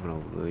not, I'm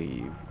going to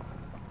leave.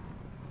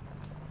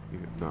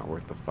 You're not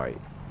worth the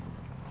fight.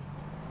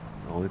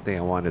 The only thing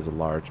I want is a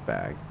large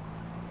bag.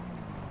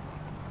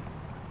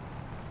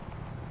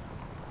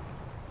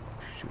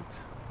 Shoot.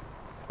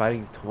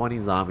 Fighting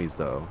 20 zombies,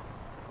 though,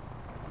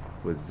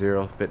 with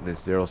 0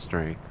 fitness, 0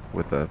 strength,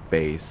 with a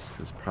base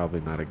is probably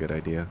not a good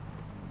idea.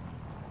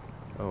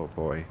 Oh,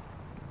 boy.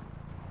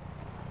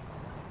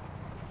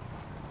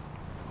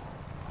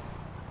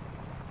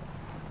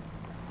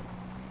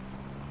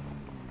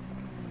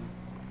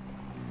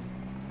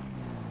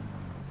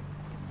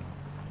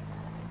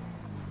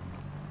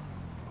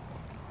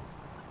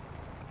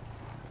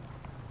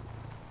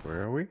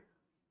 Where are we?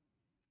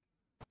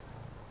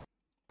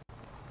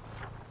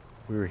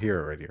 We were here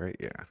already, right?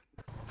 Yeah.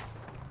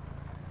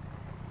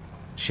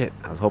 Shit,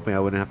 I was hoping I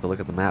wouldn't have to look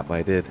at the map, but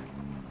I did.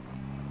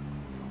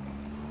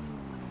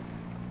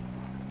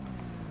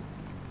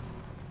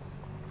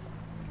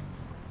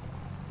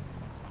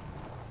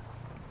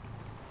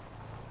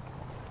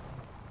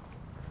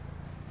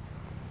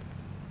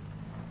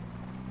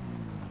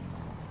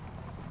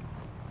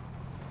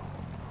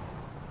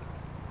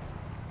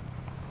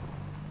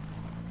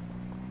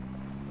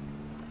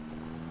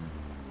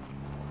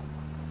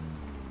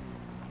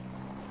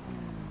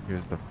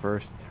 Here's the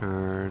first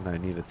turn I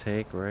need to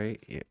take, right?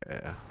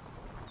 Yeah.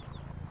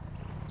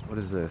 What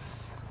is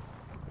this?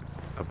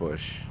 A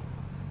bush.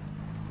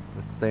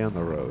 Let's stay on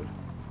the road.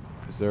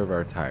 Preserve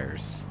our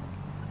tires.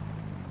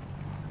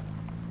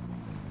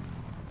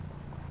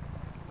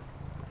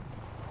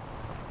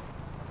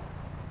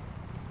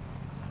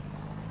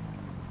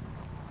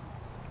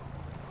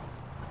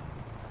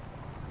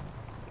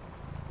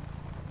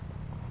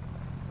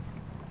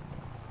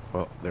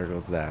 Well, there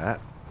goes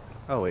that.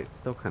 Oh wait,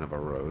 still kind of a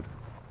road.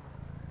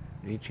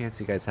 Any chance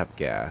you guys have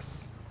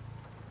gas?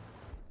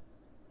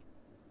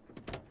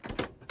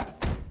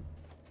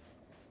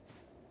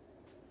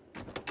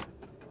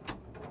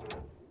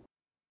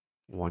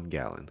 One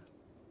gallon.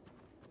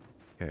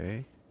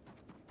 Okay.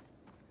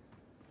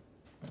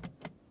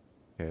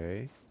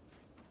 Okay.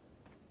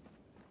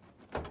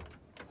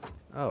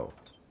 Oh.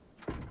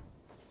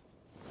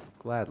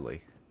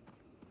 Gladly.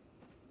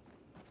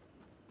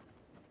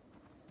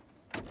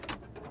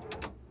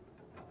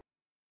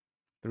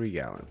 Three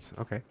gallons.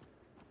 Okay.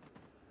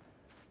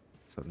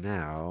 So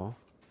now,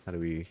 how do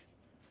we...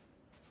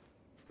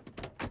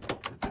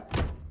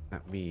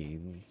 That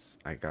means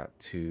I got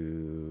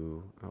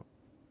to... Oh,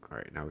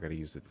 alright, now we gotta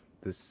use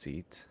this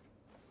seat.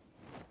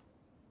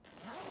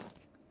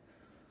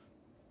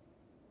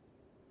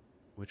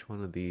 Which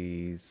one of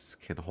these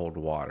can hold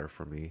water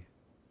for me?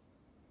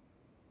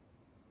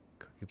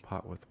 Cooking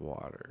pot with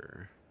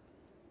water.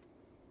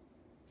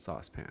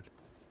 Saucepan.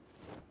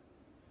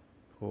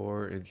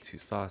 Pour into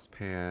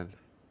saucepan.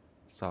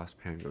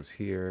 Saucepan goes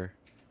here.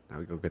 Now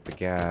we go get the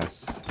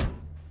gas.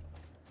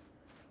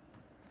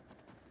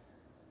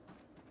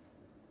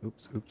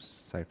 Oops.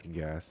 Siphon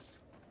gas.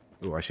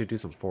 Ooh, I should do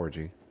some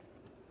foraging.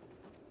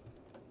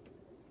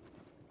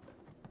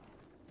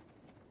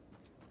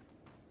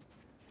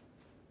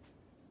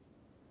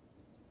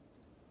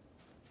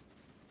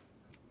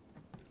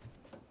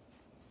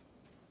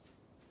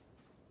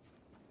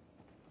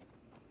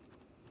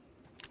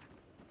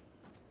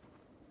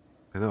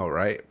 I know,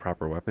 right?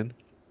 Proper weapon.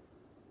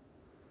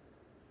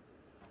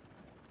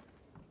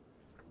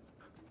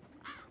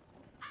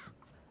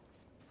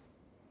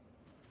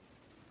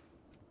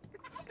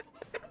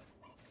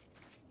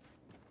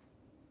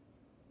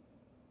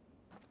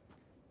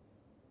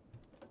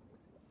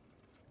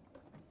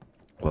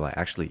 Will I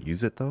actually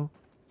use it though?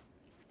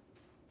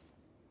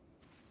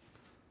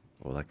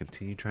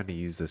 continue trying to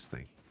use this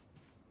thing.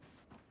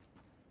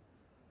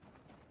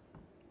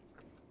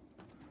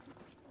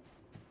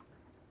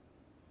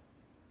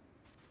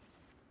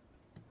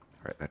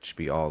 Alright, that should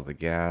be all the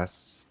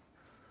gas.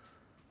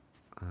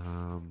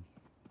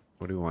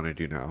 What do we want to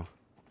do now?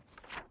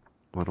 I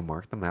want to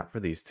mark the map for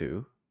these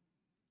two.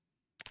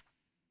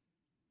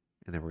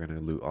 And then we're going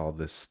to loot all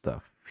this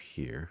stuff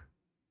here.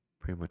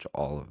 Pretty much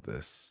all of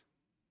this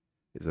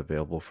is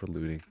available for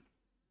looting.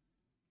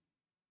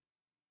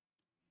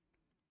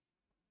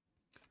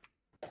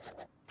 Okay,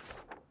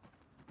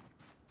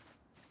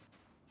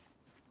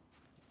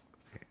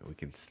 we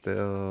can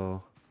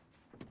still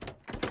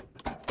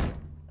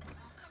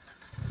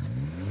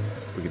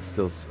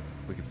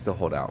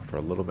hold out for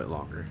a little bit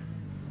longer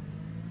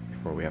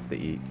before we have to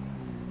eat.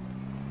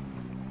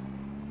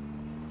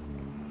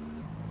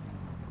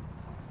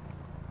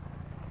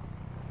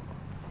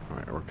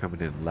 Alright, we're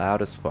coming in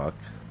loud as fuck.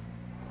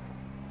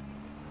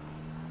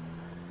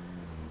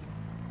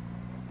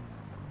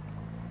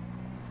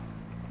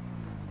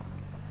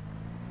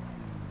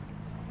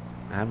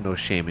 I have no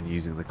shame in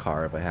using the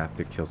car if I have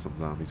to kill some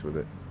zombies with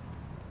it.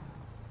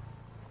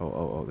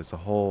 Oh, there's a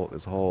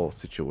whole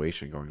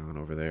situation going on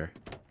over there.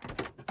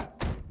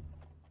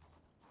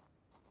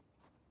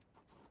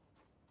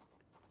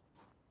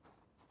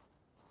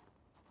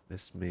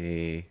 This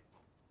may...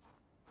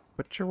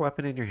 Put your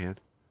weapon in your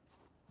hand.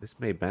 This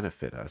may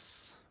benefit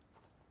us.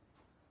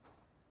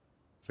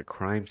 There's a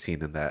crime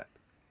scene in that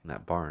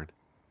barn.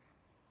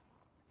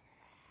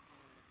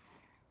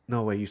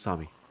 No way, you saw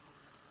me.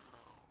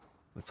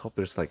 Let's hope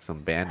there's like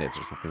some bandits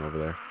or something over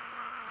there.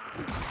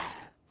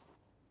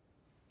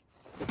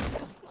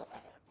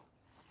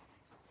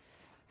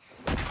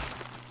 Oh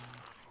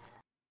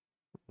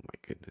my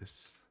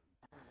goodness.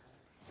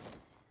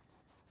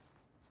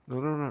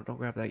 No, don't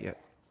grab that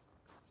yet.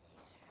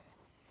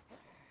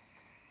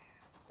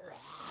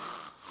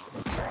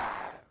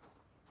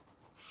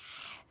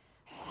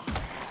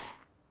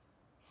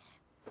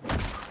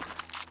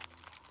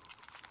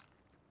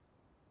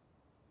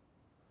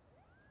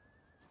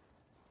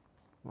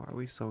 Why are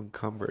we so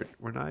encumbered?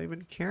 We're not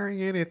even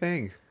carrying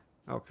anything.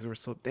 Oh, because we're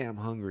so damn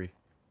hungry.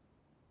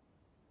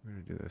 We're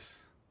gonna do this.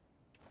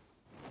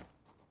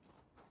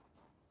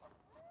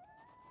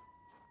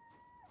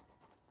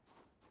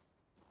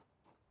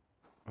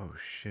 Oh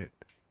shit.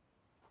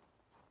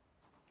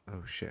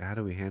 Oh shit. How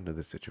do we handle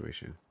this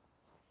situation?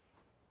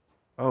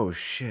 Oh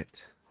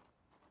shit.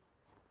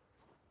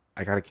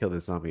 I gotta kill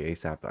this zombie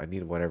ASAP though. I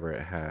need whatever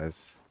it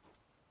has.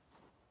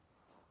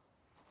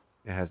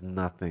 It has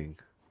nothing.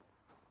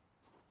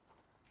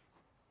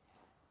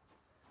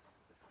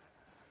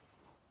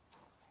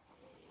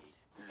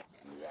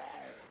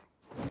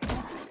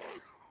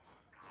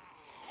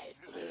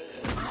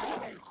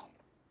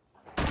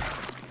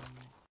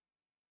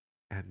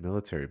 I had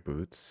military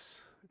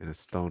boots and a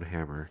stone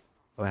hammer.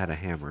 Oh, I had a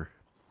hammer.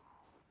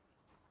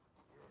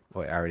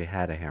 Oh, I already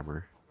had a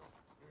hammer.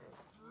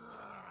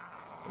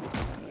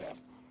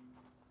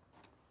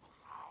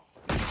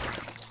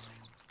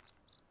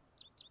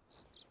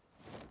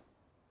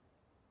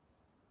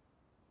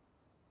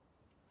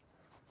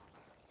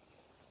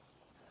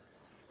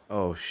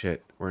 Oh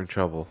shit, we're in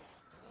trouble.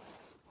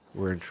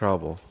 We're in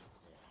trouble.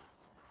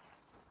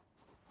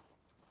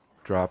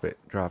 Drop it,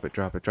 drop it,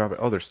 drop it, drop it.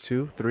 Oh, there's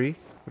two, three.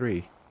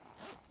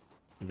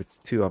 If it's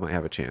two, I might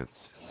have a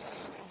chance.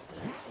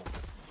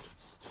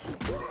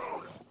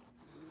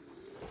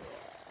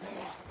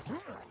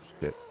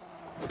 Shit.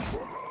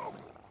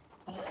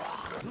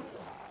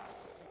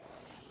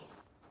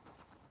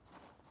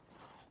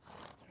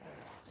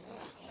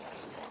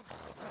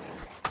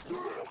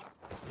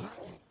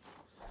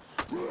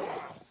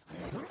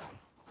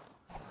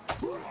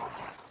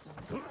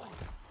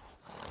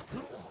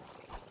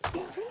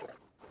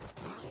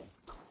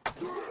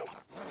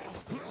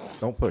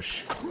 Don't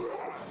push.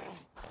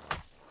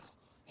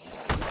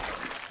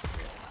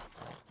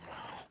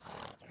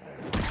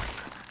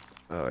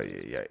 Oh,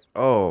 yeah.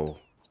 Oh.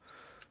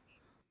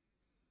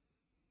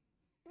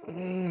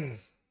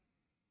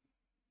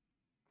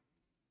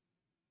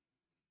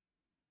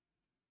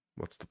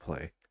 What's the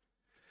play?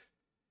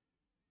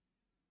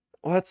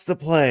 What's the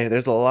play?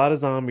 There's a lot of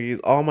zombies.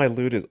 All my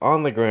loot is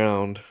on the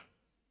ground.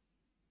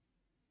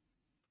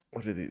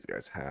 What do these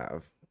guys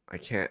have? I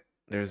can't.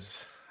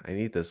 I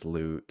need this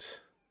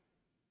loot.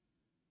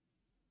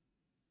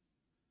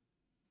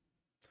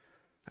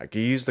 I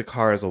could use the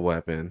car as a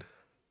weapon.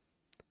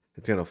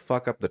 It's gonna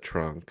fuck up the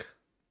trunk.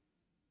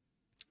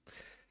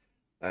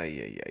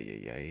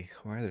 Ay.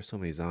 Why are there so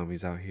many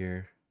zombies out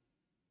here?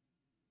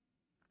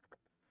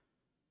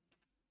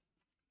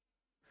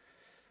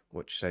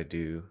 What should I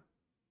do?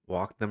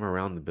 Walk them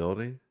around the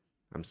building?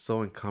 I'm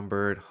so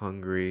encumbered,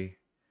 hungry.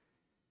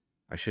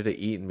 I should have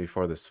eaten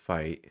before this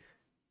fight.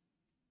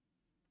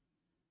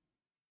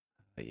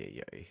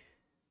 Ay.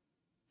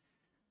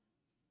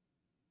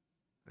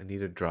 I need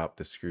to drop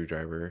the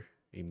screwdriver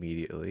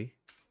immediately.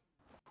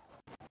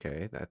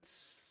 Okay,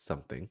 that's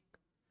something.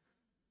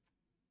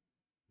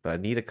 But I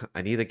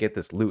need to get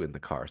this loot in the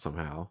car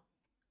somehow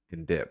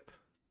and dip.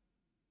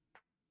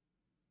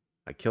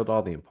 I killed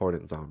all the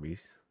important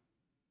zombies.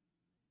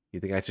 You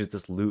think I should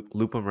just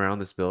loop them around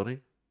this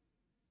building?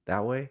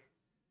 That way?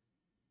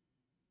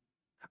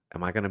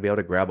 Am I gonna be able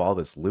to grab all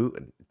this loot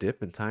and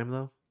dip in time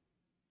though?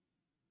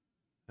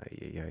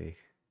 I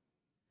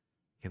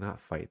cannot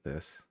fight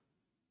this.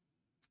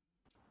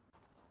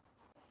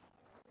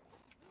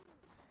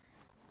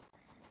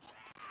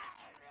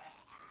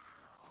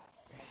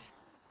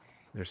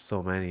 There's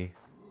so many.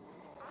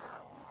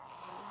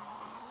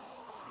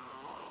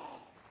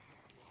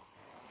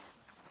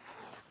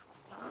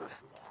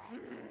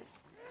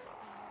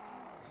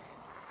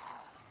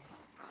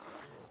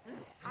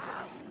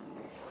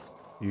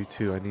 You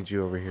too, I need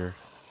you over here.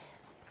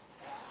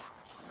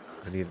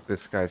 I need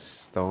this guy's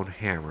stone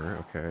hammer,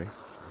 okay.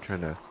 I'm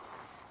trying to...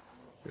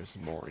 There's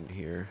more in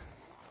here.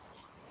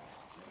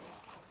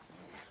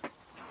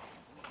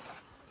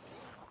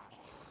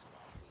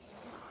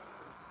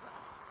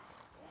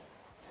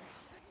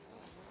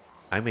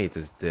 I made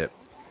this dip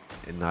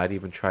and not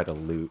even try to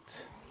loot.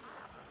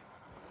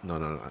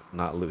 No,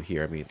 not loot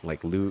here. I mean,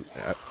 like loot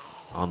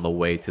on the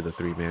way to the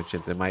 3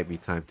 mansions. It might be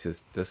time to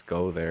just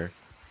go there.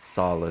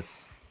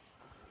 Solace.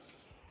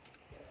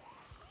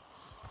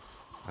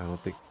 I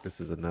don't think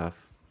this is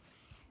enough.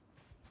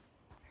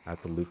 I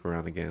have to loop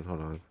around again.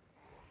 Hold on.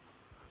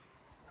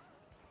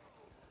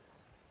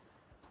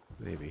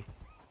 Maybe.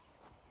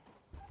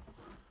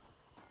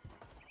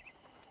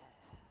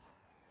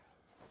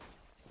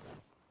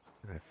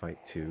 I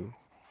fight 2.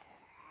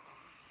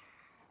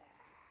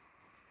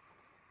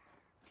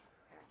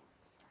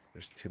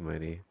 There's too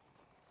many.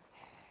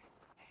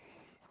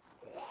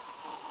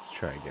 Let's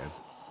try again.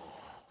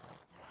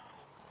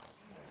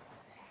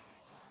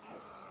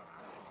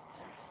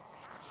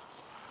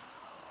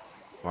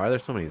 Why are there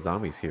so many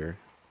zombies here?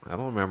 I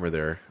don't remember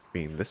there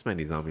being this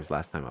many zombies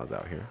last time I was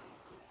out here.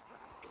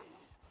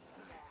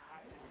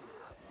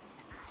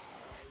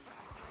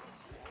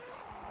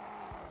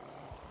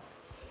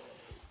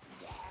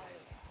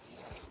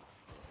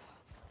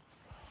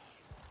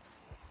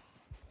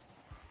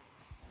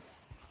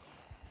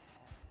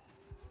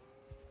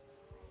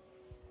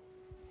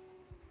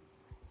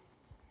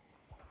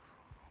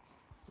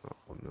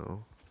 Oh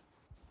no.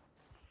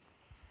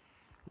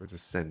 We're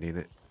just sending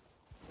it.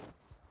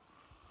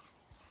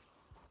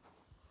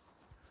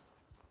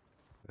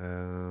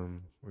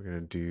 We're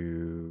gonna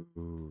do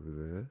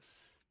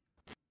this.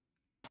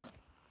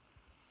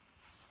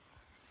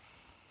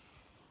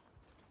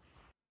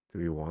 Do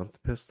we want the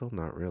pistol?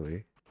 Not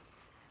really.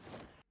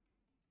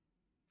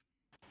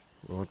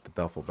 We want the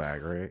duffel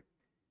bag, right?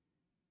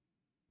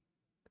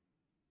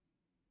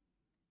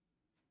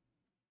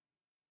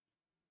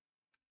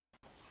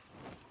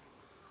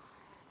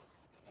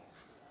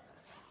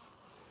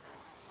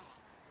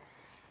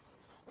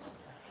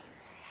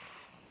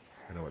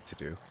 I know what to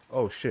do.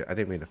 Oh shit, I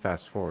didn't mean to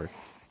fast forward.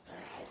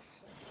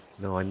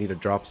 No, I need to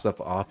drop stuff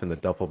off in the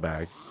duffel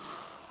bag.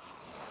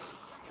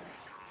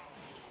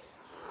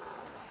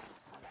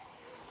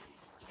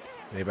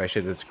 Maybe I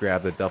should just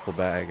grab the duffel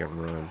bag and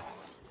run.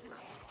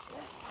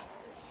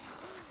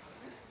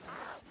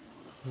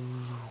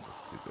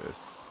 Let's do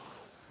this.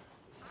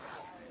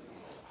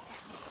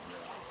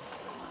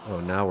 Oh,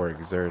 now we're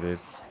exerted.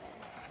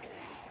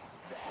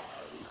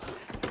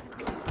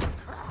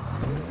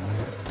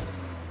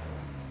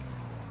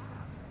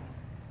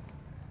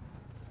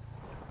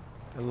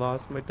 I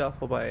lost my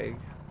duffel bag.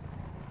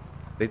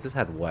 They just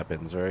had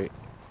weapons, right?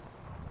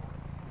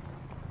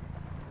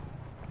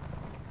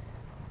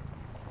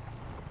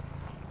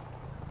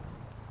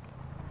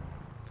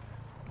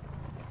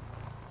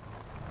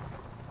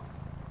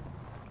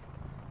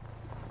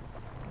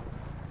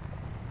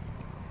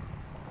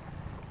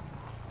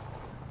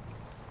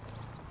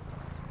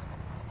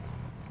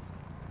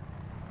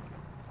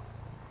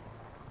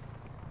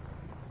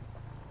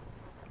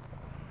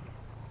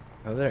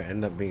 How did there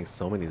end up being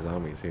so many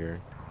zombies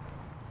here?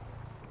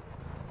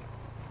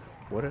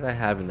 What did I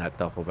have in that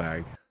duffel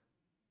bag?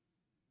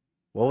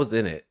 What was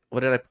in it?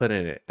 What did I put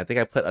in it? I think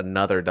I put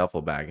another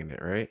duffel bag in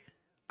it, right?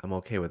 I'm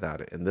okay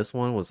without it. And this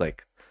one was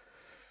like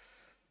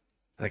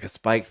a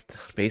spiked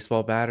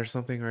baseball bat or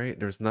something, right?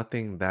 There's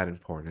nothing that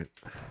important.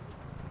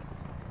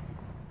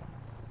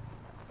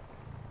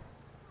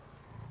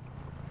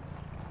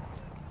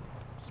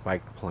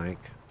 Spiked plank.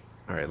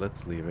 All right,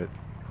 let's leave it.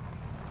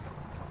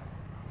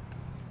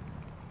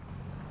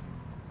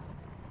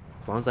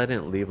 As long as I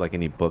didn't leave like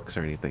any books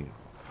or anything.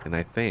 And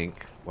I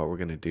think what we're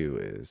gonna do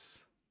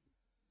is,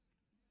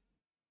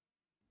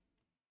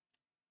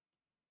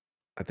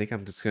 I think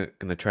I'm just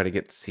gonna try to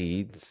get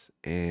seeds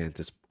and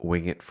just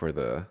wing it for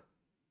the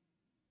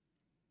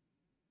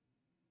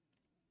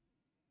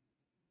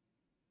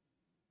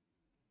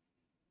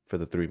for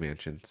the 3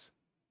 mansions.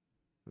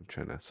 I'm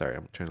trying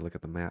to look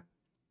at the map.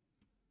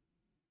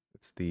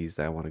 It's these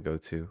that I want to go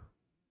to.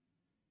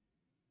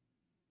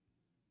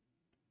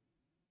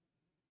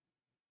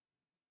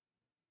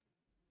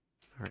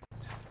 All right.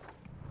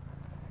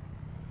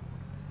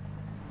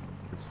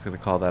 I'm just gonna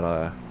call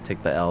that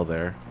take the L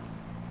there.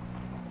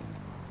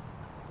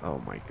 Oh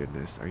my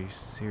goodness, are you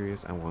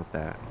serious? I want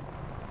that.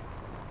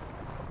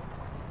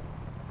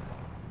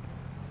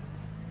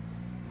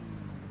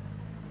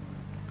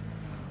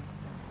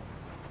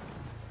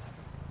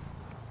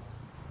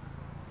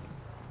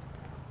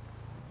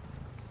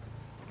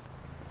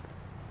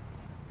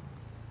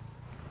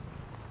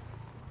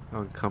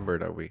 How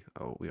encumbered are we?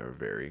 Oh, we are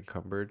very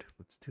encumbered.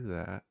 Let's do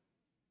that.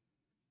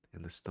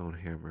 And the stone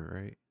hammer,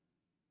 right?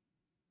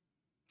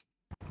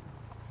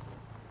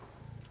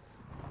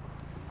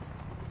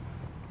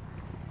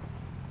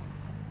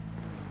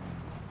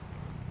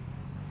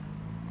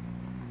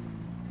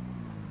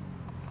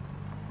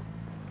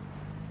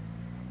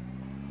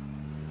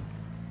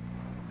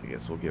 I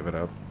guess we'll give it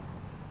up.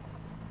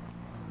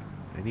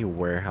 Any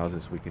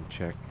warehouses we can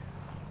check?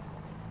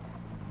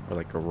 Or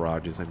like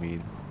garages, I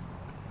mean.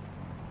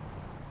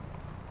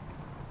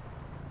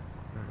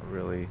 Not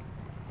really.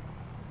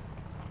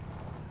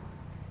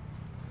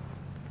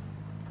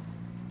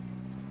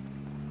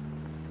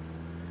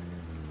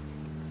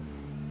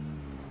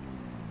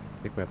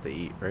 I think we have to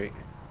eat, right?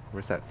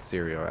 Where's that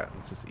cereal at?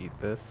 Let's just eat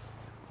this.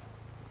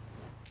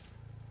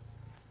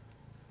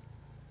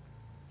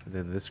 And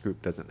then this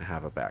group doesn't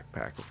have a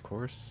backpack, of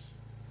course.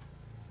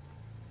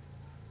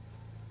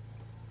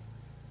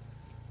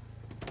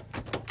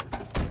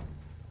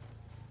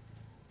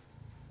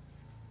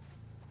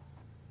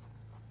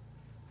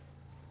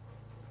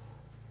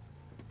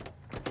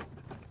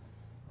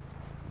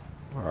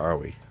 Where are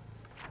we?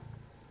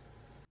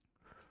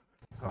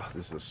 Oh,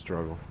 this is a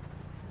struggle.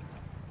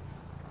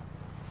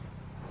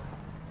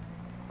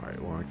 Alright,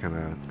 we want to kind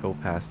of go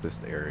past this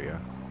area.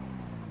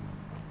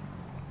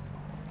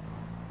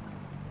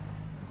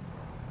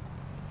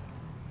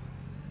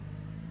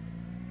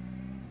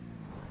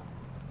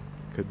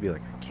 Could be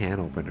like a can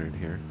opener in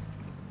here.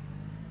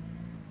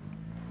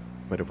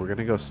 But if we're going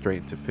to go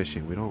straight into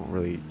fishing, we don't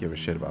really give a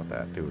shit about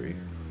that, do we?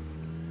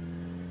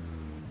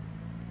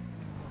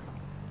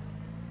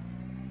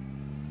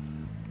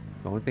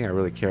 The only thing I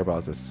really care about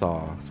is a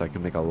saw, so I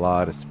can make a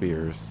lot of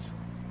spears.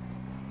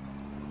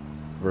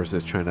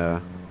 Versus trying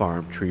to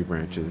farm tree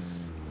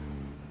branches.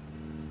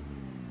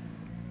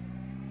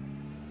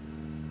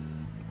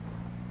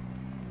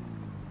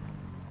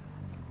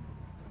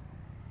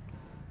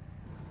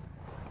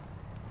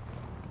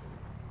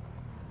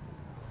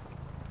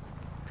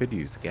 Could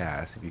use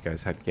gas if you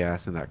guys had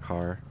gas in that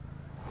car.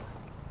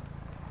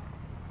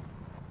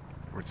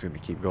 We're just gonna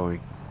keep going.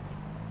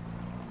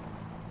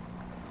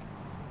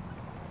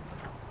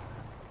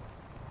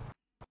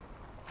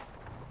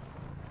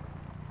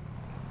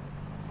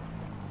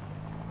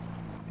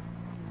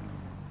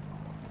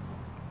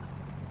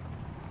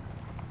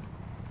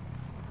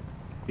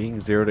 Being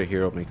 0 to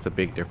hero makes a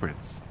big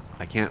difference.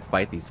 I can't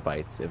fight these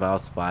fights. If I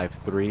was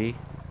 5'3",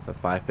 the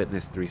 5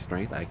 fitness, 3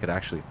 strength, I could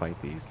actually fight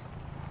these.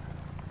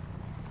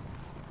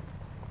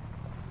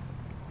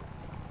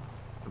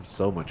 I'm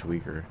so much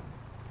weaker.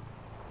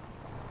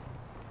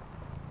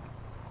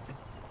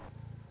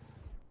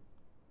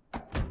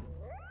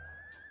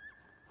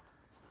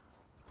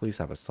 Please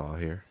have a saw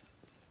here.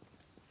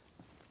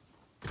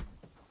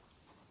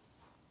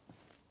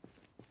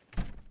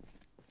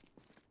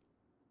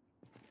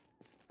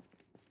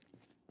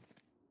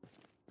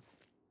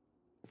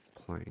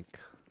 Plank.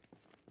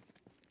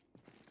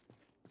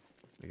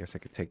 I guess I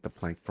could take the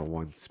plank for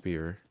 1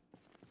 spear.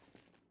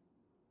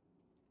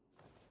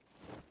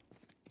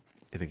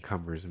 It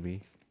encumbers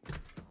me.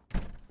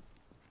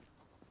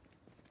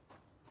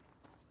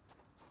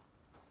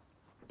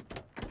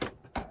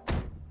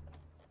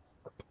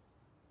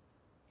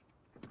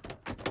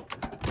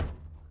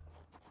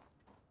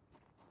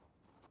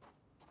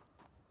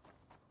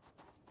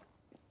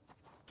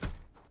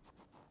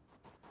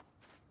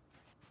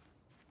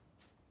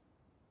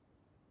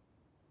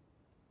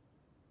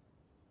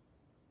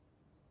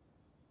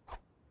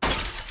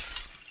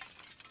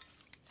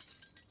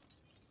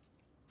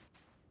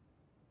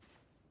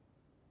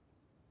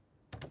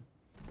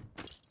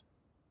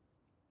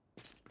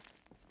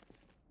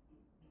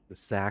 The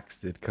sacks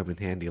did come in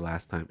handy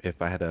last time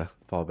if I had to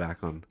fall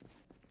back on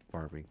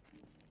farming.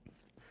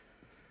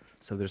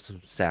 So there's some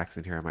sacks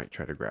in here. I might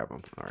try to grab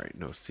them. All right,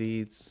 no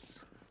seeds.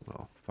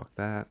 Well, fuck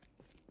that.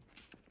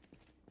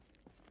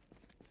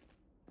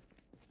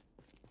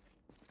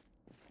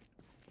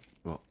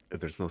 Well,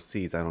 if there's no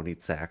seeds, I don't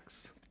need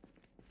sacks.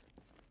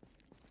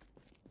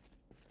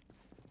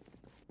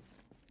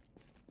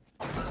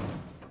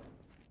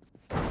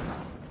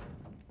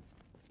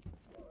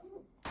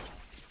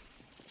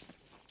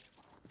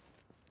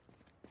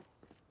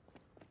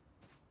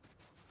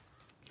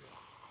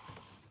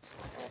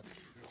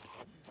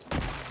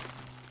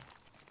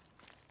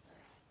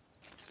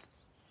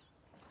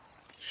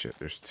 Shit,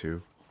 there's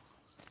 2.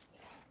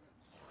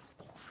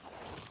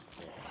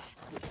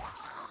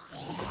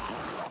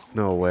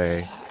 No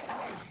way.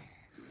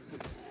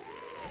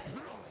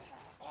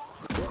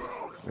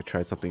 I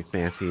tried something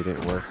fancy, it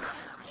didn't work.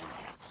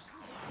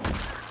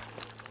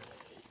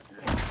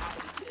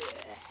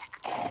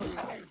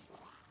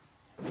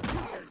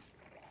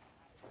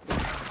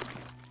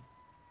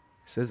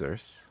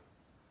 Scissors.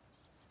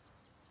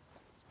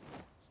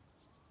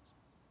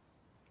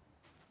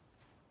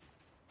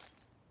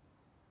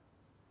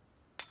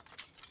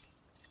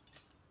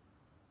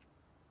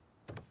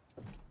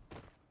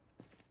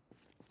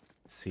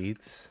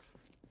 Seeds?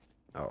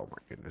 Oh my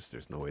goodness,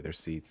 there's no way there's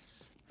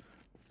seeds.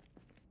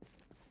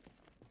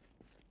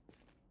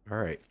 All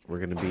right, we're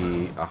gonna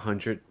be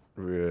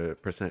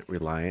 100%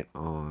 reliant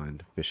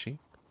on fishing.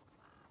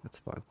 That's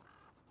fun.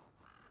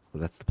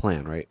 Well, that's the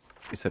plan, right?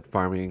 You said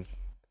farming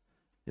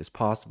is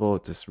possible.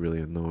 It's just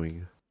really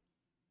annoying.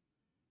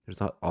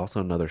 There's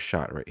also another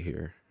shot right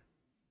here.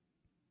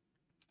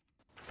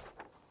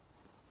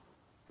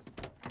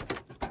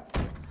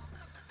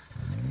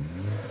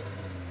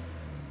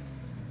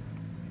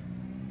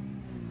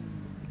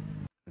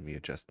 Let me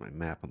adjust my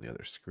map on the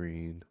other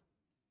screen.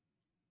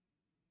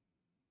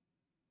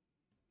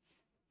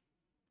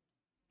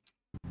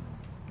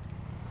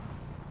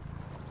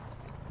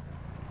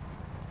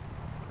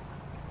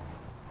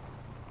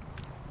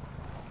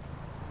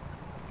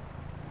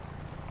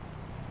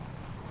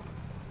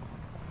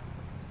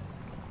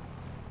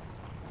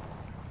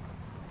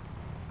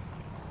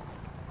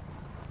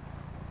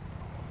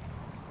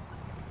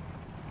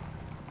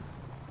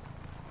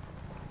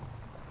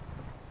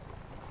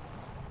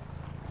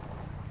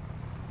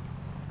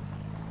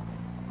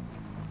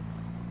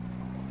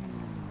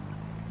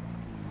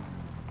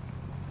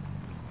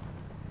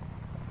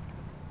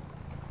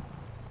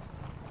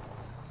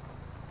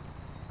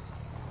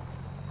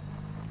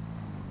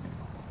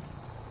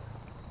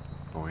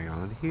 Going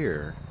on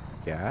here?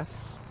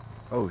 Gas?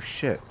 Oh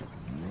shit.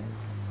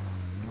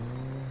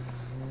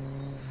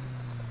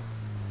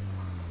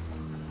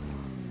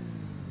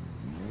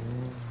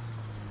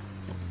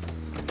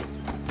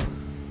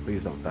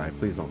 Please don't die.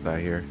 Please don't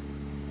die here.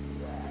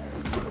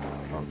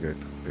 Oh, good.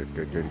 Good,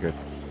 good, good, good.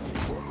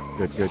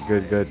 Good, good,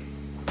 good, good.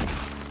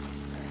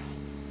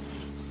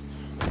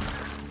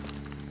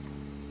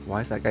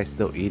 Why is that guy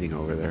still eating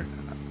over there?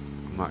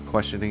 I'm not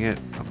questioning it.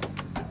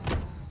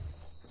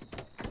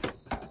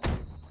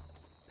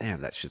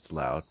 Damn, that shit's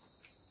loud.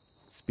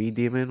 Speed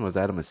demon? Was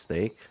that a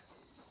mistake?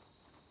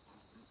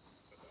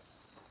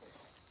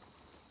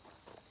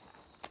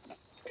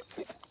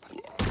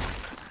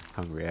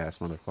 Hungry ass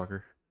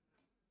motherfucker.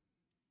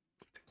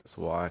 Take this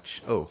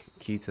watch. Oh,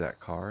 key to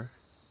that car.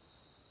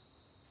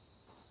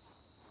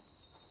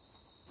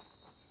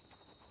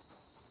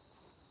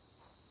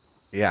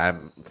 Yeah,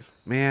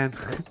 man.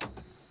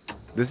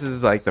 This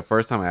is like the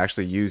first time I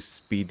actually used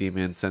Speed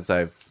Demon since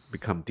I've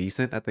become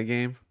decent at the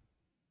game.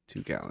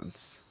 2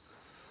 gallons.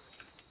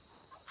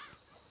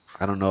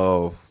 I don't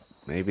know.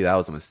 Maybe that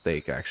was a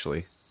mistake,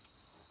 actually.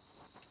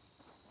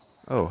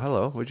 Oh,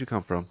 hello. Where'd you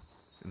come from?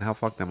 And how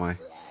fucked am I?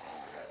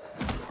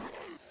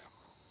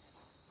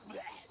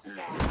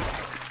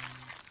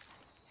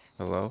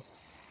 Hello?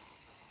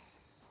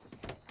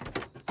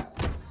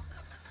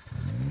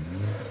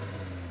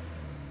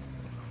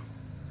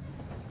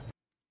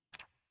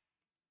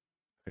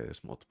 Okay,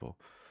 there's multiple.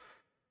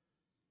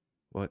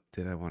 What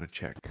did I want to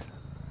check?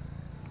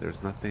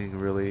 There's nothing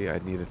really I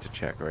needed to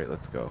check. All right,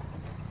 let's go.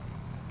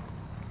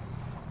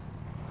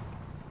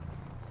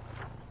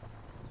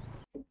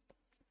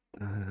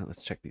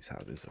 Let's check these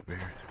houses over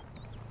here.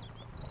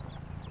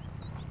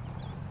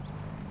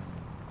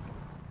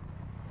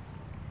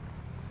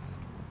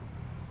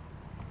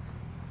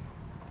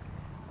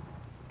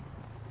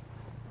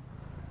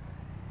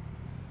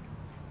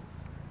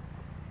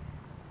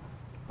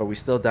 But we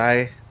still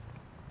die.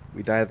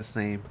 We die the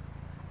same.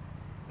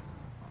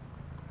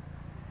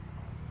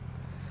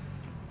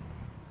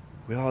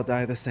 We all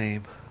die the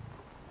same.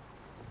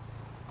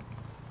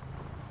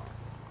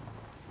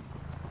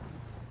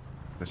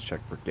 Let's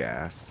check for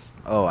gas.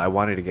 Oh, I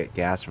wanted to get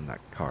gas from that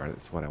car.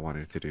 That's what I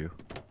wanted to do.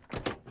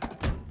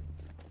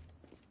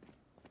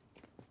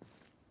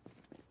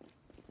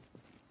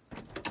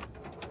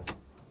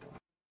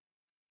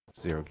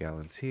 Zero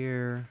gallons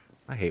here.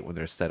 I hate when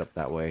they're set up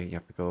that way. You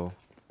have to go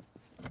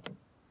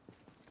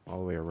all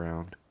the way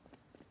around.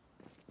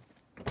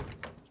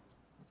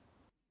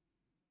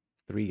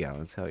 3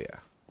 gallons. Hell yeah.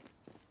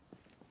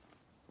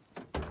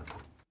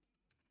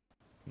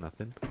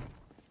 Nothing.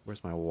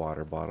 Where's my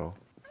water bottle?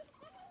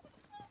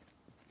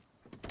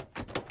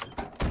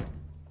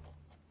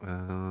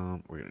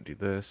 We're gonna do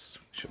this.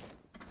 Should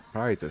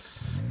probably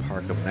just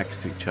park them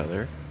next to each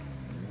other.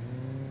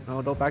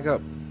 No, don't back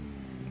up.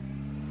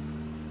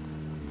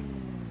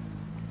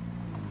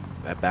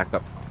 That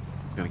backup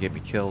is gonna get me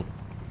killed.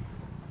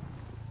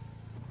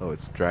 Oh,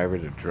 it's driver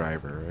to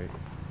driver, right?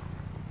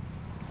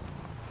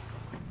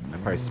 I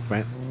probably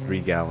spent 3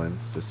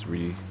 gallons just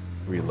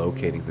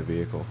relocating the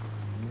vehicle.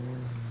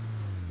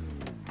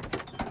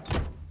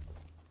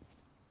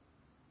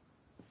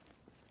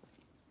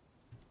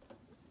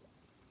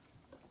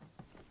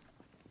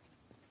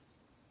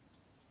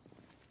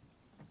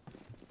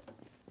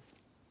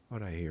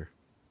 What I hear?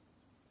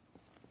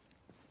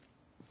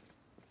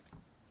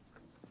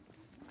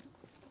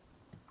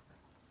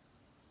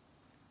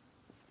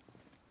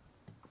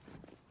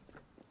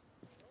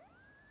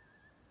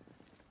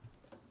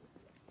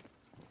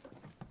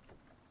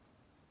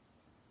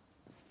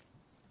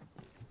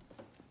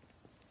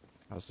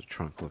 How's the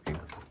trunk looking?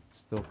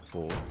 Still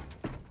full.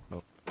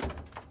 Oh,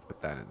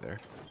 put that in there.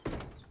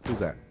 Who's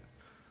that?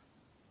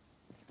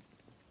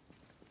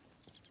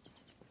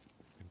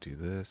 Do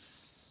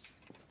this.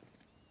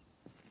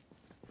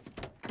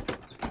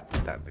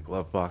 Put that in the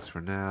glove box for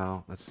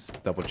now. Let's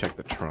double check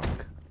the trunk.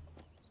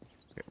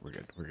 Okay, we're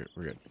good. We're good.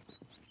 We're good.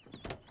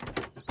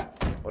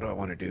 What do I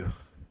want to do?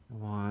 I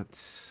want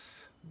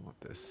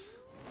this.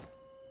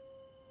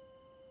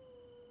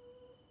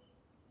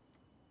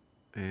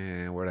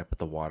 And where did I put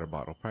the water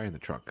bottle? Probably in the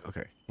trunk.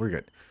 Okay, we're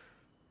good.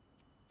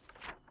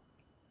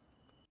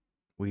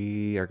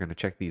 We are going to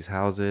check these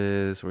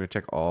houses. We're going to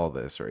check all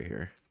this right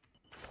here.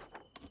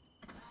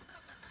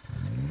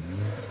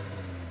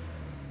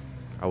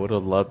 I would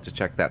have loved to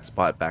check that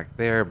spot back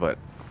there, but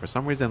for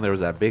some reason there was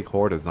that big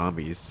horde of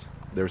zombies.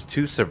 There was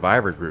 2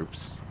 survivor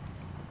groups.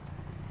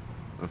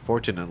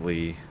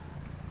 Unfortunately,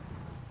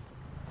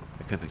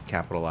 I couldn't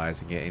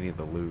capitalize and get any of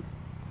the loot.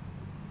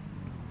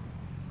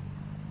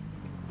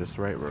 Is this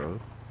the right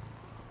road?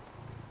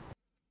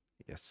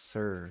 Yes,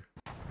 sir.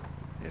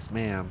 Yes,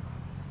 ma'am.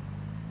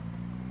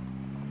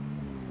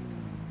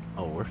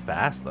 Oh, we're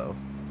fast, though.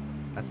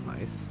 That's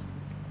nice.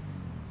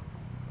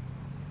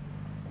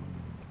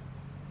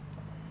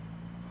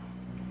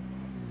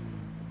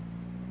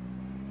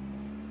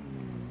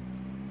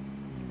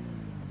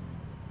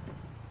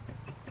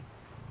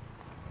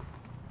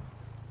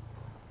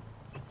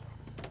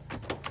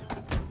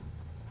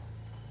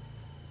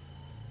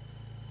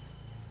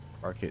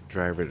 Park it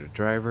driver to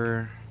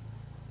driver.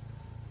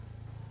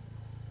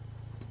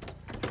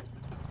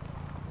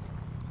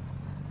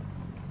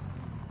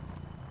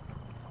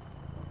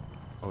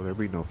 Oh, there'll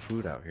be no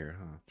food out here,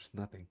 huh? There's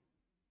nothing.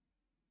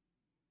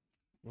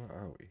 Where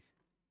are we?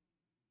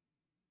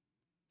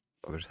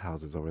 Oh, there's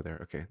houses over there.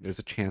 Okay, there's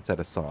a chance at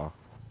a saw.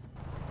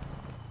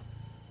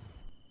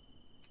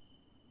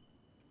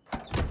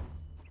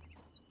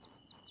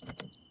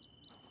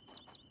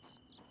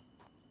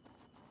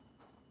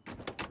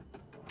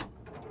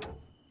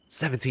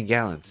 $17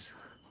 gallons.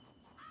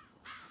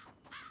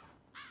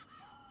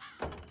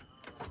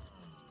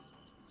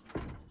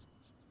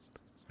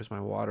 Where's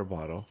my water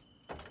bottle?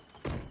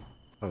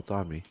 Oh, it's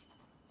on me.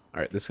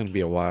 Alright, this is gonna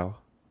be a while.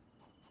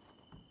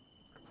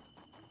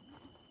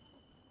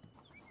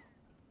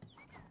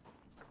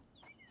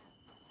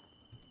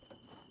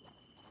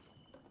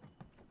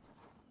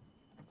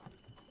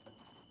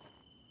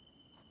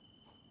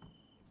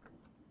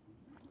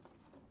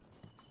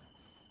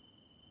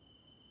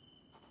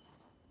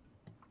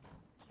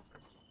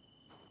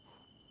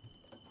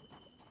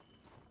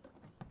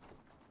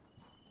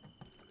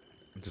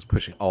 I'm just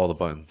pushing all the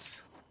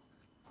buttons.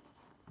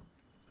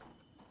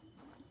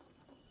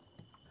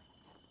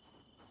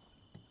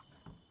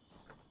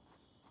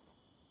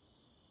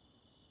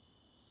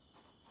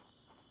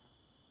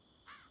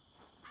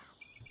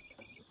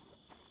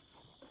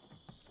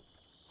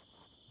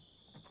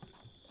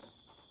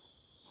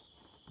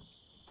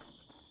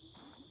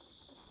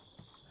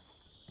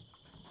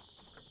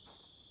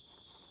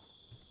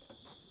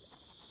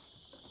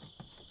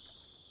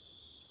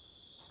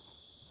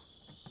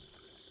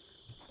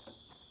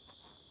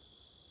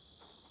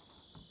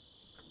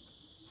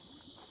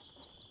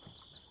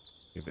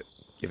 Give it.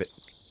 Give it.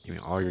 Give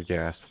me all your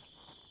gas.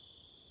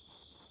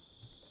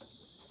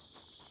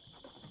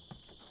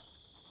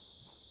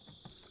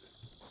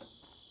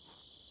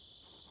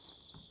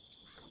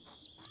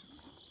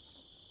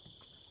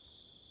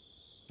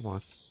 Come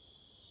on.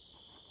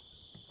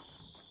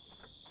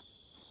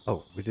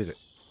 Oh, we did it.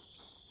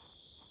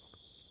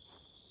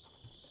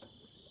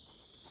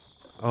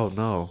 Oh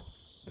no.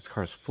 This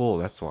car's full,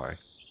 that's why.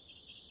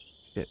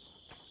 Shit.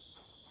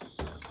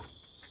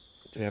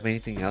 Do we have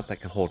anything else that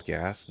can hold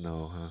gas?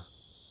 No, huh?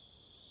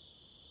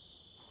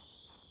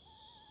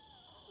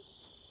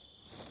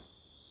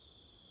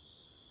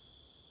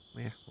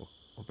 Yeah,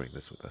 we'll bring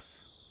this with us.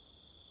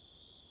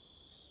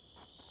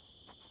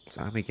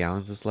 So how many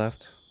gallons is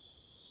left?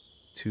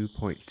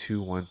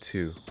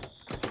 2.212.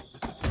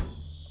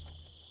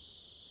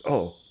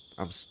 Oh,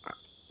 this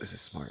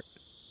is smart.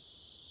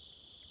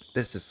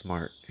 This is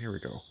smart. Here we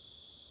go.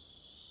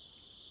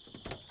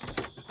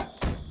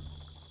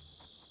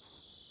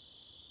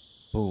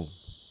 Boom.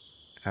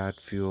 Add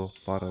fuel,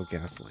 bottle,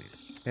 gasoline.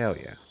 Hell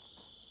yeah.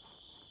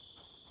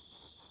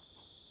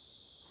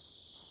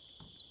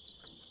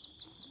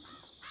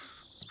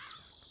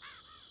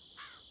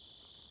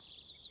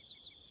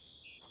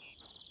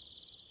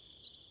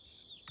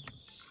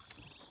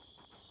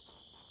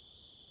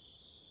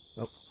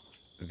 Oh,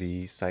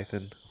 V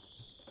siphon.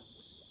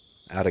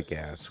 Out of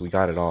gas. We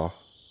got it all.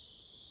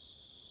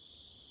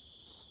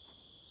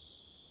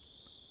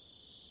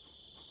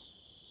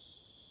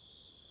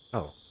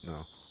 Oh,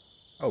 no.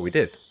 Oh, we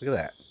did. Look at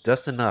that.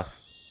 Just enough.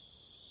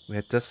 We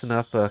had just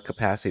enough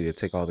capacity to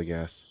take all the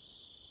gas.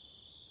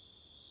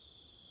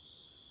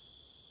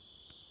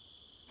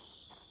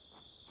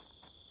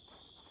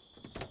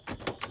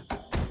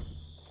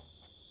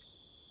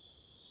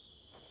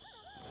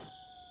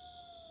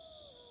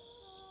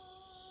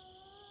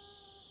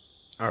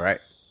 All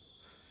right.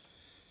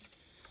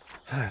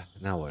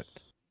 Now what?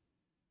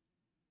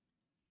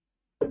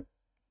 Oh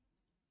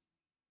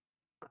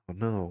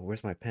no,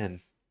 where's my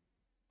pen?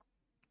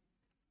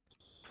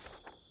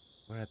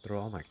 Where did I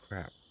throw all my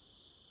crap?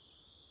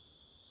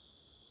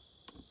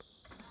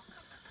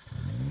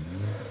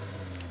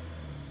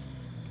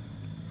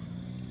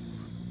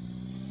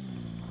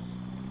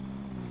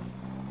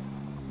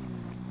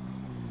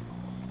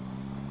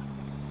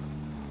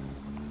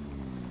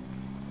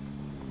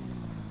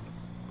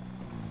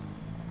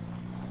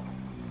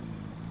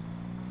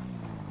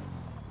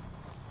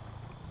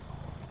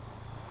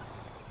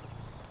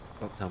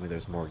 Don't tell me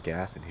there's more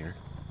gas in here.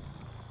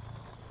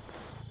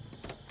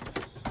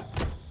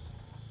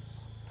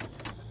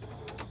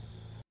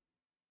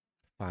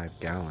 Five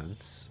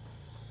gallons.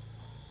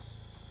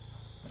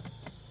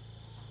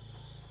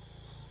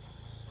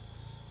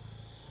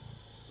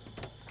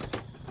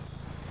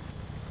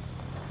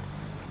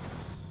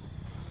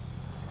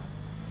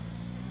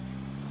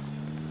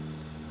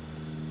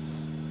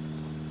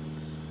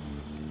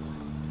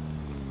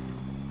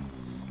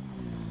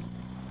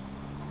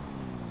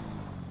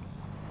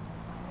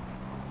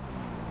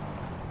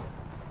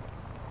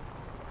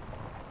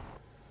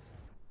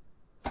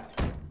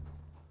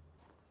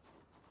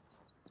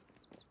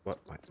 What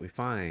might we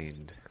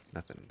find?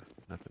 Nothing.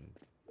 Nothing.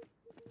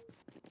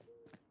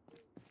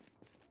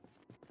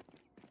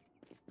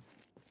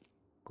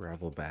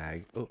 Gravel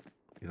bag. Oh,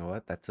 you know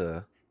what? That's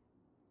a...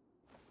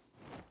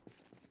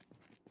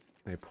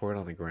 Can I pour it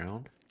on the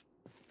ground?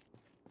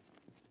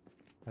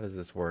 How does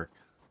this work?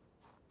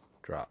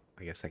 Drop.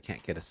 I guess I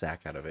can't get a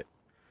sack out of it.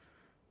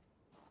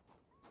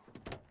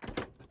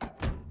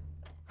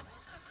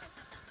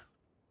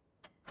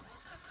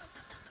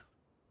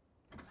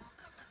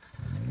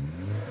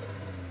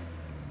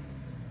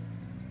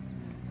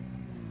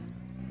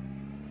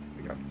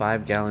 We got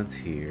 5 gallons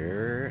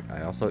here.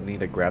 I also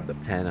need to grab the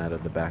pen out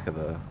of the back of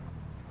the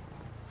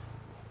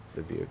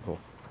vehicle.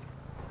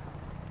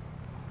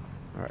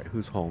 Alright,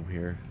 who's home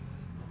here?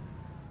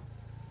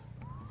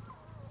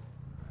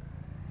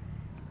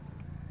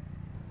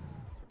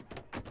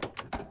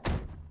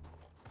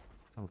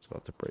 Someone's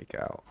about to break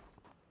out.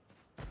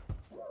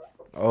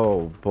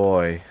 Oh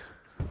boy.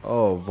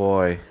 Oh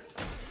boy.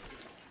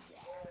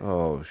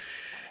 Oh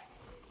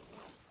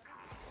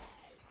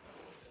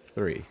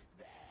Three.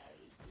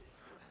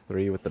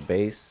 3 with the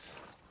base.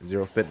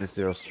 0 fitness,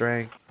 0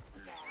 strength.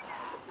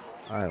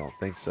 I don't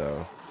think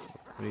so.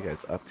 What are you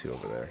guys up to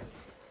over there?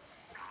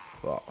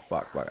 Oh,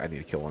 fuck. I need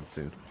to kill one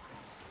soon.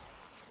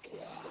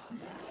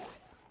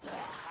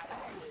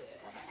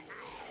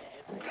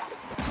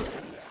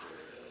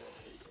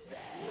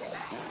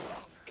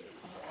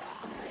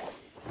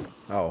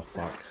 Oh,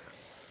 fuck.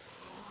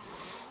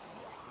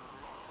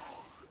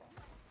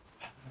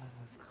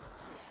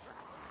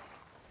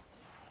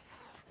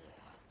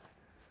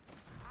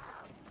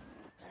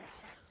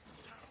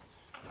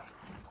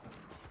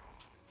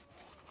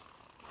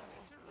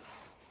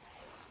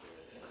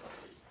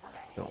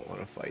 Don't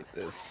want to fight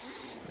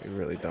this. I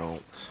really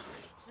don't.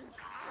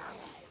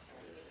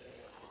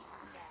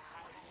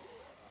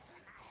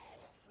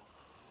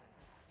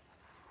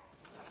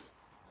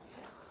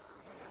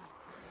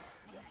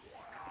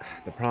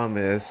 The problem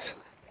is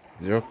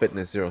 0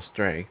 fitness, 0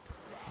 strength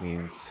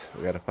means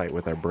we gotta fight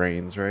with our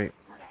brains, right?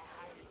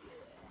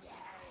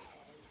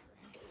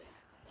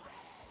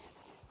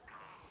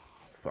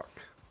 Fuck.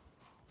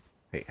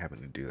 Hate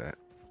having to do that.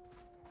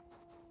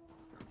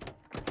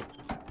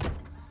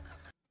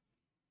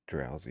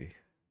 Drowsy.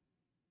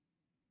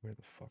 Where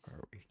the fuck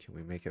are we? Can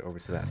we make it over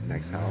to that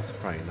next house?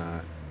 Probably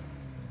not.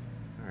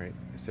 Alright,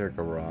 is there a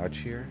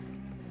garage here?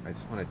 I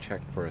just want to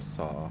check for a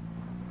saw.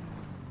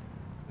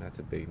 That's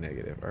a big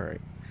negative.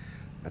 Alright.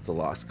 That's a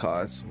lost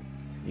cause.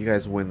 You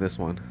guys win this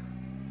one.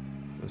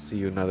 We'll see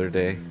you another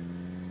day.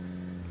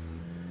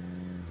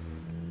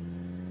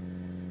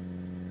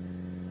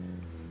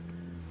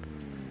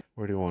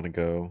 Where do we want to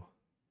go?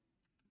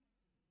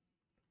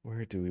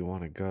 Where do we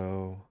want to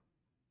go?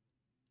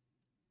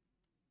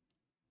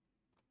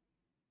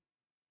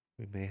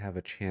 We may have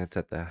a chance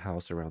at the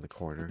house around the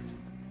corner.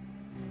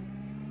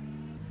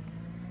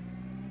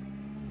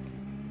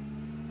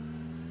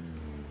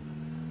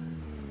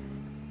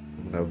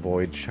 I'm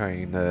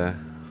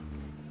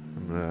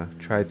gonna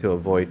try to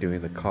avoid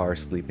doing the car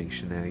sleeping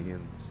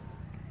shenanigans.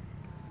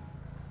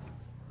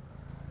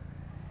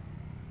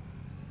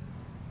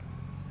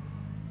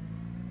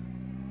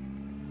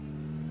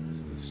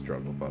 This is a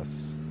struggle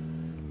bus.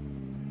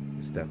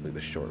 It's definitely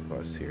the short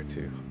bus here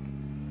too.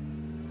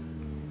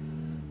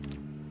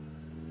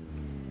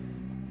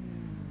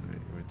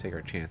 Alright, we're gonna take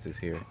our chances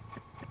here.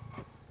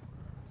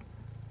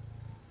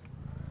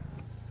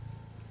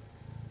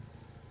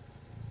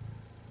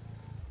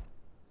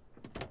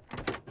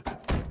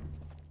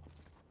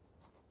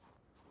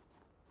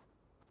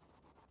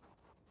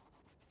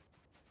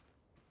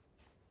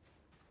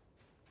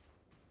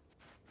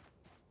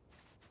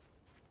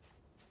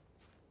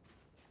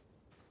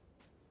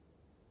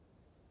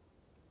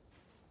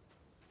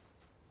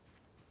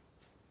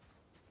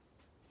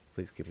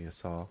 Please give me a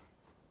saw.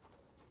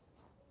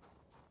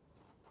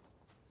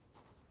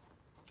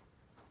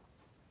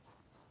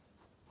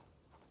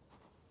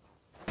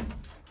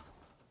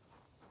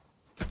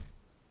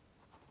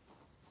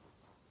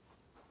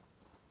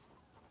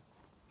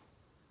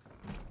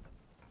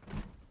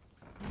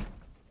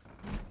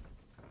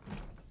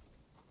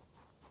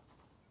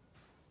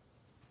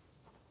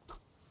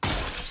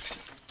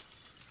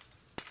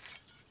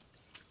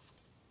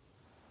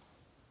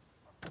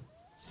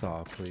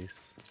 Saw,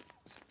 please.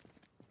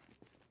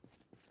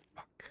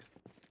 Fuck.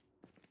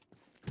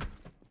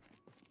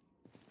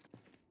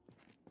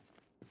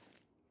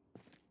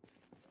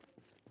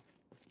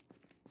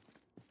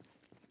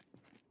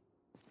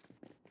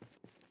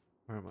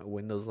 Why are my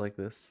windows like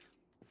this?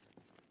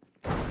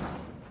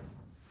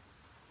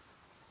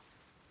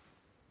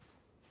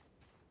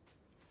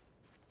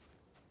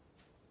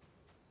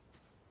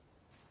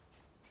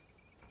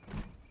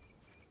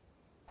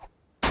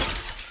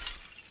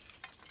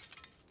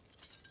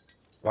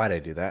 Why'd I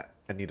do that?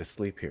 I need to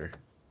sleep here.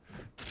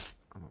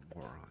 I'm a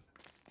moron.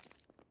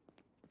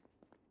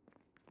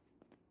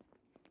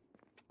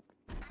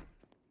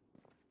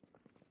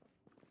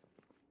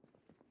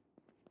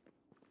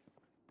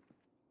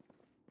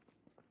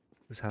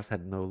 This house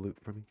had no loot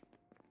for me.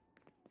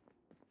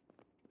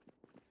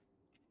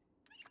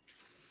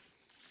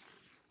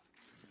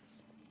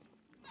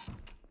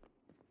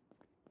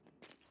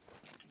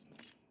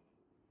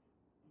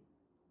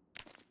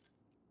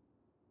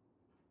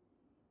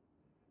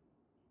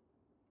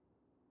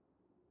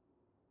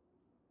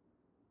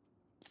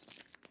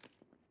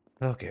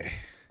 Okay.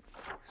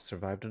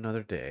 Survived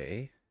another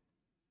day.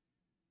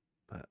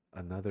 But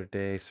another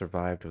day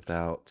survived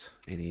without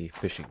any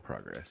fishing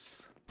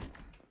progress.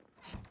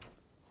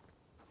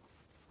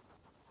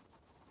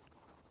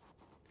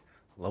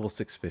 Level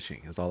 6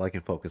 fishing is all I can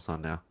focus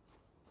on now.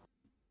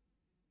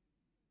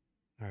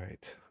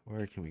 Alright,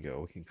 where can we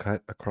go? We can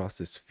cut across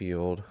this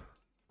field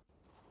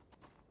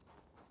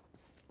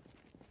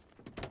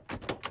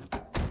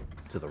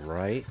to the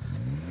right.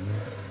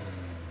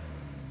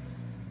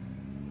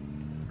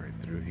 Right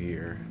through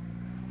here.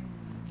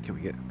 Can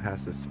we get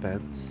past this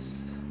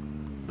fence?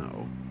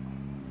 No.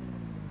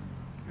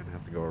 We're gonna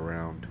have to go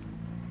around.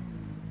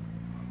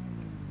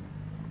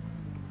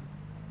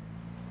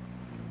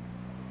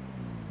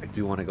 I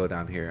do want to go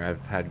down here.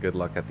 I've had good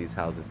luck at these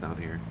houses down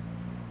here.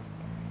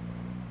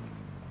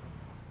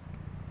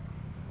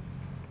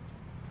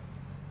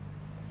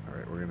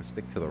 Alright, we're gonna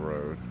stick to the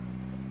road.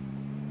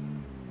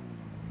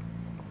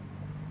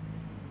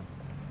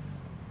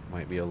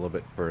 Might be a little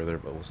bit further,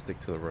 but we'll stick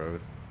to the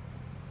road. 1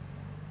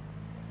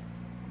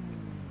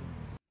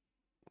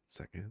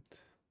 second.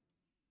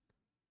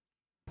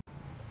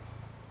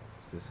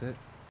 Is this it?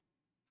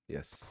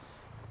 Yes.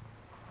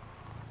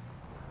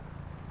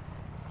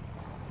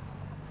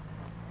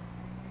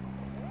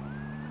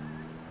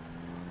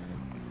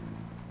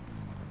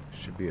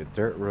 Should be a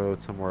dirt road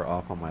somewhere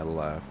off on my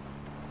left.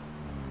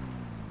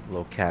 A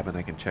little cabin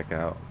I can check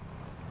out.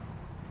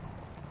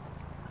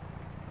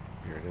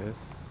 Here it is.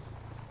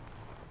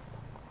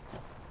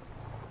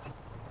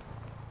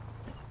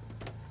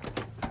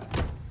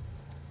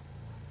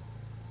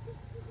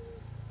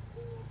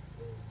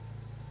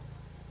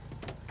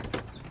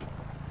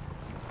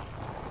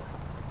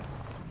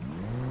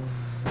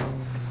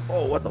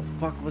 Oh, what the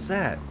fuck was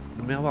that?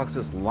 The mailbox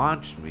just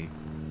launched me.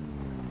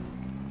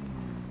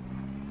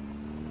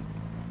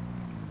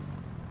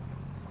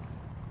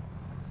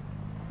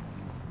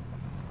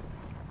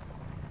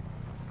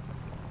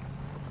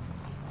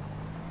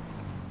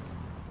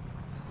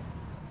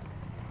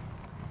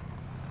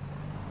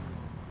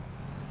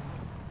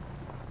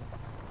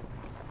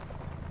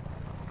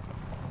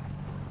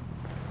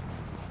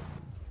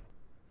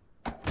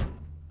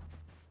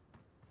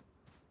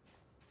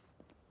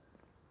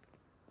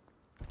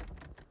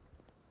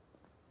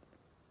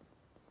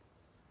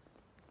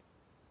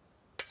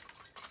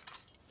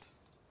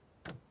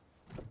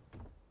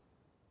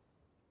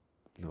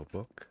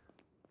 Notebook.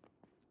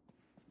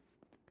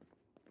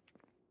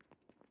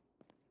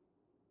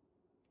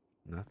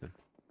 Nothing.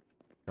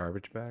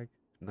 Garbage bag?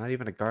 Not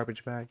even a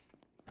garbage bag?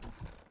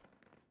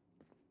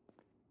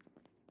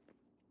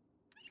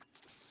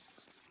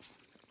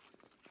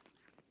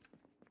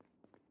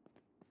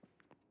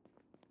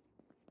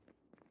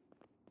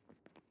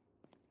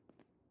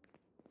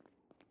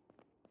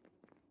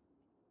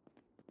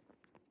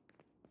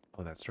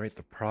 Oh, that's right.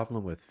 The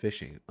problem with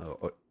fishing.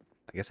 Oh,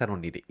 I guess I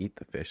don't need to eat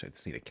the fish. I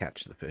just need to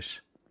catch the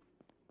fish.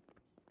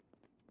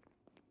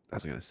 I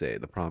was going to say,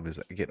 the problem is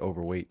I get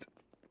overweight.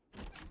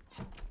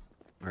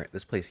 Alright,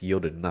 this place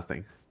yielded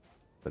nothing.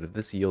 But if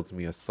this yields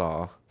me a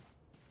saw,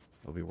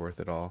 it'll be worth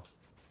it all.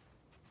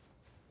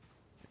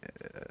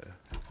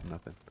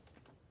 Nothing.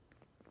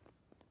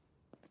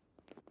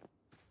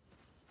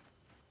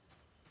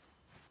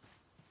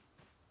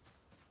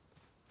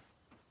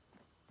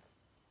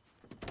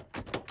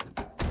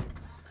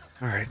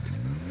 Alright.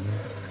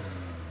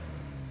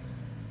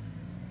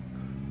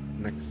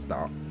 Next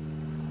stop.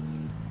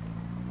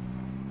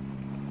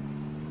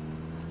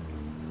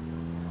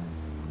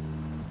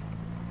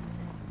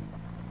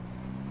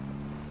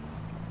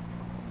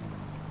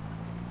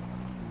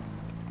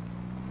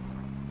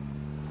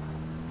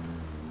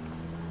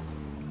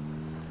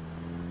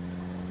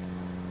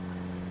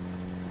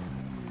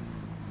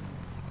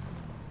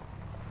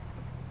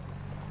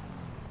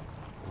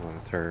 I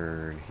want to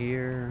turn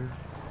here.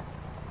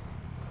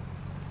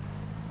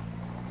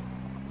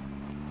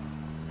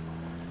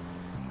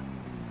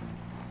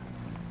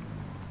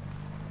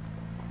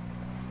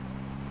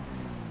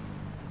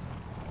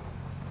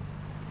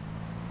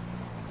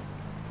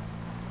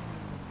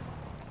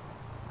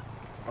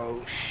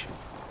 Oh shit.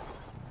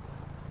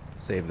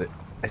 Saved it.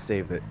 I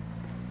saved it.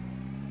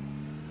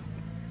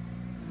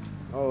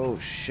 Oh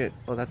shit.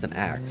 Oh, that's an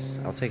axe.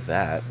 I'll take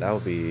that. That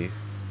would be...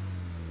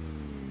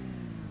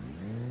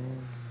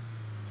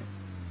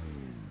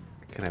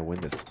 Can I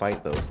win this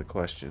fight, though, is the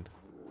question.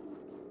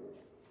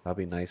 That'll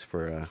be nice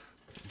for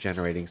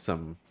generating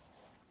some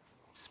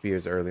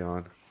spears early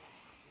on.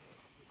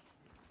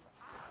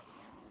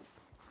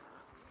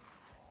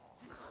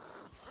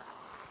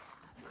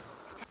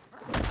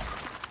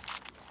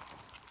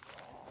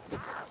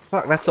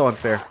 Fuck, that's so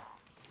unfair.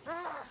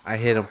 I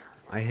hit him.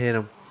 I hit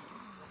him.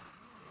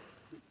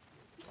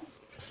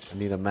 I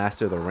need to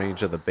master the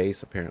range of the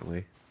base,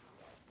 apparently.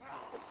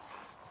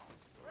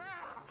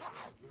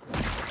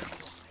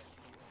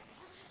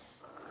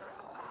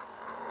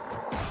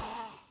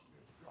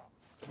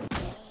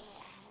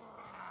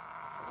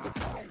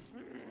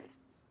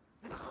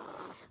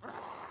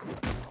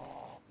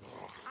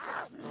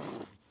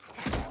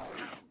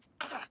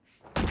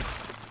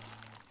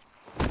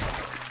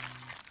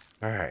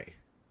 Alright.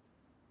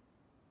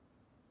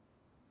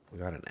 We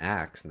got an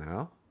axe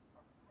now.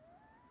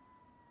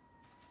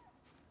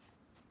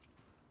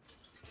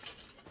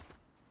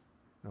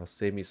 That'll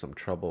save me some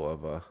trouble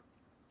of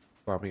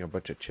farming a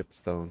bunch of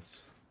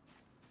chipstones.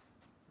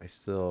 I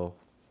still...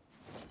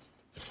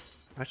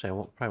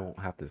 Actually, probably won't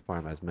have to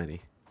farm as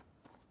many.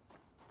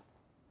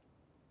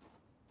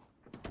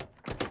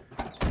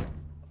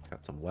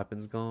 Got some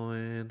weapons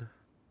going.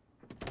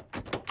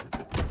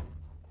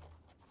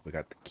 We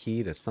got the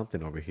key to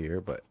something over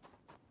here, but...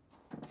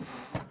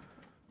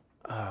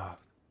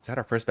 is that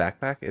our first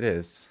backpack? It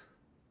is.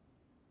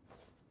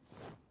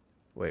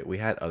 Wait, we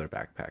had other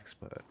backpacks,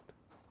 but...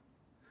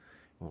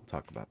 won't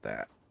talk about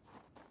that.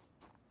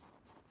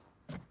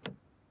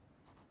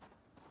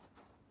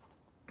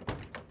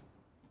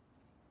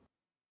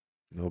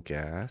 No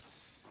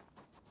gas.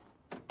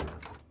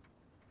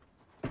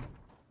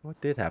 What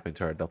did happen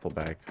to our duffel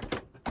bag?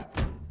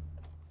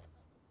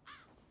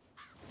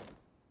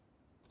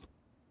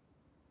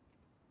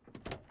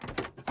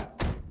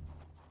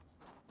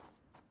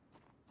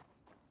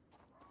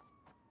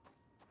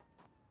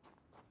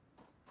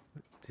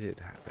 What did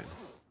happen?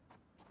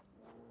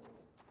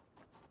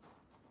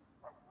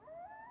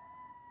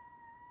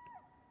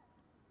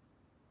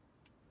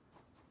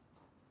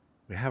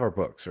 We have our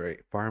books, right?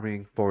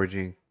 Farming,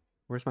 foraging.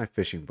 Where's my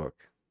fishing book?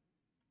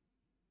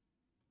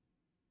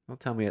 Don't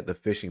tell me that the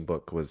fishing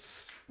book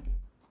was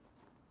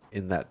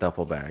in that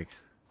duffel bag.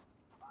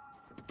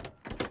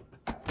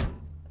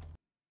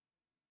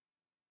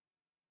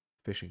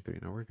 Fishing 3.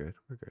 No, we're good.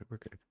 We're good. We're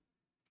good.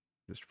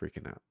 Just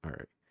freaking out. All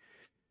right.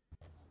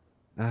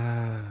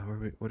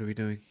 What are we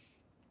doing?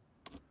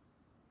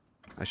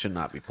 I should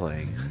not be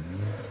playing.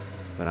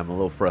 But I'm a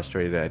little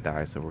frustrated I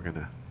die, so we're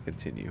gonna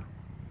continue.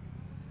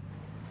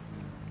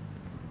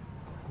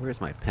 Where's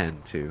my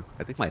pen, too?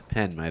 I think my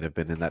pen might have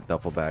been in that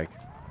duffel bag.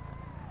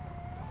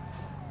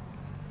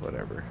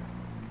 Whatever.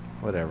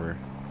 Whatever.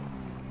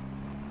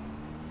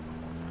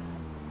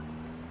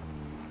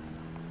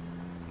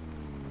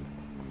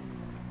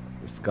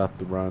 The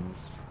scuffed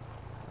runs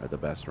are the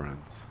best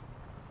runs.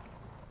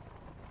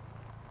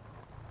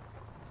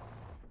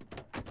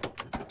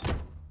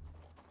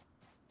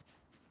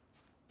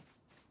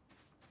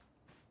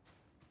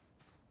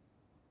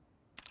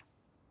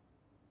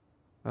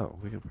 Oh,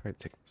 we can probably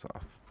take this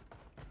off.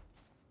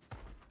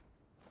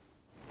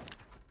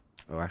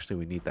 Oh, actually,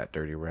 we need that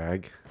dirty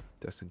rag,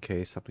 just in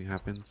case something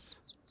happens.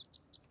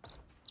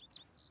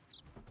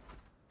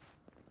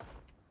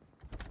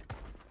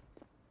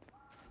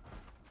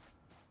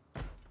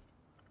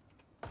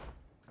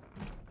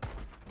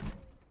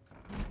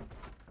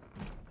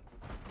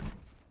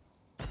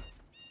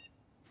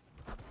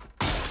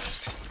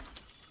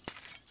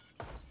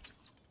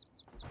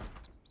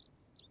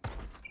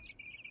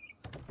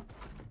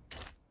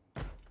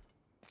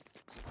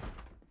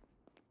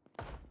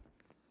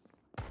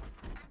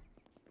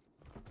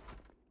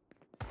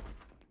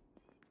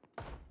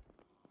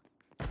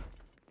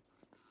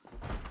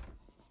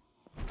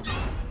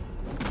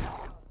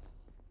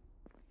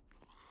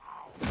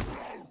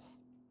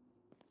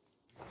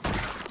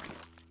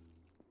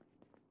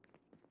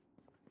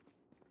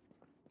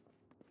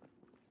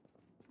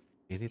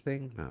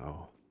 Anything?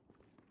 No.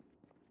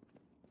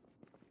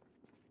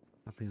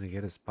 Something to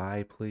get us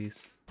by,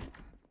 please.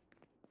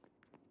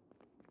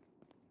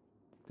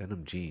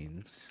 Denim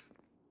jeans.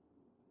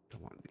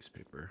 Don't want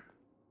newspaper.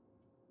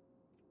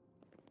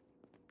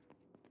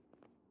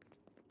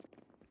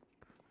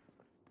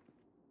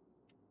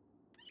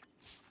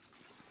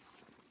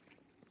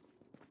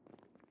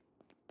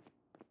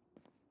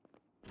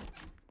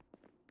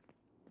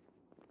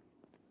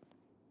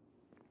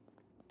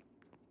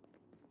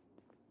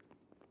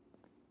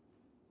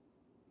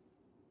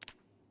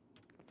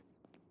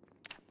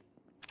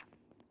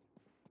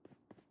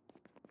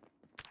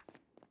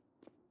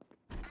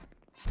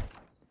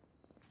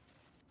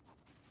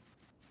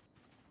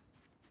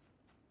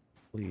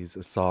 Please,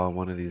 a saw in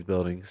one of these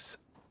buildings.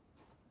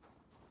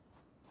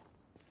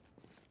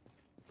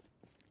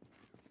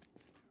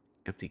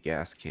 Empty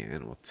gas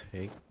can. We'll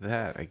take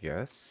that, I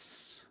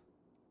guess.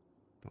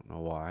 Don't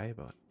know why,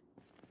 but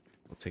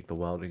We'll take the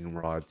welding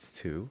rods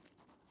too.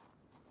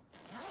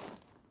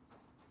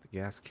 The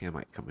gas can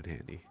might come in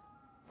handy.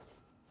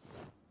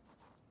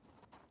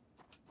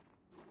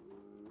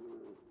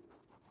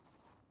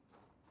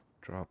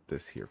 Drop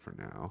this here for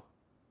now.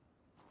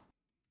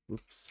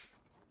 Oops.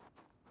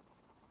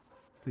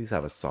 Please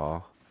have a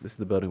saw. This is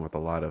the building with a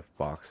lot of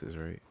boxes,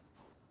 right?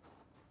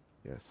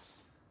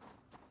 Yes.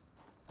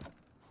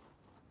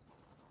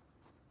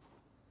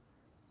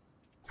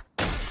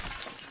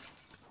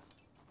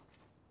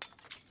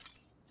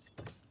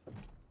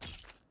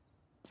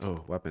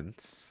 Oh,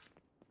 weapons.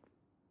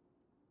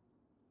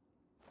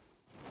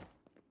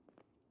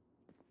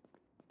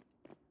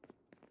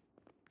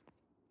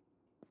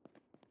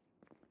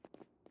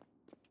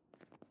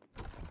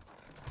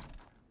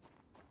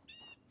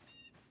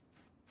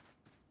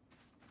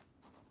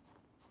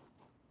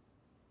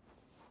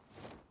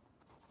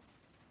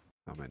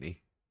 How many?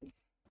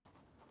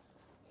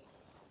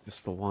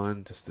 Just the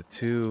one, just the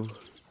two.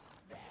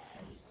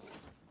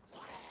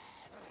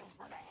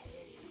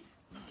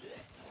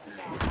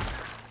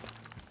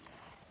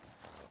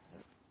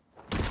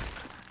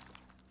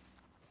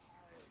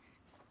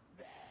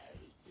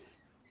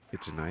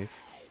 Kitchen knife.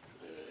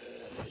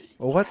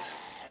 Oh, what?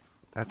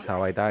 That's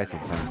how I die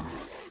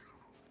sometimes.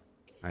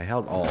 I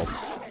held Alt.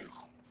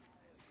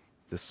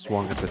 Just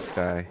swung at this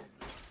guy.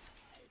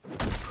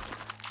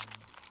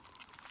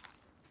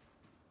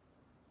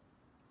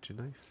 Kitchen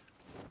knife.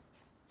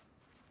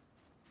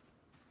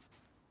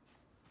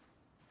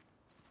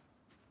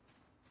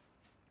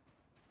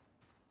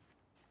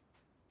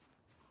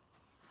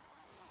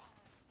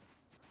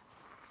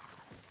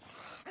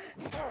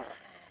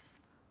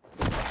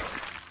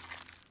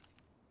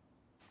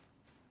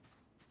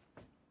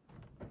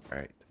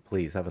 Alright,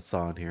 please have a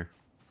saw in here.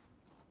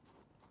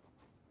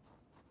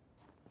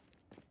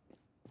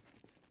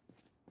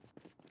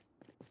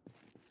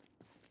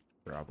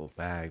 Gravel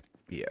bag,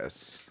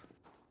 yes.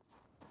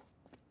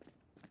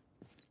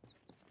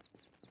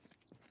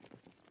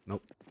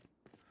 Nope.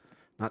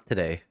 Not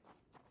today.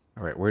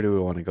 Alright, where do we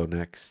want to go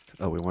next?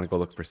 Oh, we want to go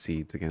look for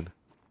seeds again.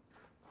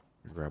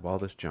 Grab all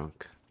this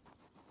junk.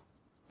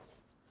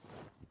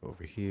 Go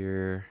over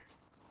here.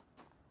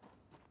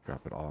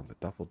 Drop it all in the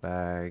duffel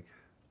bag.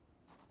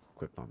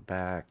 Equip on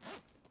back.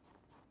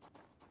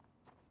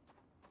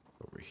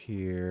 Over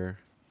here.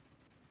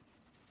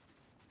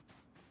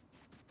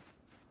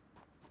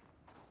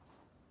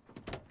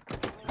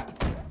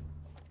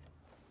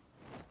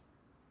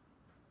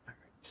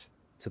 Alright.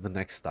 To the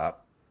next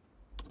stop.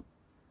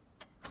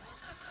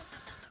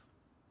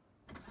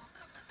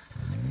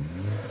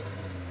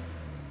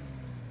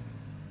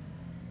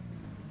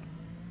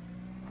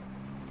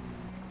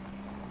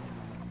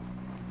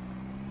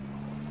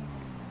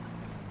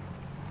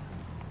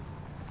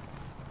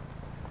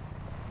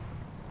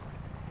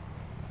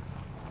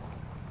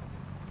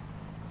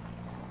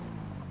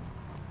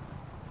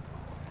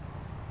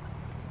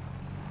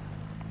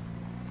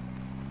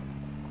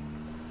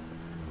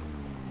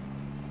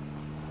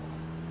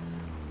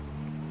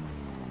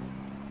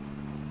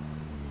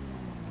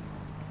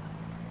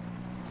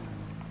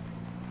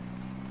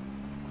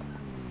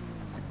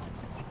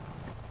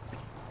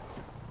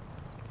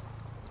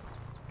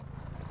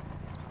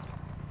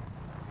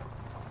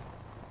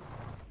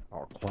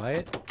 All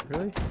quiet?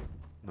 Really?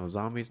 No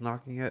zombies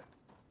knocking it?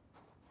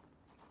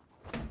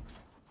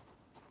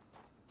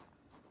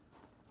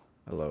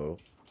 Hello.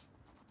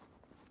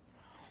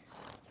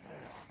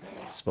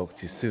 Spoke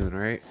too soon,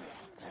 right?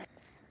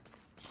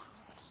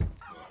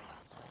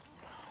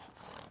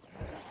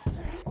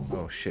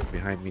 Oh shit,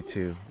 behind me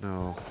too.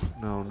 No,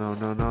 no, no,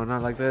 no, no,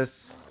 not like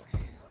this.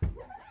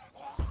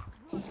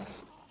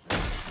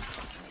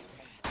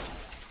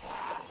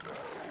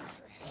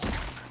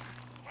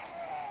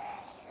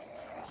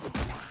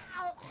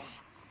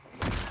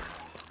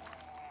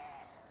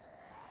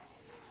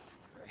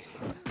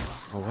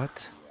 Oh,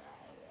 what?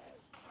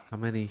 How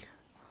many?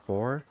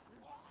 4?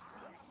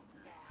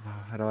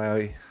 How do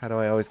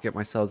I always get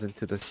myself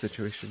into this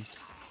situation?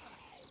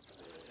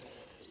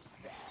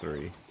 It's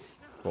 3,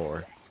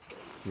 4.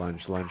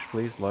 Lunge, lunge,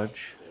 please,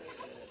 lunge.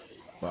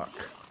 Fuck.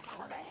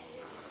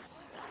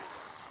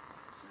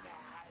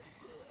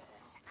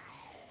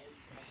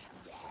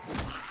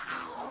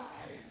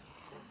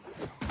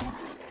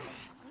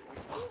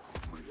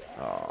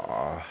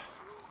 Aww.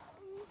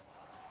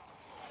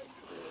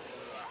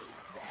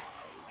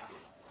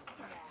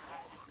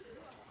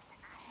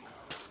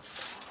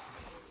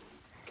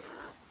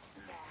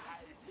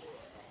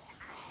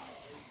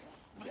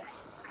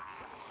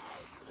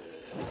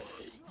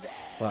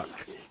 Fuck.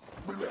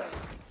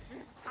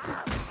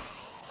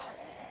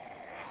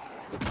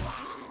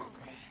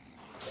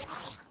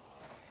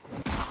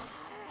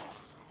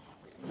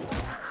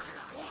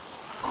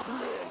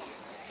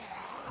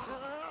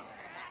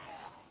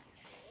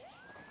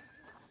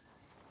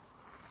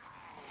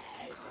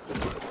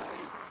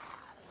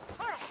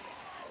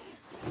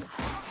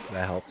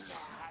 That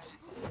helps.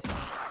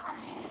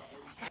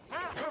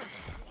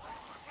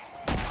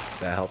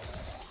 That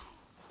helps.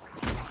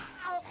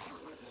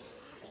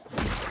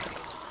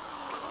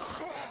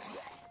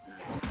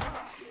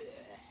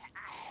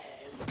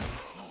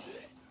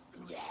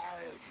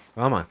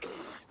 Come on.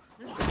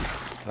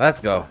 Let's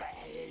go.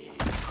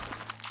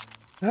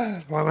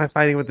 Why am I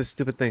fighting with this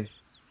stupid thing?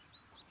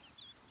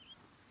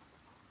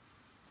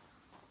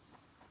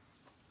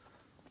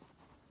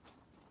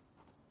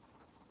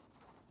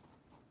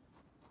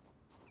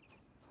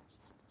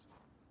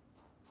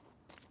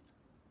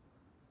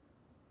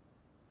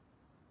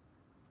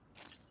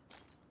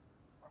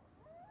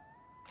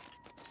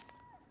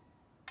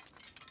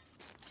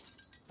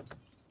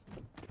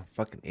 I'm a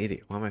fucking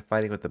idiot. Why am I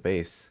fighting with the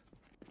base?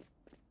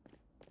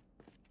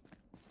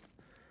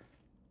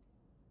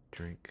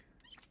 Drink.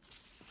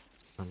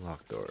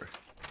 Unlock door.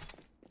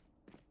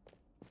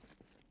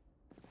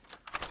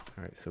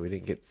 Alright, so we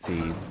didn't get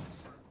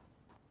seeds.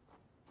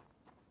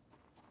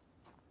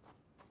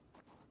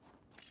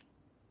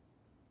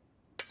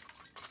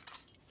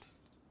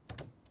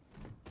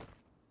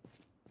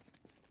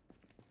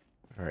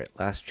 Alright,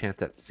 last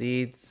chance at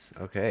seeds.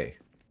 Okay.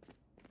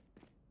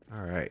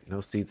 Alright, no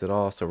seeds at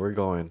all, so we're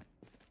going.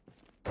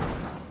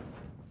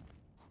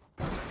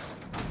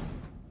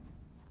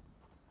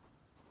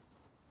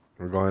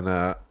 We're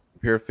going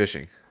pure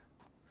fishing.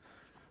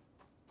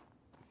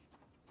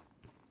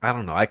 I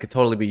don't know. I could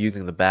totally be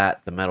using the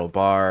bat, the metal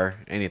bar,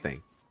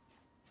 anything.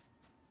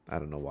 I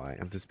don't know why.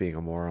 I'm just being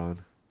a moron.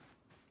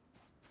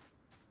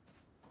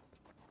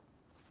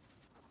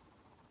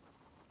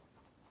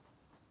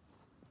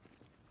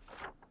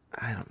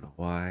 I don't know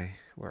why.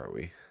 Where are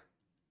we?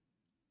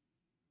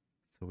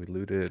 So we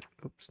looted.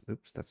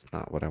 Oops, that's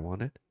not what I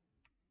wanted.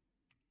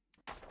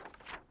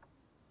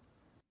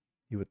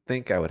 You would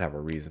think I would have a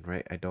reason,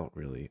 right? I don't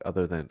really.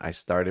 Other than I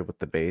started with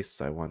the base,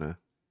 so I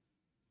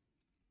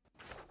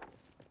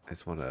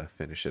just want to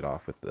finish it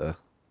off with the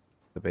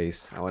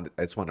base. I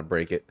just want to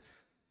break it.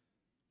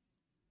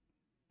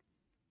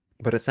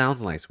 But it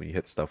sounds nice when you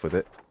hit stuff with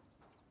it.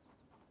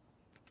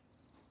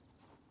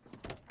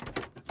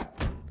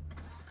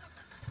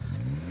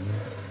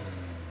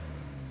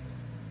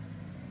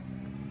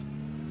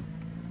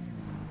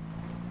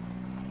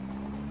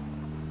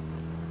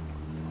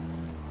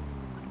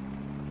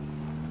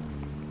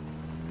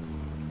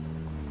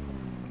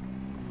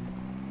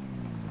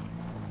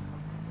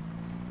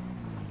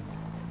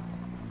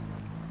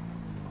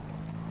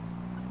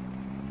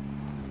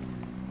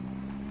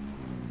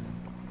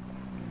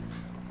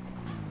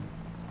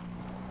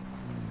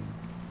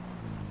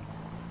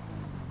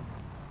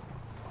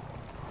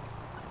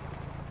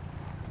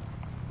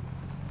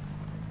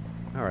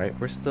 All right,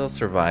 we're still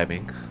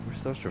surviving. We're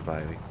still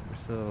surviving. We're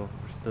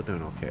still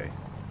doing okay.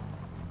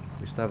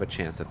 We still have a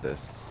chance at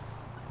this.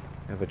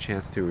 We have a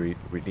chance to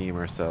redeem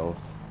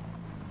ourselves.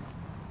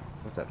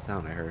 What's that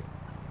sound I heard?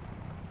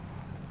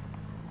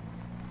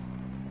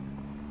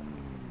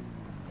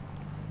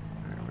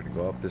 All right, we're gonna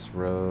go up this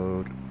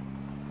road.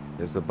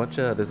 There's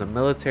a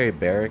military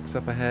barracks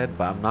up ahead,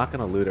 but I'm not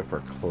gonna loot it for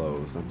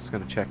clothes. I'm just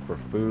gonna check for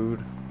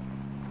food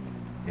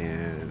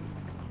and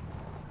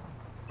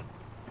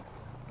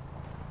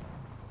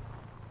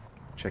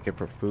check it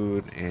for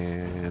food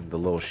and the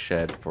little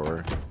shed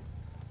for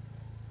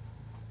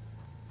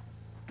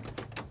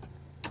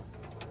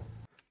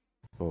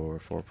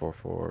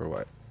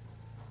what?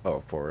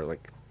 Oh, for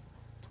like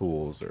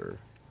tools or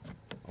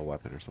a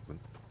weapon or something.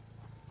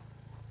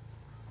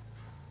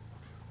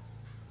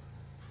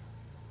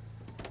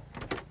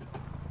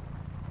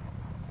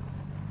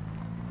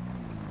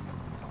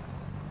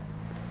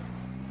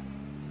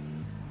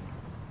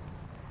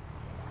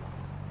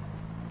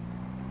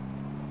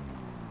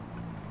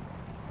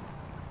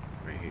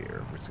 Right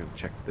here, we're just gonna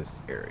check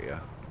this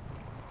area.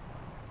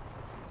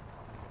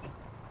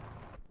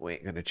 We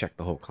ain't gonna check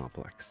the whole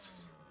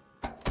complex.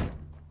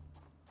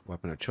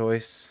 Weapon of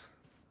choice,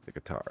 the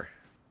guitar.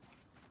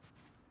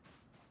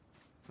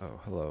 Oh,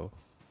 hello.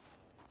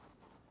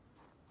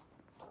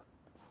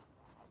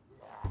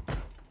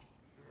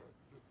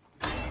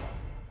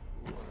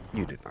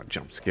 You did not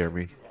jump scare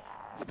me.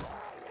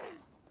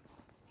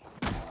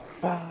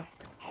 Ah.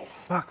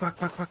 Fuck.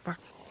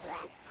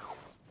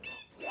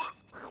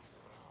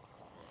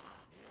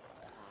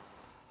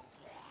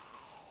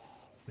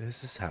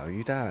 This is how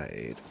you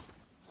died.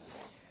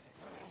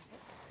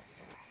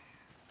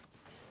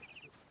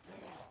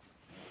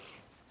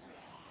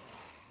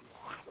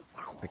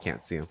 I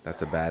can't see him.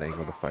 That's a bad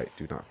angle to fight.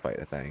 Do not fight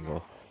at that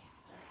angle.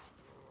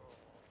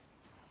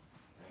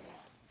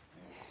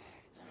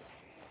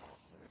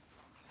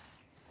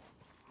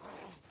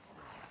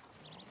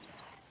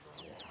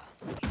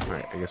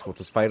 Alright, I guess we'll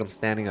just fight him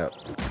standing up.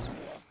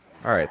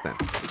 Alright then.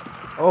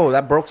 Oh,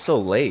 that broke so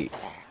late.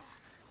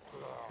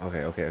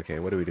 Okay.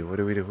 What do we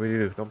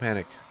do? Don't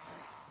panic.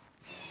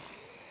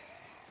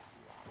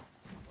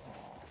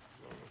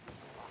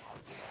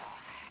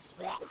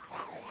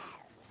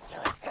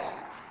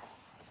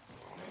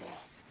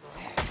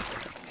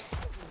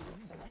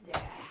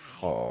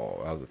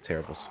 Oh, that was a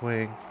terrible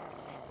swing.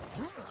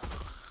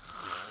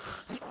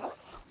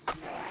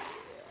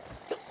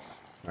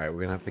 Alright,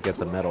 we're gonna have to get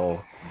the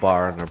metal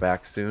bar on our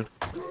back soon.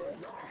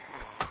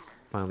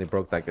 Finally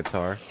broke that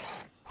guitar.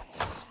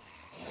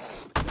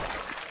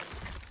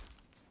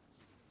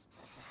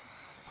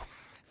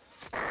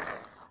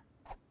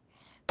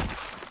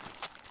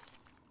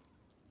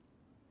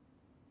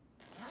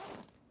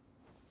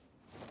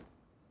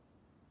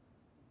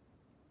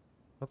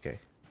 Okay.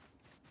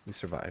 We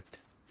survived.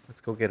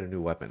 Let's go get a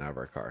new weapon out of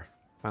our car.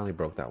 Finally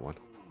broke that one.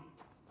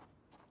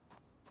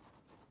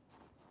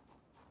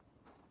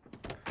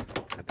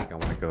 I think I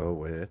want to go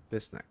with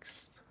this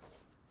next.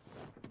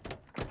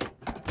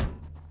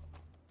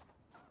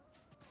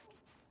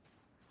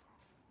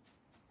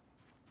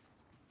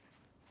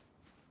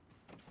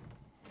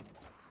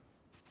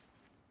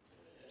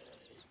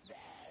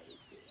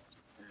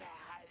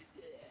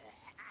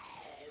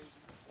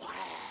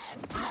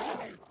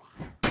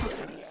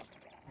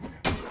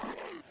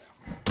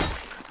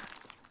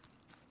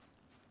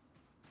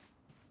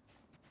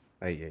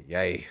 Ay, ay,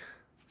 ay.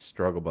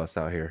 Struggle bus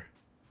out here.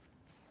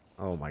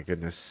 Oh my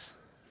goodness.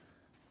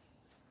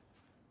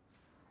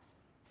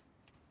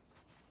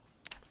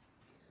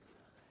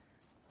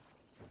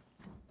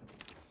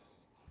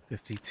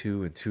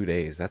 $52 in 2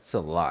 days. That's a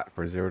lot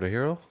for 0 to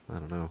hero. I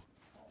don't know.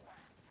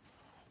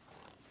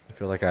 I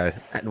feel like I'd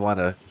want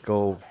to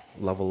go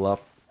level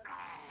up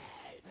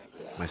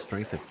my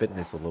strength and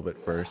fitness a little bit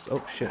first.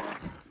 Oh shit.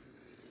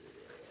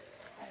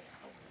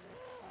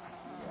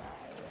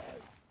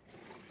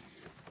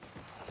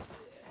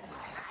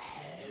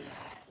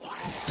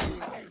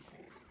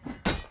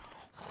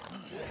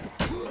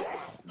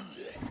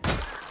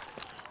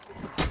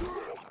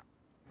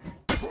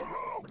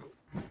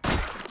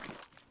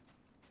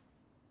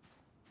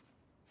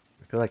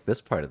 I feel like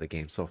this part of the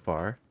game so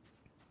far,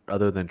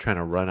 other than trying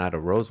to run out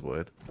of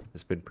Rosewood,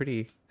 has been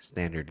pretty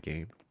standard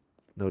game.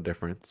 No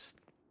difference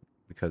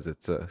because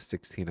it's a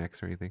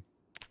 16x or anything.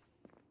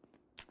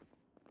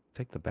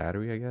 Take the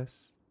battery, I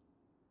guess.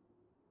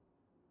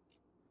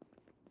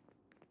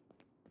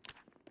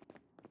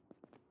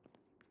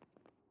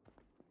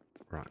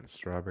 Rotten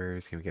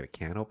strawberries. Can we get a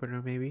can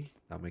opener maybe?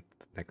 That'll make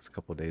the next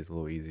couple days a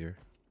little easier.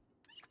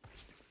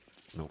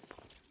 Nope.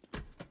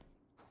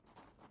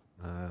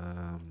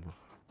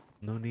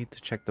 No need to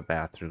check the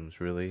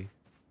bathrooms, really.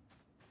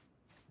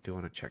 Do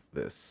want to check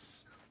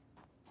this.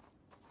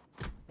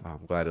 Oh,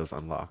 I'm glad it was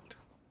unlocked.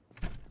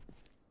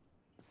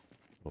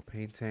 No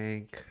paint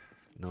tank.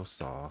 No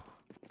saw.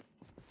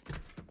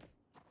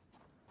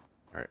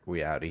 Alright,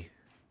 we outie.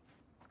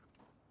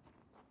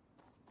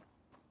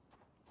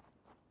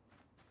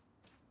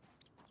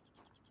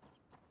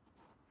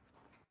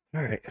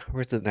 Alright,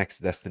 where's the next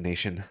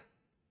destination?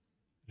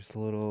 There's a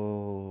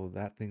little...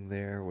 that thing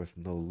there with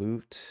no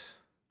loot.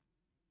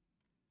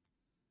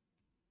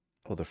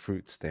 Oh, the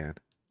fruit stand.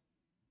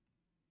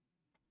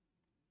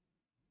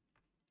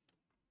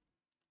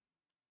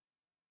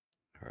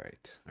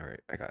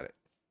 Alright, I got it.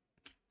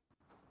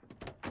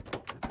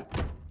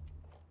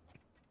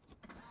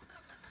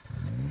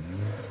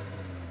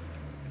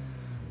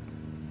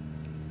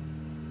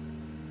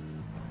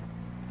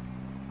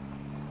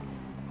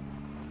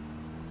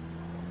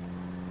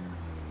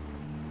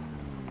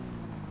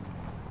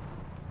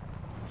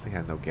 This thing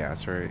had no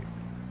gas, right?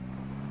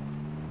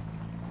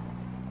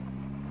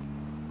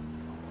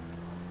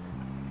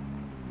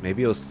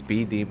 Maybe it was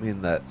Speed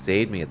Demon that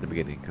saved me at the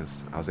beginning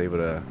because I was able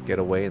to get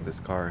away in this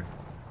car.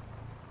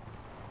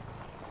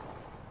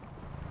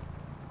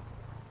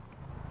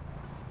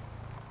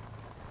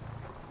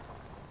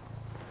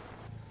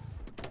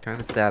 Kind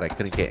of sad I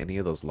couldn't get any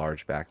of those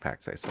large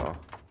backpacks I saw.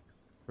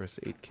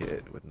 First aid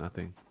kit with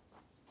nothing.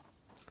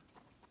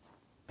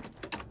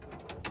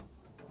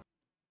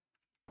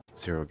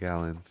 0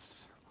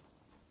 gallons.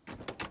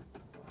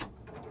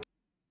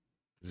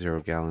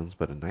 0 gallons,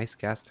 but a nice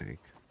gas tank.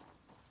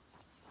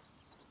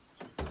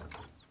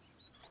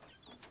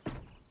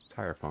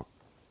 Tire pump.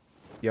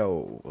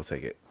 Yo, we'll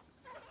take it.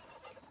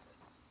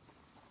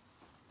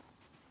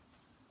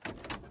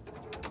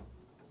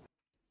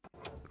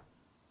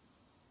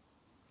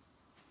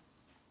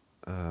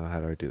 How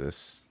do I do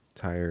this?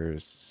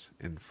 Tires,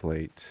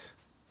 inflate,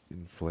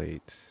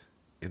 inflate,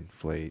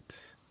 inflate,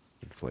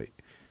 inflate.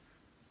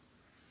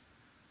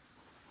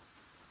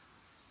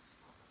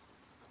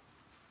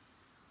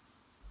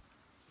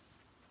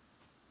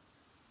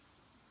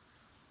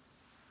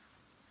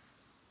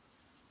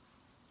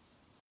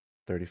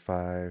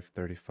 $35,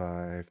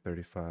 $35,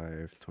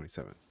 $35,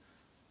 $27.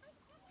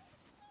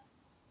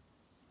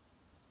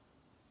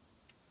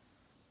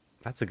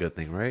 That's a good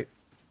thing, right?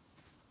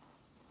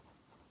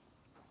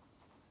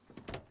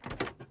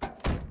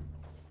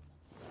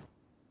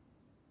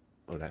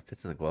 Oh, that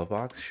fits in the glove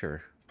box?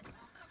 Sure.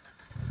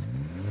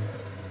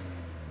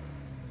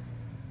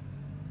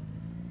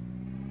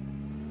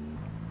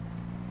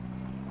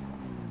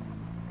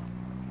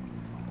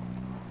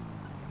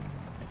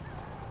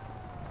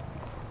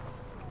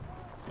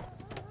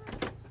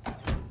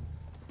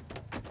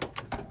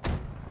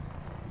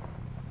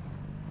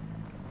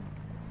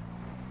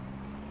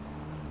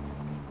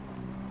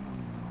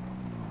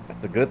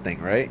 That's a good thing,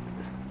 right?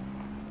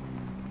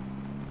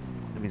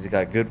 That means you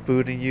got good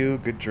food in you,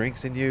 good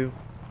drinks in you.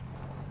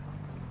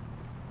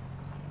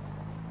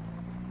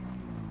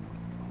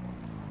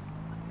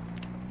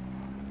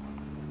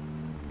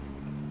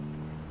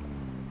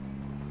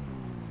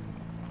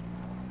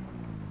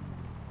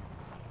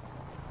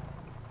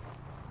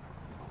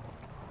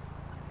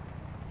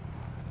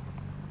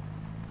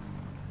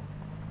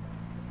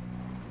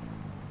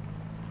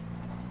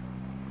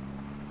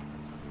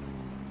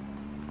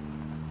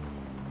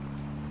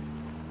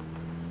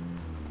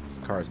 This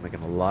car is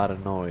making a lot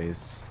of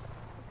noise.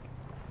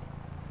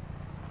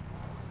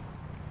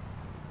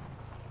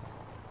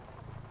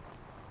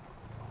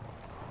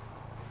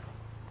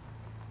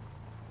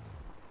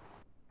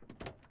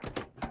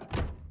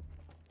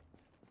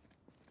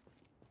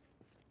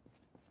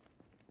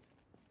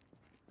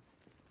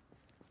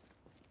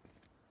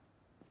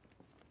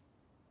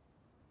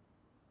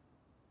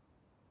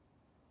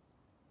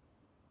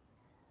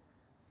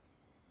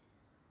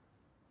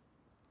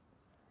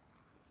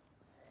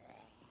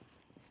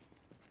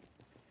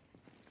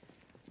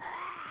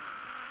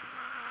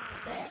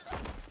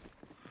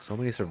 So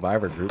many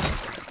survivor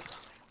groups.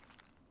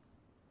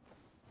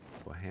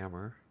 A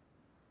hammer.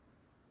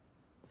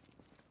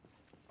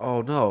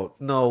 Oh no,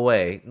 no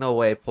way. No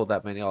way I pulled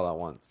that many all at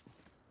once.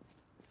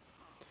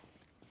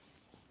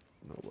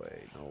 No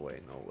way, no way,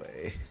 no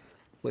way.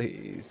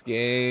 Please,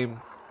 game.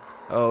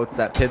 Oh, it's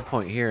that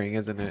pinpoint hearing,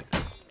 isn't it?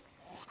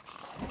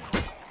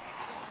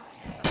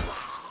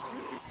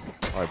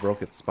 Oh, I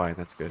broke its spine.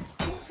 That's good.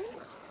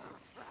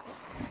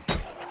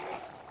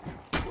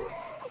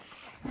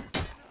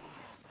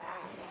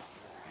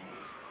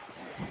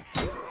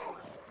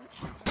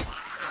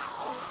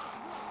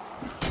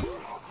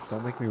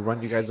 Don't make me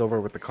run you guys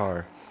over with the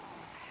car.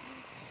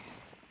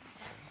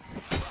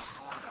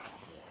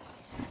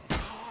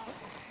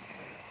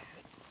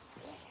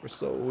 We're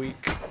so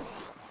weak.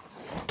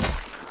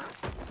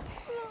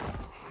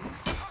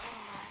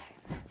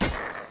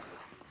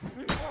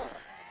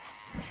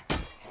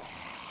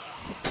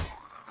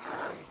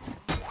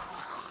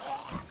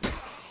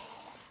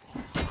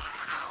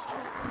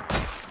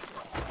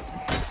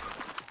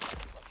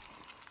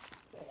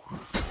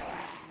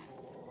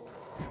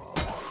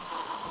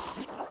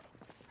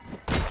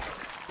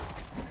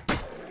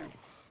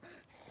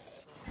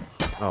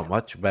 Oh,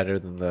 much better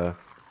than the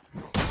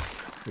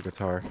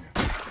guitar.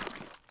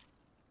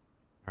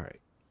 Alright.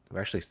 We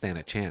actually stand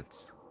a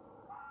chance.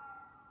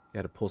 You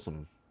had to pull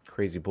some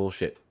crazy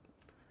bullshit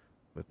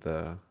with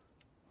the...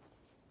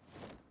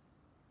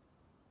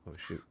 Oh,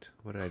 shoot.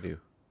 What did I do?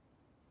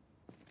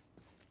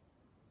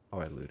 Oh,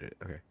 I looted it.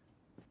 Okay.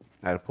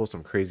 I had to pull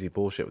some crazy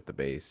bullshit with the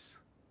bass.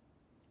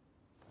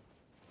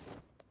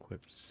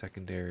 Equip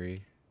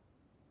secondary.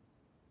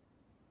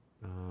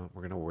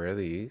 We're gonna wear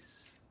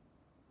these.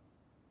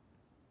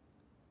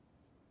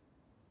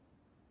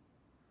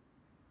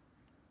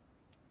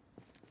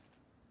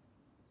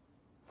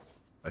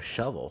 A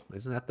shovel.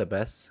 Isn't that the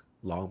best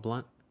long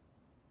blunt?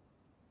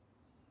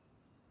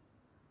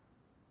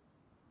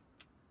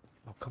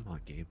 Oh, come on,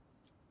 game.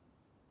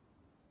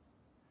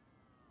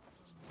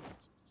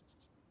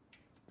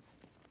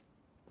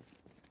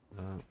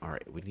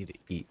 Alright, we need to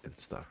eat and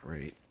stuff,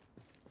 right?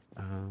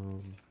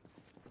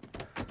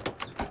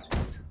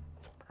 It's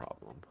a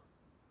problem.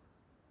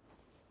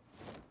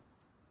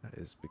 That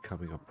is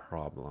becoming a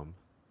problem.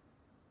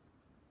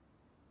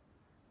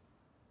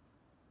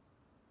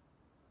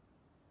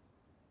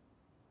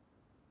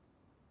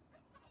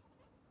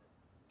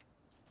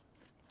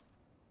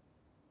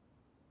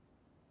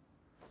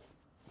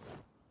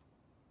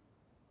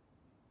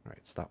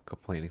 Alright, stop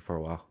complaining for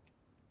a while.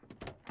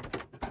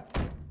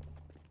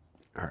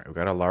 Alright, we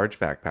got a large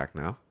backpack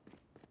now.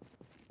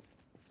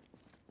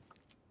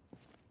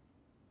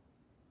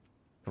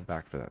 Come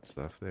back for that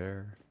stuff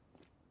there.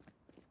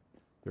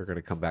 You're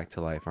gonna come back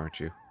to life, aren't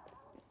you?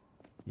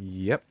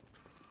 Yep.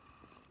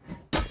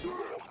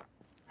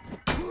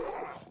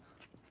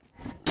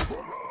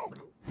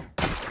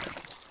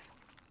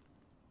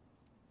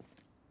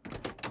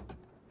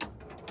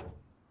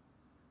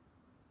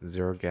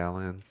 Zero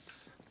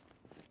gallons.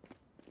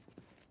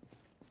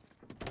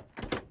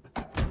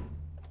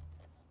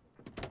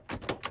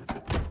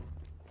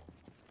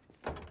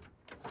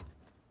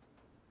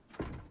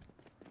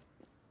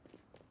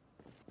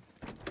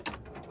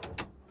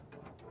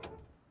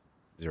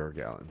 Zero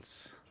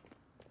gallons.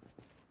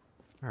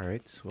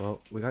 Alright, well,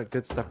 we got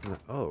good stuff in the...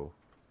 Oh.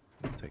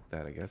 I'll take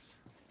that, I guess.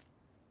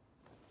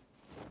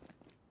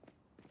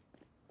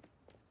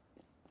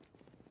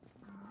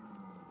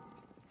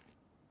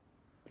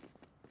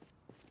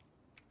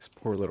 This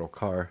poor little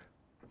car.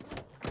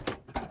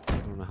 I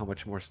don't know how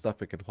much more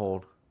stuff it can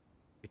hold.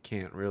 It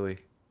can't really.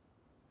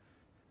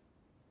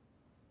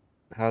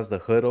 How's the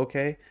hood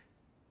okay?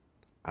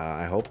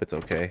 I hope it's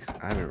okay.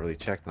 I haven't really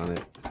checked on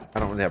it.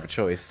 I don't really have a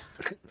choice.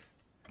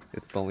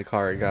 It's the only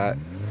car I got.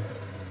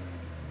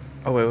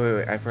 Oh,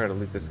 wait. I forgot to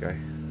loot this guy.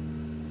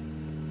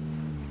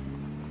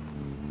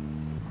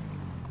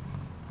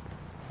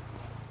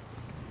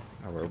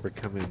 Oh, we're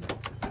becoming...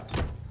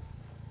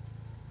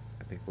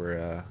 I think we're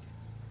a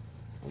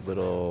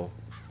little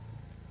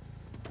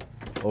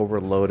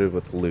overloaded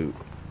with loot.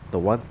 The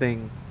one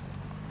thing...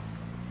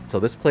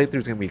 So this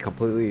playthrough is going to be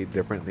completely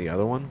different than the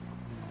other one.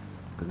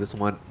 Because this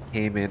one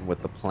came in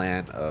with the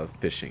plan of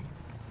fishing.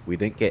 We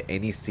didn't get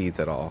any seeds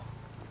at all.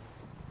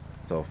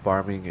 So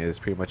farming is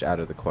pretty much out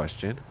of the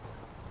question.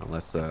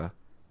 Unless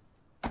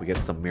we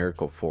get some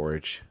miracle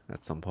forage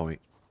at some point.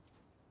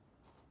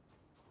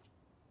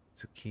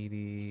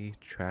 Zucchini,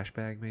 trash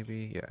bag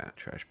maybe? Yeah,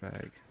 trash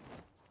bag.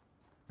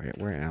 Alright,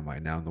 where am I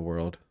now in the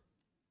world?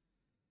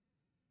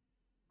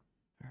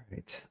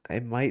 Alright,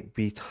 it might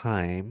be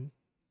time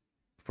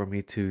for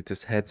me to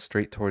just head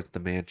straight towards the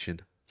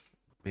mansion.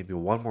 Maybe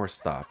one more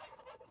stop.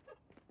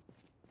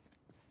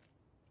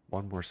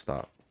 One more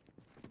stop.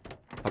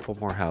 A couple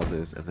more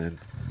houses, and then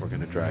we're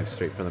gonna drive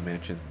straight for the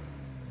mansion.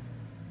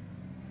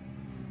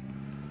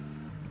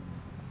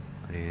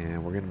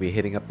 And we're gonna be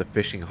hitting up the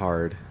fishing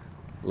hard.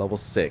 Level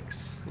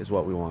 6 is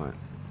what we want.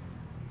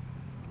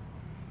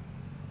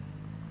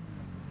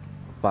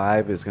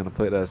 5 is gonna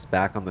put us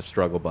back on the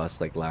struggle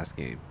bus like last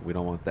game. We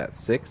don't want that.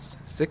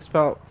 6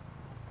 felt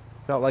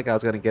like I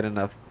was gonna get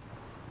enough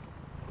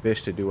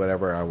fish to do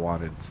whatever I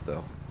wanted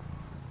still.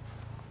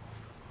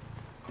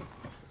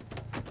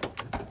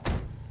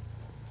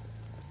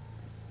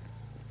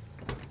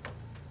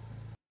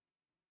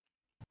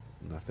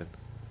 Nothing.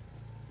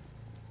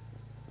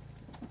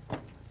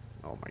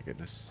 Oh my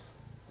goodness.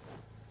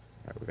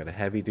 Alright, we got a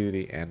heavy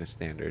duty and a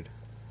standard.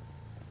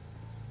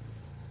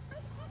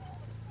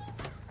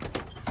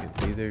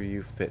 Can either of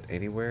you fit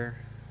anywhere?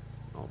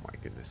 Oh my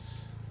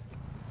goodness.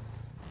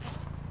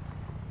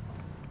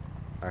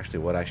 Actually,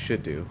 what I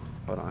should do,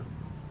 hold on.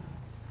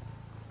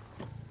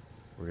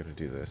 We're gonna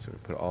do this. So we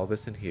put all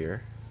this in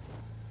here.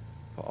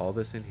 Put all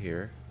this in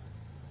here.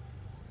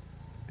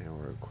 And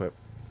we're equipped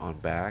on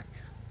back.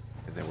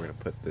 And then we're gonna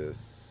put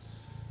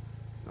this.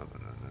 No.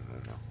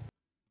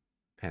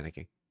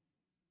 Panicking.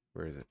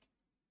 Where is it?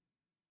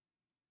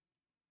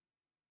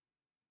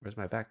 Where's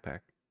my backpack?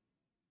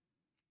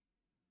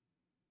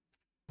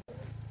 What?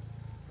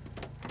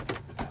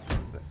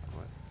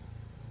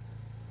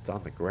 It's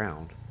on the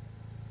ground.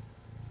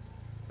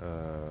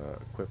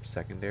 Equip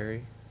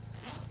secondary.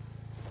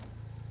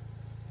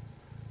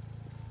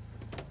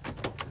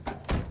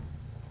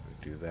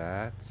 Do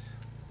that.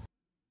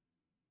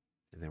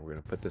 And then we're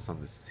gonna put this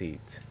on the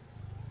seat.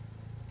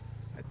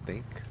 I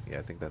think. Yeah,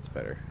 I think that's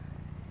better.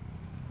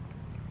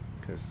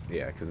 Cause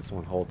this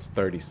one holds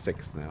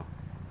 36 now.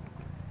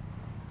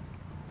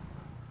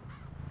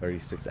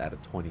 36 out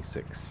of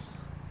 26.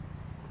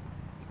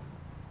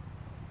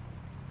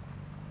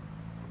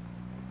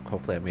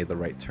 Hopefully I made the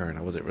right turn.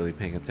 I wasn't really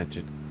paying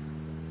attention.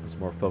 I was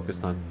more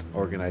focused on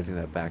organizing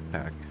that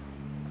backpack.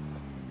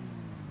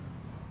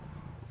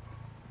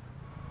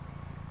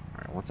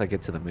 Alright, once I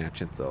get to the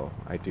mansion though,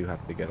 I do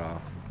have to get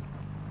off.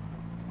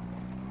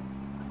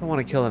 I don't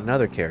want to kill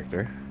another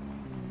character.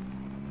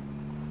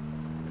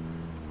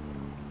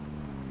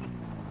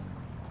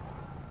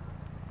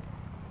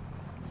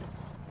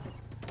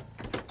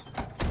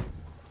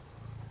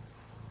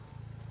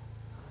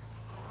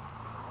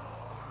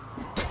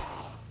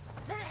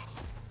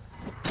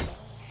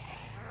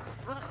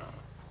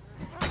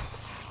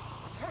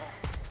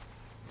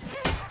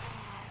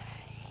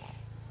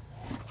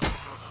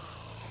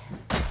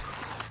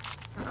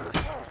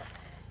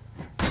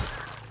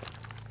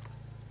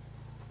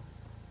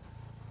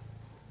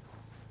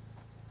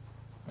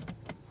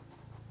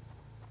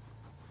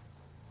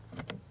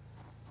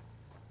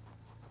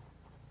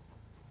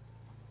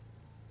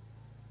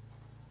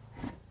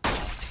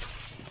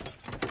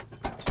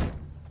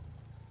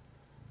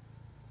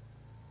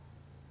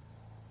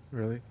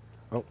 Really?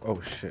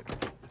 Oh shit.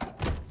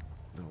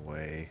 No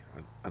way.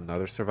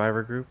 Another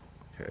survivor group?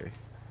 Okay.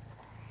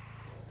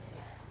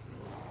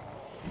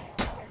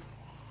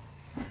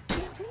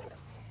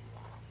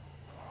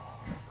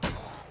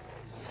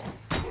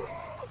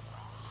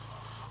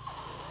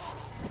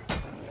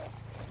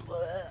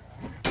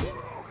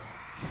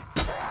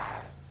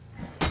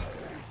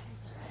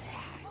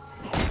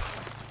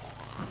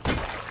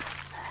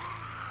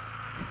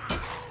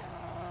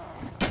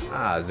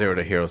 Ah, 0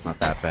 to hero's not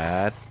that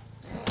bad.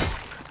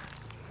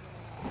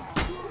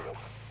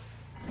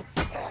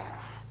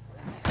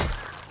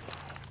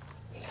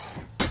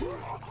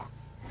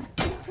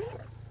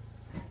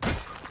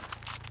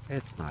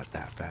 It's not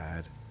that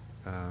bad.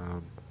 Did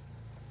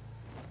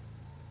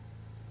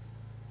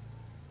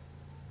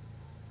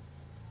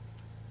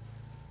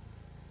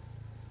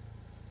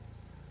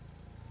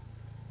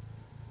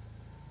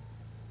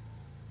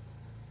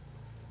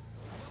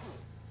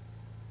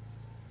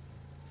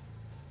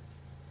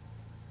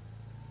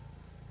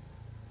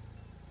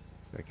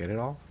I get it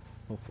all?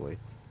 Hopefully.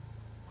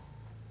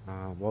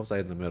 What was I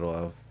in the middle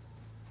of?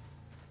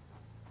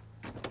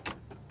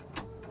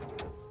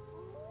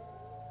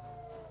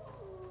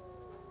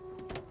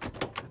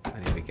 I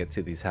need to get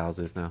to these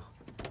houses now.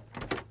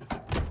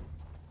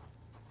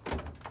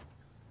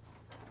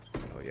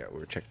 Oh yeah, we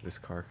were checking this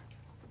car.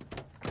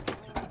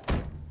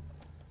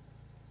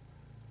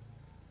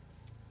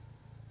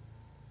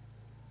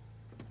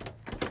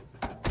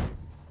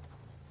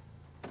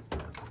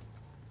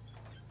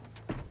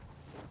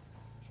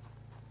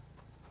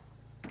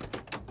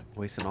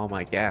 Wasting all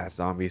my gas,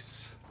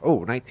 zombies.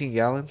 Oh, 19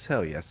 gallons?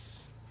 Hell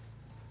yes.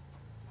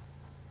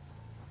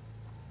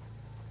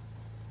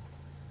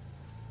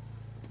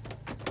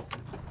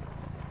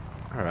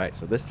 Alright,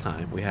 so this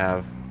time we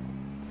have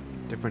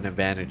different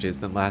advantages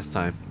than last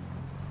time.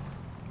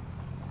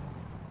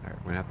 Alright,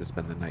 we're gonna have to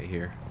spend the night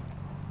here.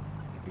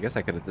 I guess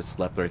I could have just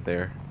slept right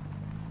there.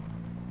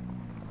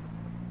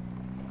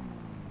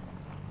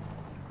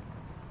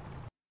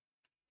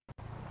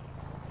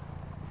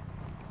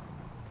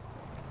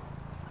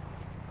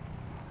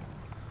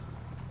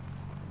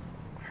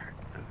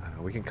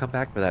 We can come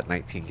back for that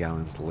 19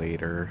 gallons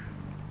later.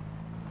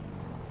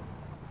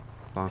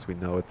 As long as we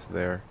know it's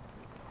there.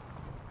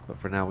 But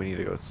for now, we need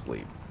to go to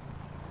sleep.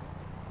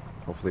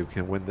 Hopefully we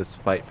can win this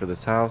fight for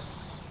this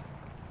house.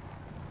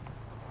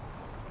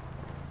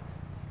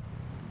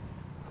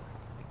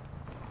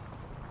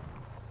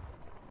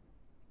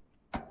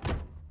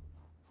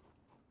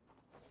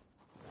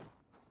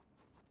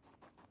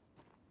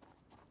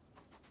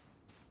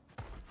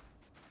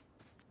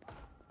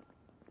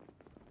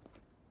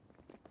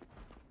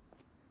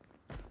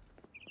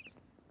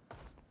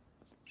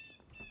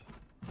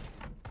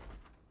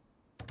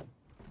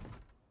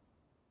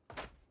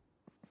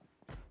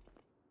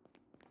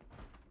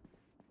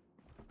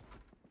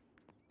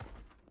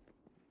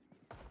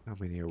 How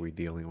many are we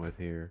dealing with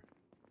here?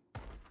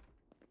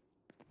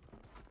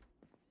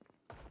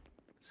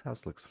 This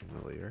house looks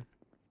familiar.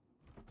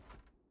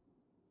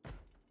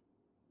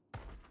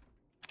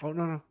 Oh,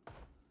 no, no.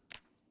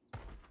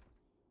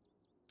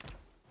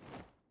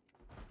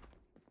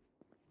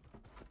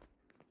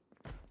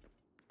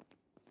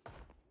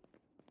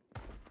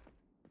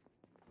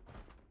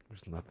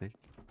 There's nothing.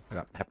 I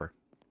got pepper.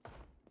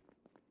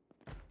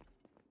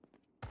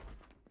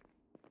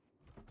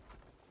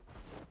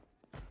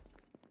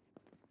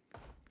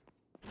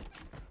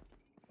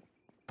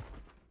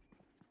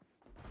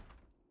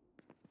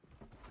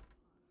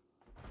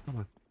 Come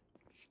on.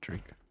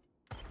 Drink.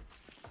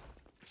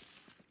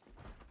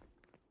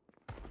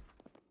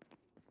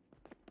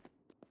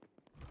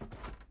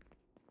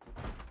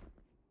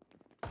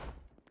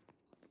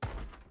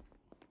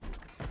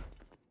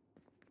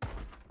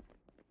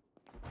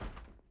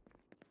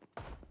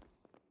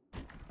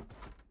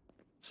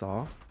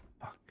 Saw?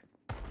 Fuck.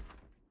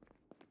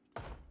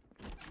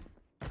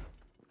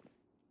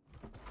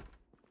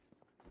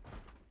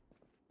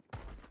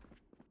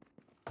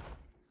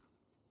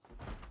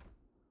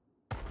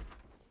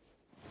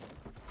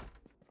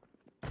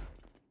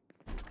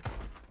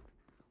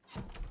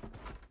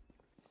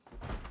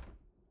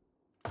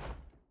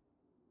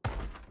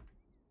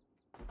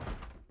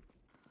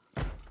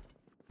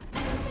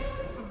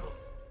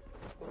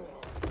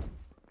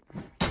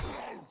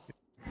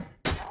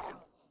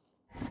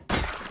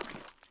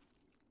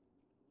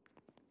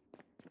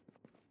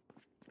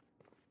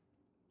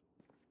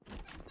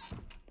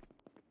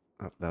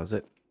 Oh, that was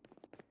it.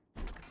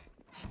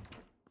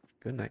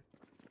 Good night.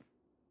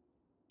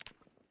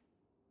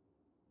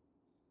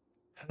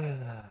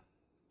 I'm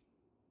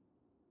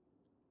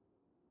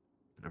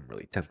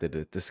really tempted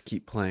to just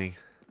keep playing.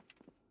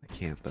 I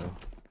can't though.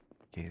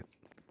 Can't.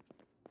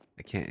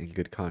 I can't in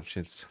good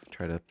conscience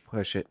try to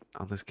push it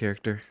on this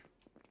character.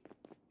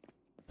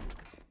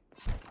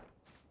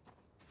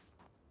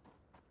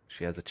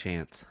 She has a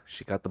chance.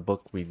 She got the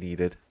book we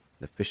needed.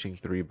 The Fishing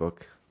 3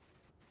 book.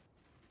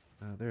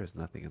 There is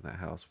nothing in that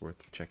house worth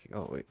checking.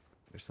 Oh, wait.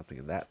 There's something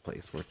in that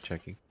place worth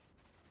checking.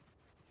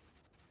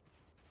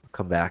 I'll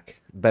come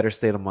back. Better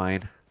state of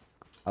mind.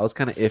 I was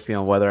kind of iffy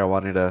on whether I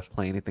wanted to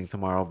play anything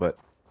tomorrow, but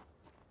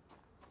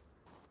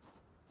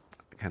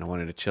I kind of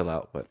wanted to chill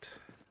out, but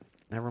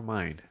never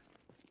mind.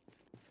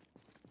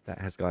 That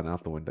has gone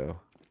out the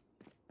window.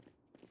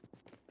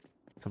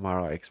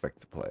 Tomorrow I expect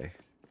to play.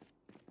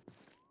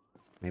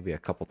 Maybe a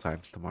couple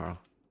times tomorrow.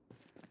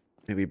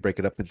 Maybe break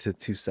it up into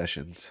 2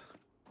 sessions.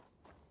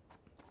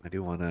 I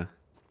do want to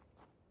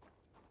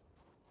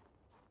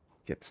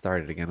get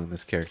started again on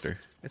this character.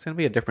 It's going to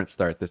be a different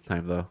start this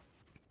time, though.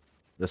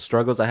 The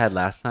struggles I had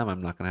last time,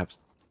 I'm not going to have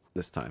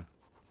this time.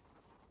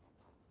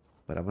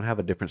 But I'm going to have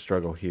a different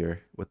struggle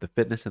here with the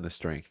fitness and the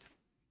strength.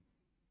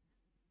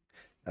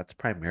 That's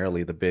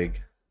primarily the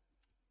big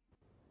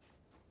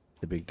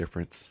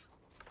difference.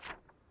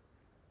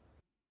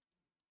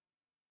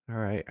 All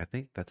right, I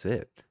think that's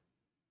it.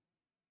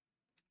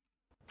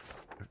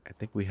 I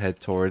think we head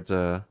towards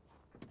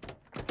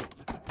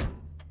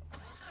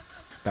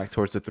back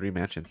towards the 3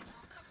 mansions.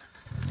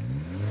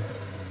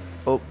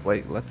 Oh,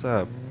 wait, let's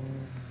not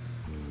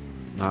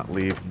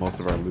leave most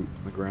of our loot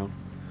on the ground.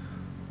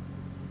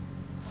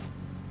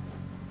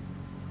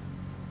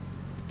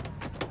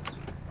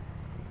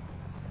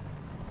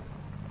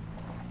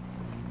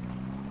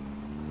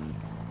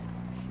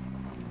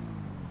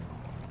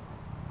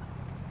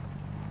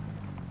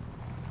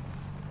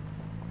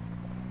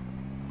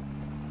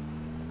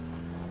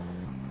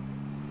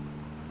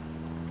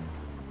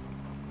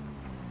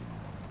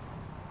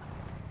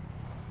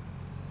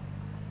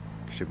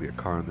 Should be a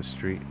car on the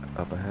street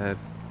up ahead.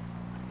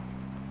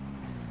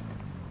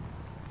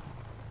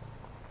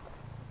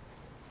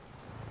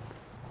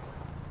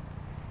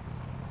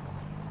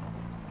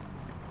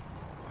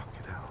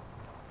 Fucking hell.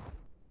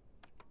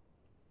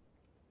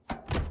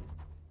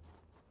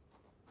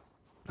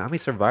 How many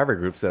survivor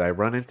groups did I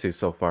run into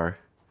so far?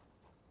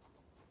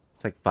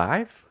 It's like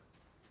 5?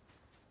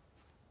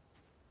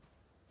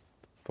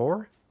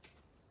 4?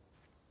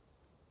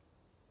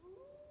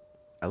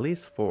 At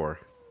least 4.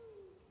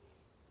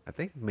 I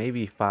think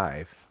maybe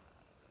 5.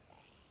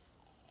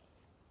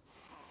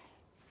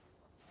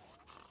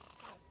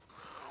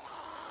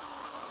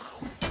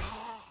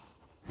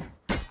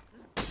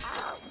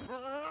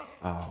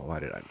 Oh, why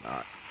did I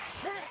not?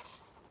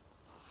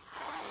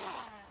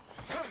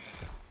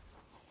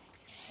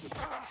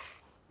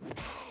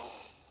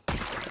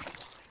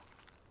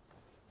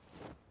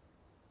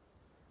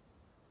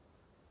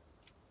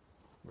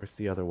 Where's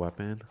the other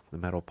weapon? The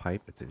metal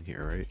pipe? It's in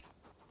here, right?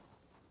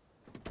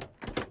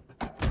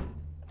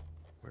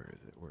 Where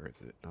is it? Where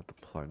is it? Not the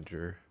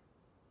plunger.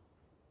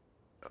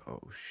 Oh,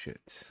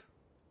 shit.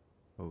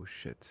 Oh,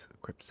 shit.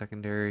 Equip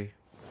secondary.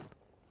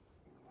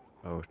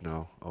 Oh,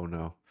 no. Oh,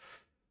 no.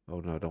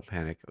 Oh, no. Don't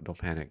panic. Don't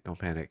panic. Don't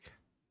panic.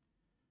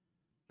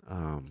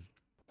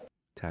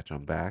 Attach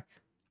on back.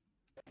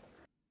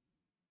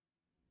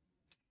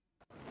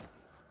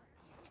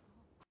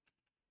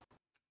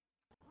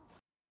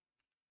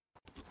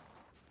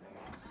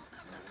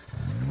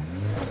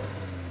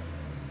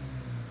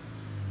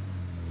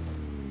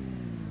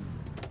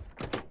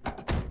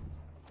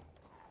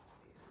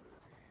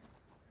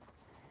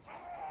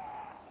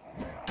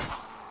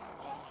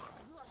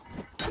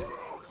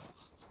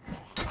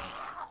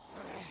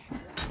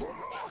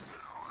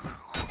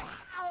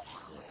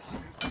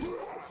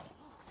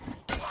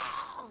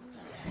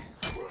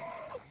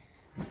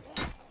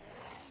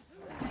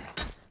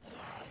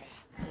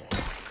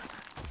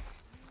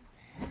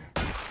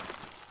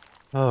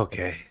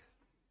 Okay.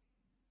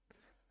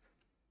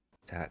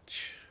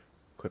 Attach.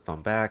 Equip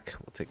on back.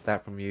 We'll take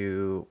that from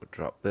you. We'll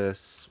drop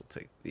this. We'll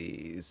take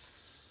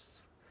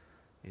these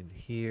in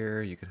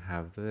here. You can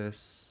have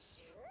this.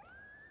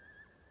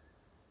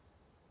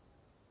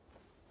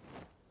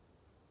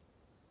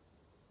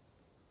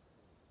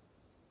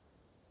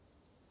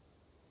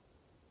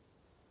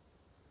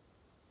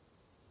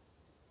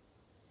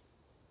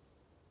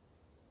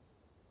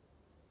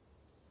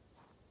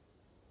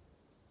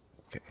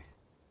 Okay.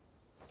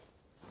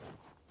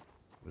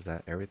 Was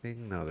that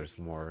everything? No, there's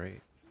more,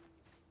 right?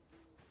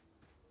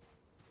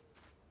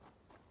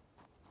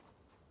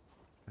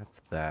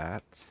 That's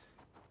that.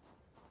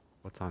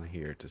 What's on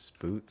here? Just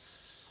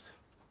boots.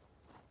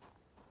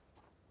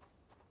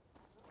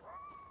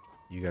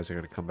 You guys are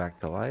gonna come back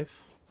to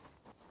life?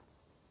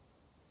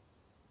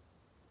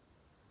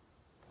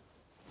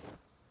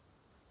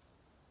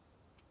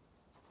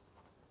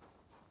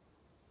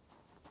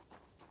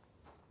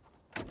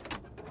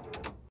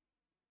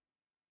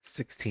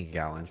 $16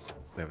 gallons.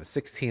 We have a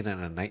 16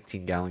 and a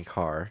 19-gallon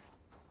car.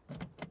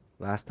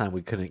 Last time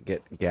we couldn't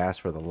get gas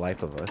for the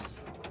life of us.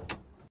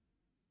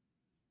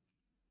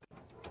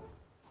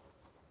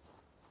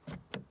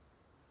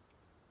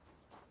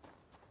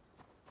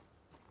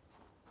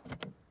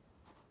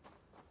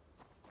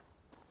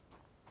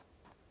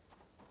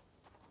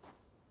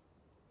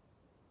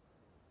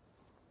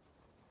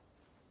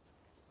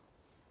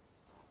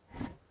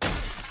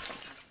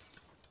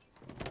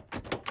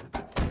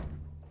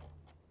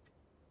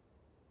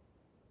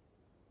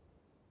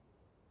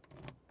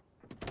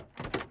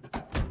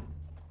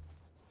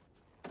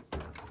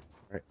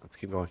 Alright, let's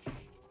keep going.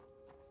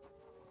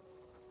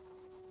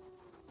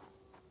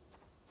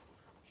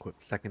 Equip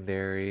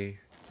secondary.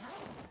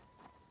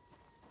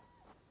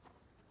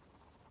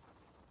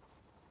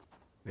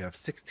 We have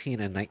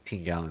 16 and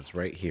 19 gallons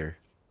right here.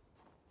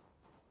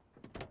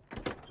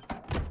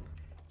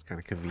 It's kind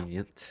of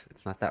convenient.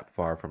 It's not that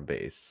far from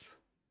base.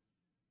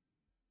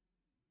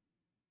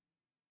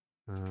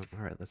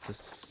 Alright, let's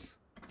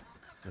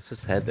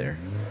just head there.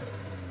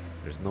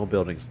 There's no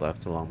buildings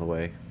left along the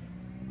way.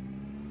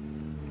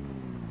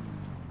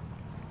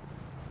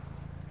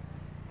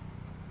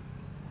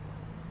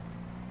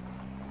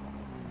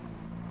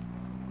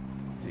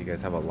 Do you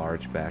guys have a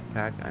large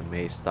backpack? I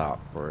may stop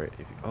for it. If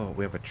you, oh,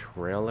 we have a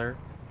trailer.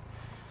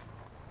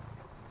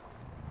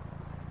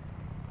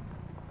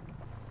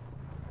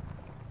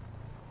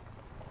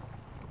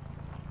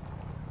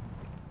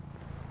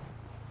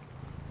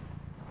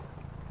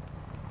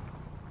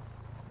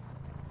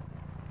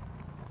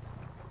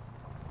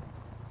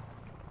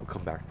 We'll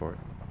come back for it.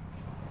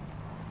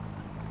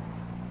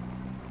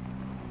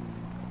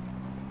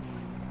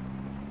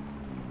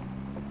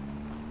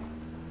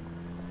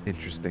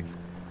 Interesting.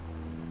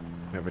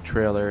 We have a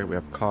trailer, we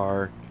have a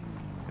car,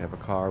 we have a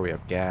car, we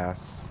have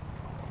gas.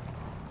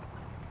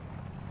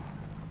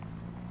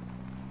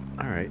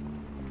 Alright.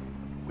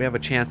 We have a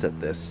chance at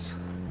this.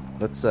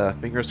 Let's,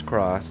 fingers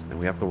crossed, and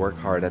we have to work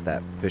hard at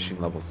that fishing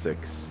level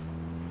 6.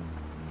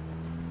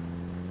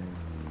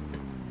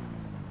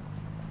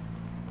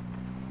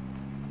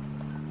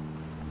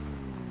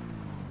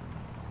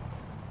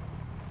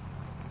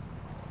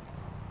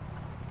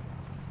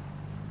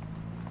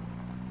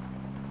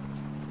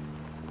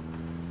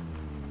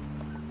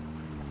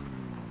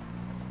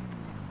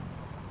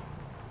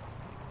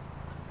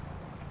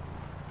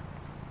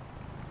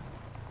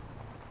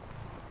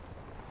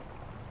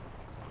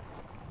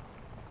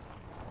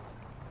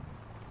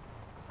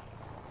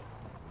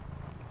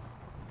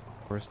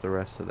 Where's the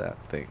rest of that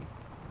thing?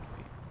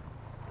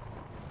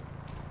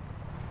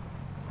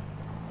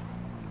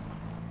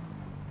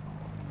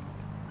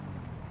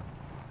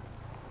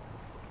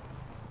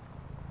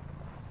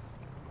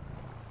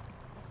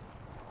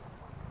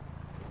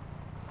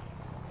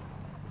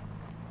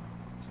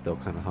 Still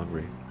kind of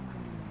hungry.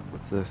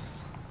 What's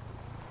this?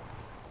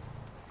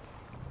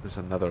 There's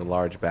another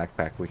large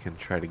backpack we can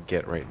try to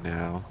get right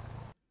now.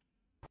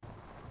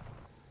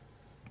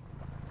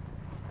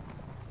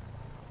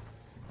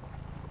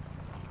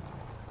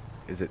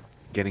 Is it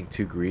getting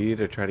too greedy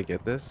to try to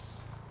get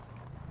this?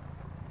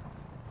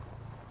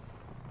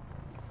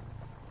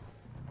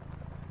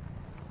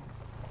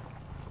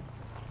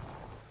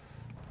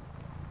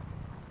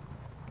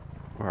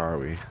 Where are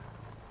we?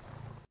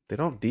 They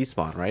don't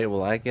despawn, right?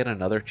 Will I get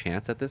another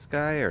chance at this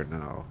guy or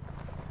no?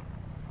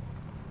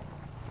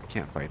 I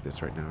can't fight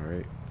this right now,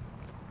 right?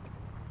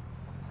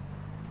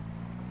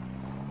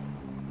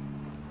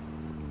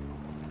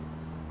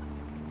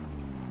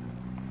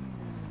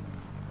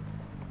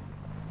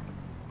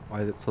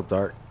 Why is it so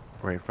dark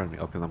right in front of me?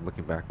 Oh, because I'm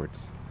looking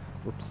backwards.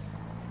 Whoops.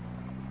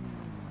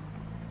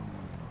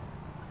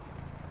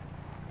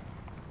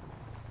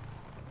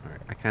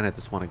 Alright, I kind of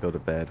just want to go to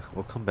bed.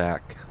 We'll come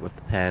back with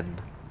the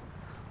pen.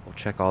 We'll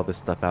check all this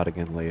stuff out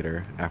again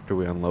later after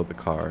we unload the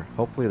car.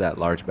 Hopefully that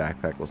large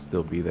backpack will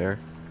still be there.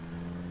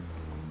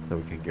 So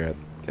we can get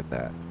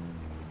that.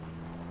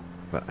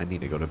 But I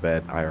need to go to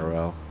bed,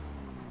 IRL.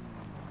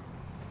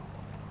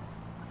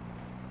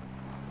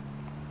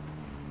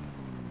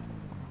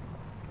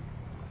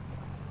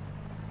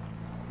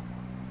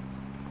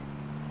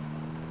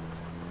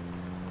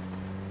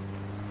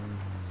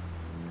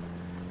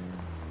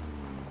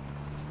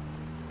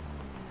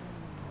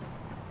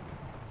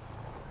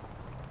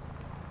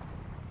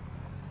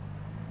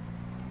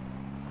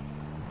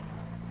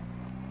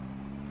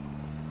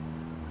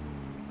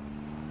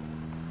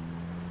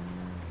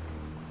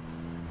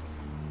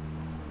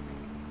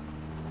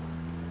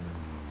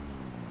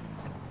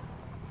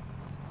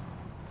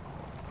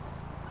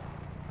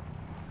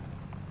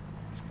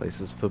 This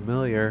place is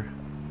familiar.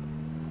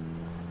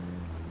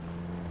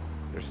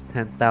 There's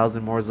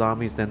 10,000 more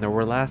zombies than there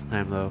were last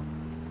time, though.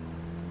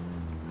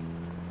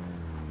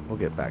 We'll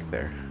get back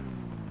there.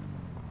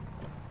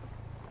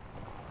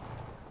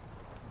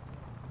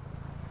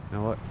 You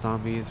know what,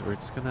 zombies? We're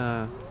just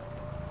gonna...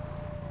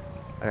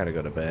 I gotta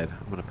go to bed.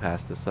 I'm gonna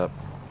pass this up.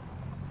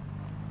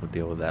 We'll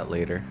deal with that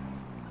later.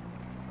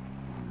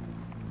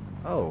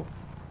 Oh.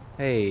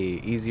 Hey,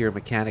 easier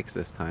mechanics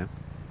this time.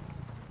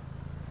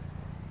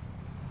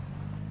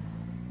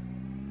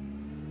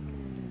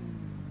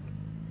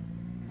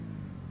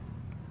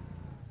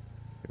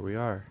 Here we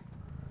are.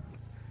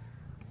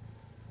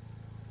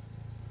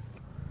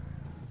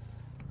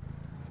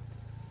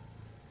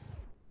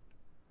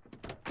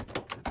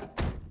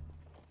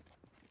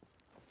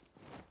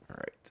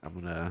 Alright, I'm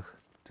gonna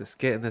just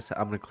get in this.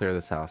 I'm gonna clear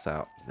this house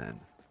out, and then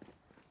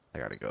I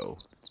gotta go.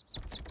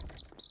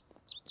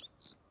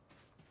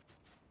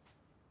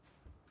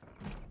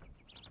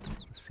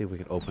 Let's see if we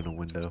can open a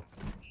window.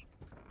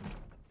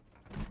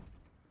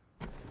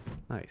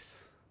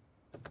 Nice.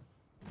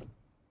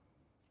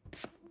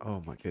 Oh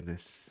my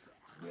goodness.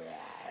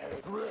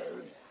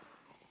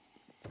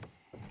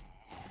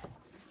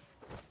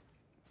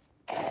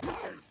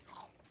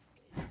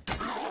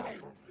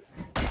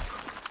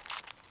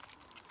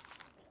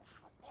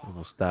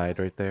 Almost died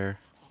right there.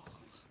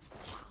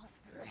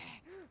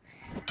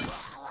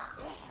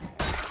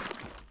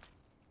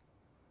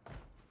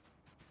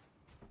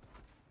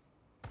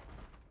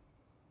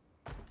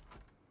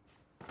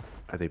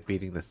 Are they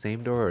beating the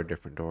same door or a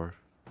different door?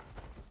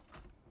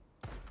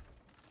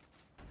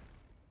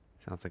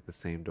 Sounds like the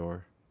same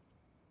door.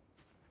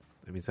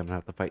 That means I'm gonna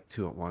have to fight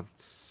two at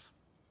once.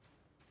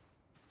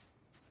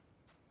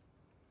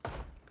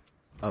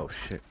 Oh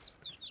shit.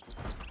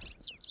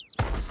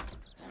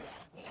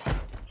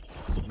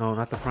 No,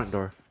 not the front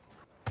door.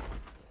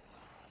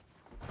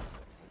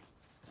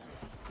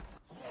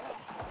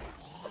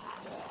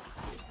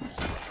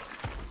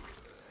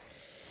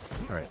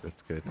 Alright,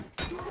 that's good.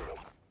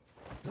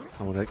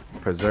 I want to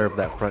preserve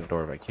that front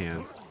door if I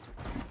can.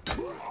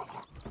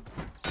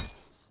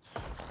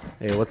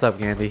 Hey, what's up,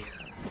 Gandhi?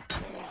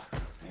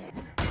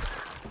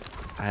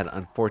 I had an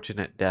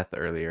unfortunate death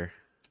earlier.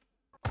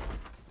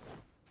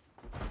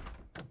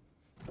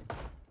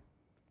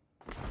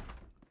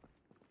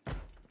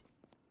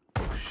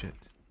 Oh, shit.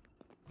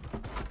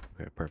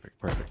 Okay, perfect,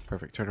 perfect,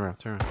 perfect. Turn around,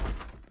 turn around.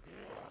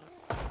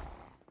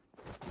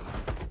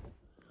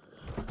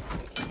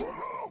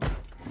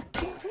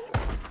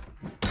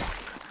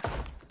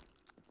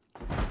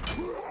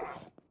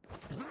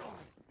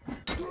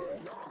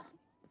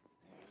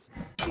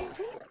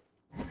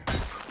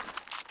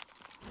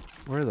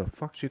 Where the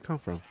fuck did you come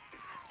from?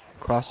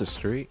 Across the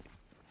street?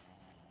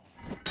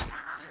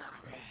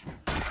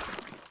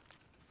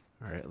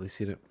 Alright, at least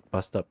you didn't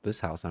bust up this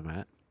house I'm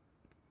at.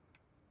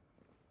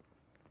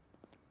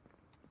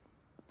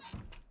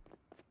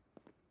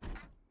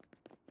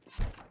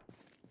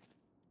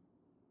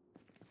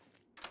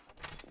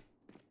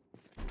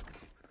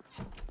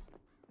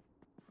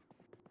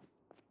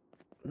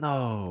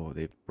 No,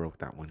 they broke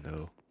that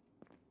window.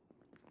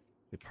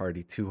 They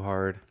partied too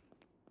hard.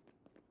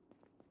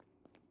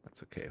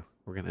 That's okay.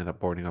 We're gonna end up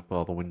boarding up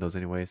all the windows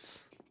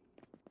anyways.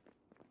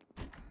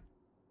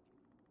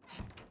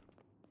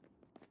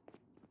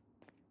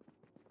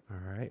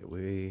 Alright,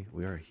 we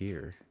are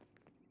here.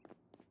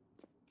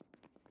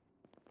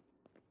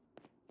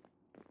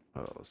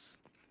 Oh,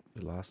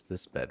 we lost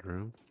this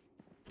bedroom.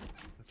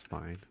 That's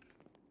fine.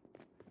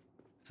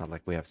 It's not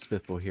like we have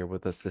Spiffle here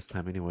with us this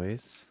time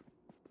anyways.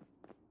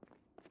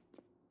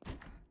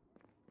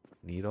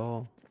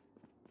 Needle.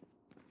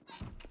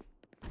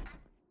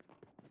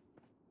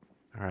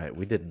 Alright,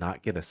 we did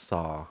not get a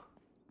saw.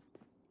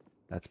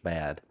 That's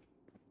bad.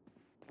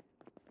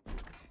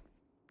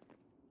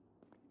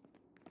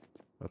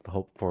 We'll have to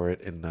hope for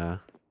it in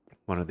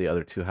one of the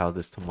other two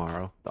houses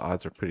tomorrow. The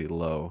odds are pretty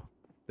low.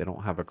 They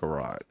don't have a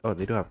garage. Oh,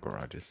 they do have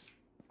garages.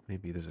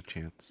 Maybe there's a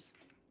chance.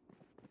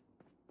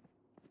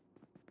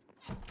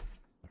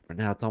 For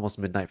now, it's almost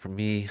midnight for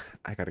me.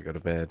 I gotta go to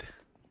bed.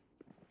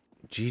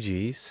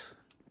 GG's.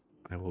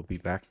 I will be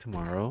back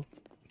tomorrow.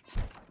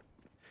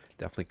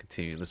 Definitely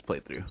continuing this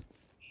playthrough.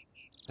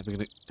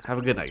 Have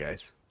a good night,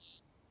 guys.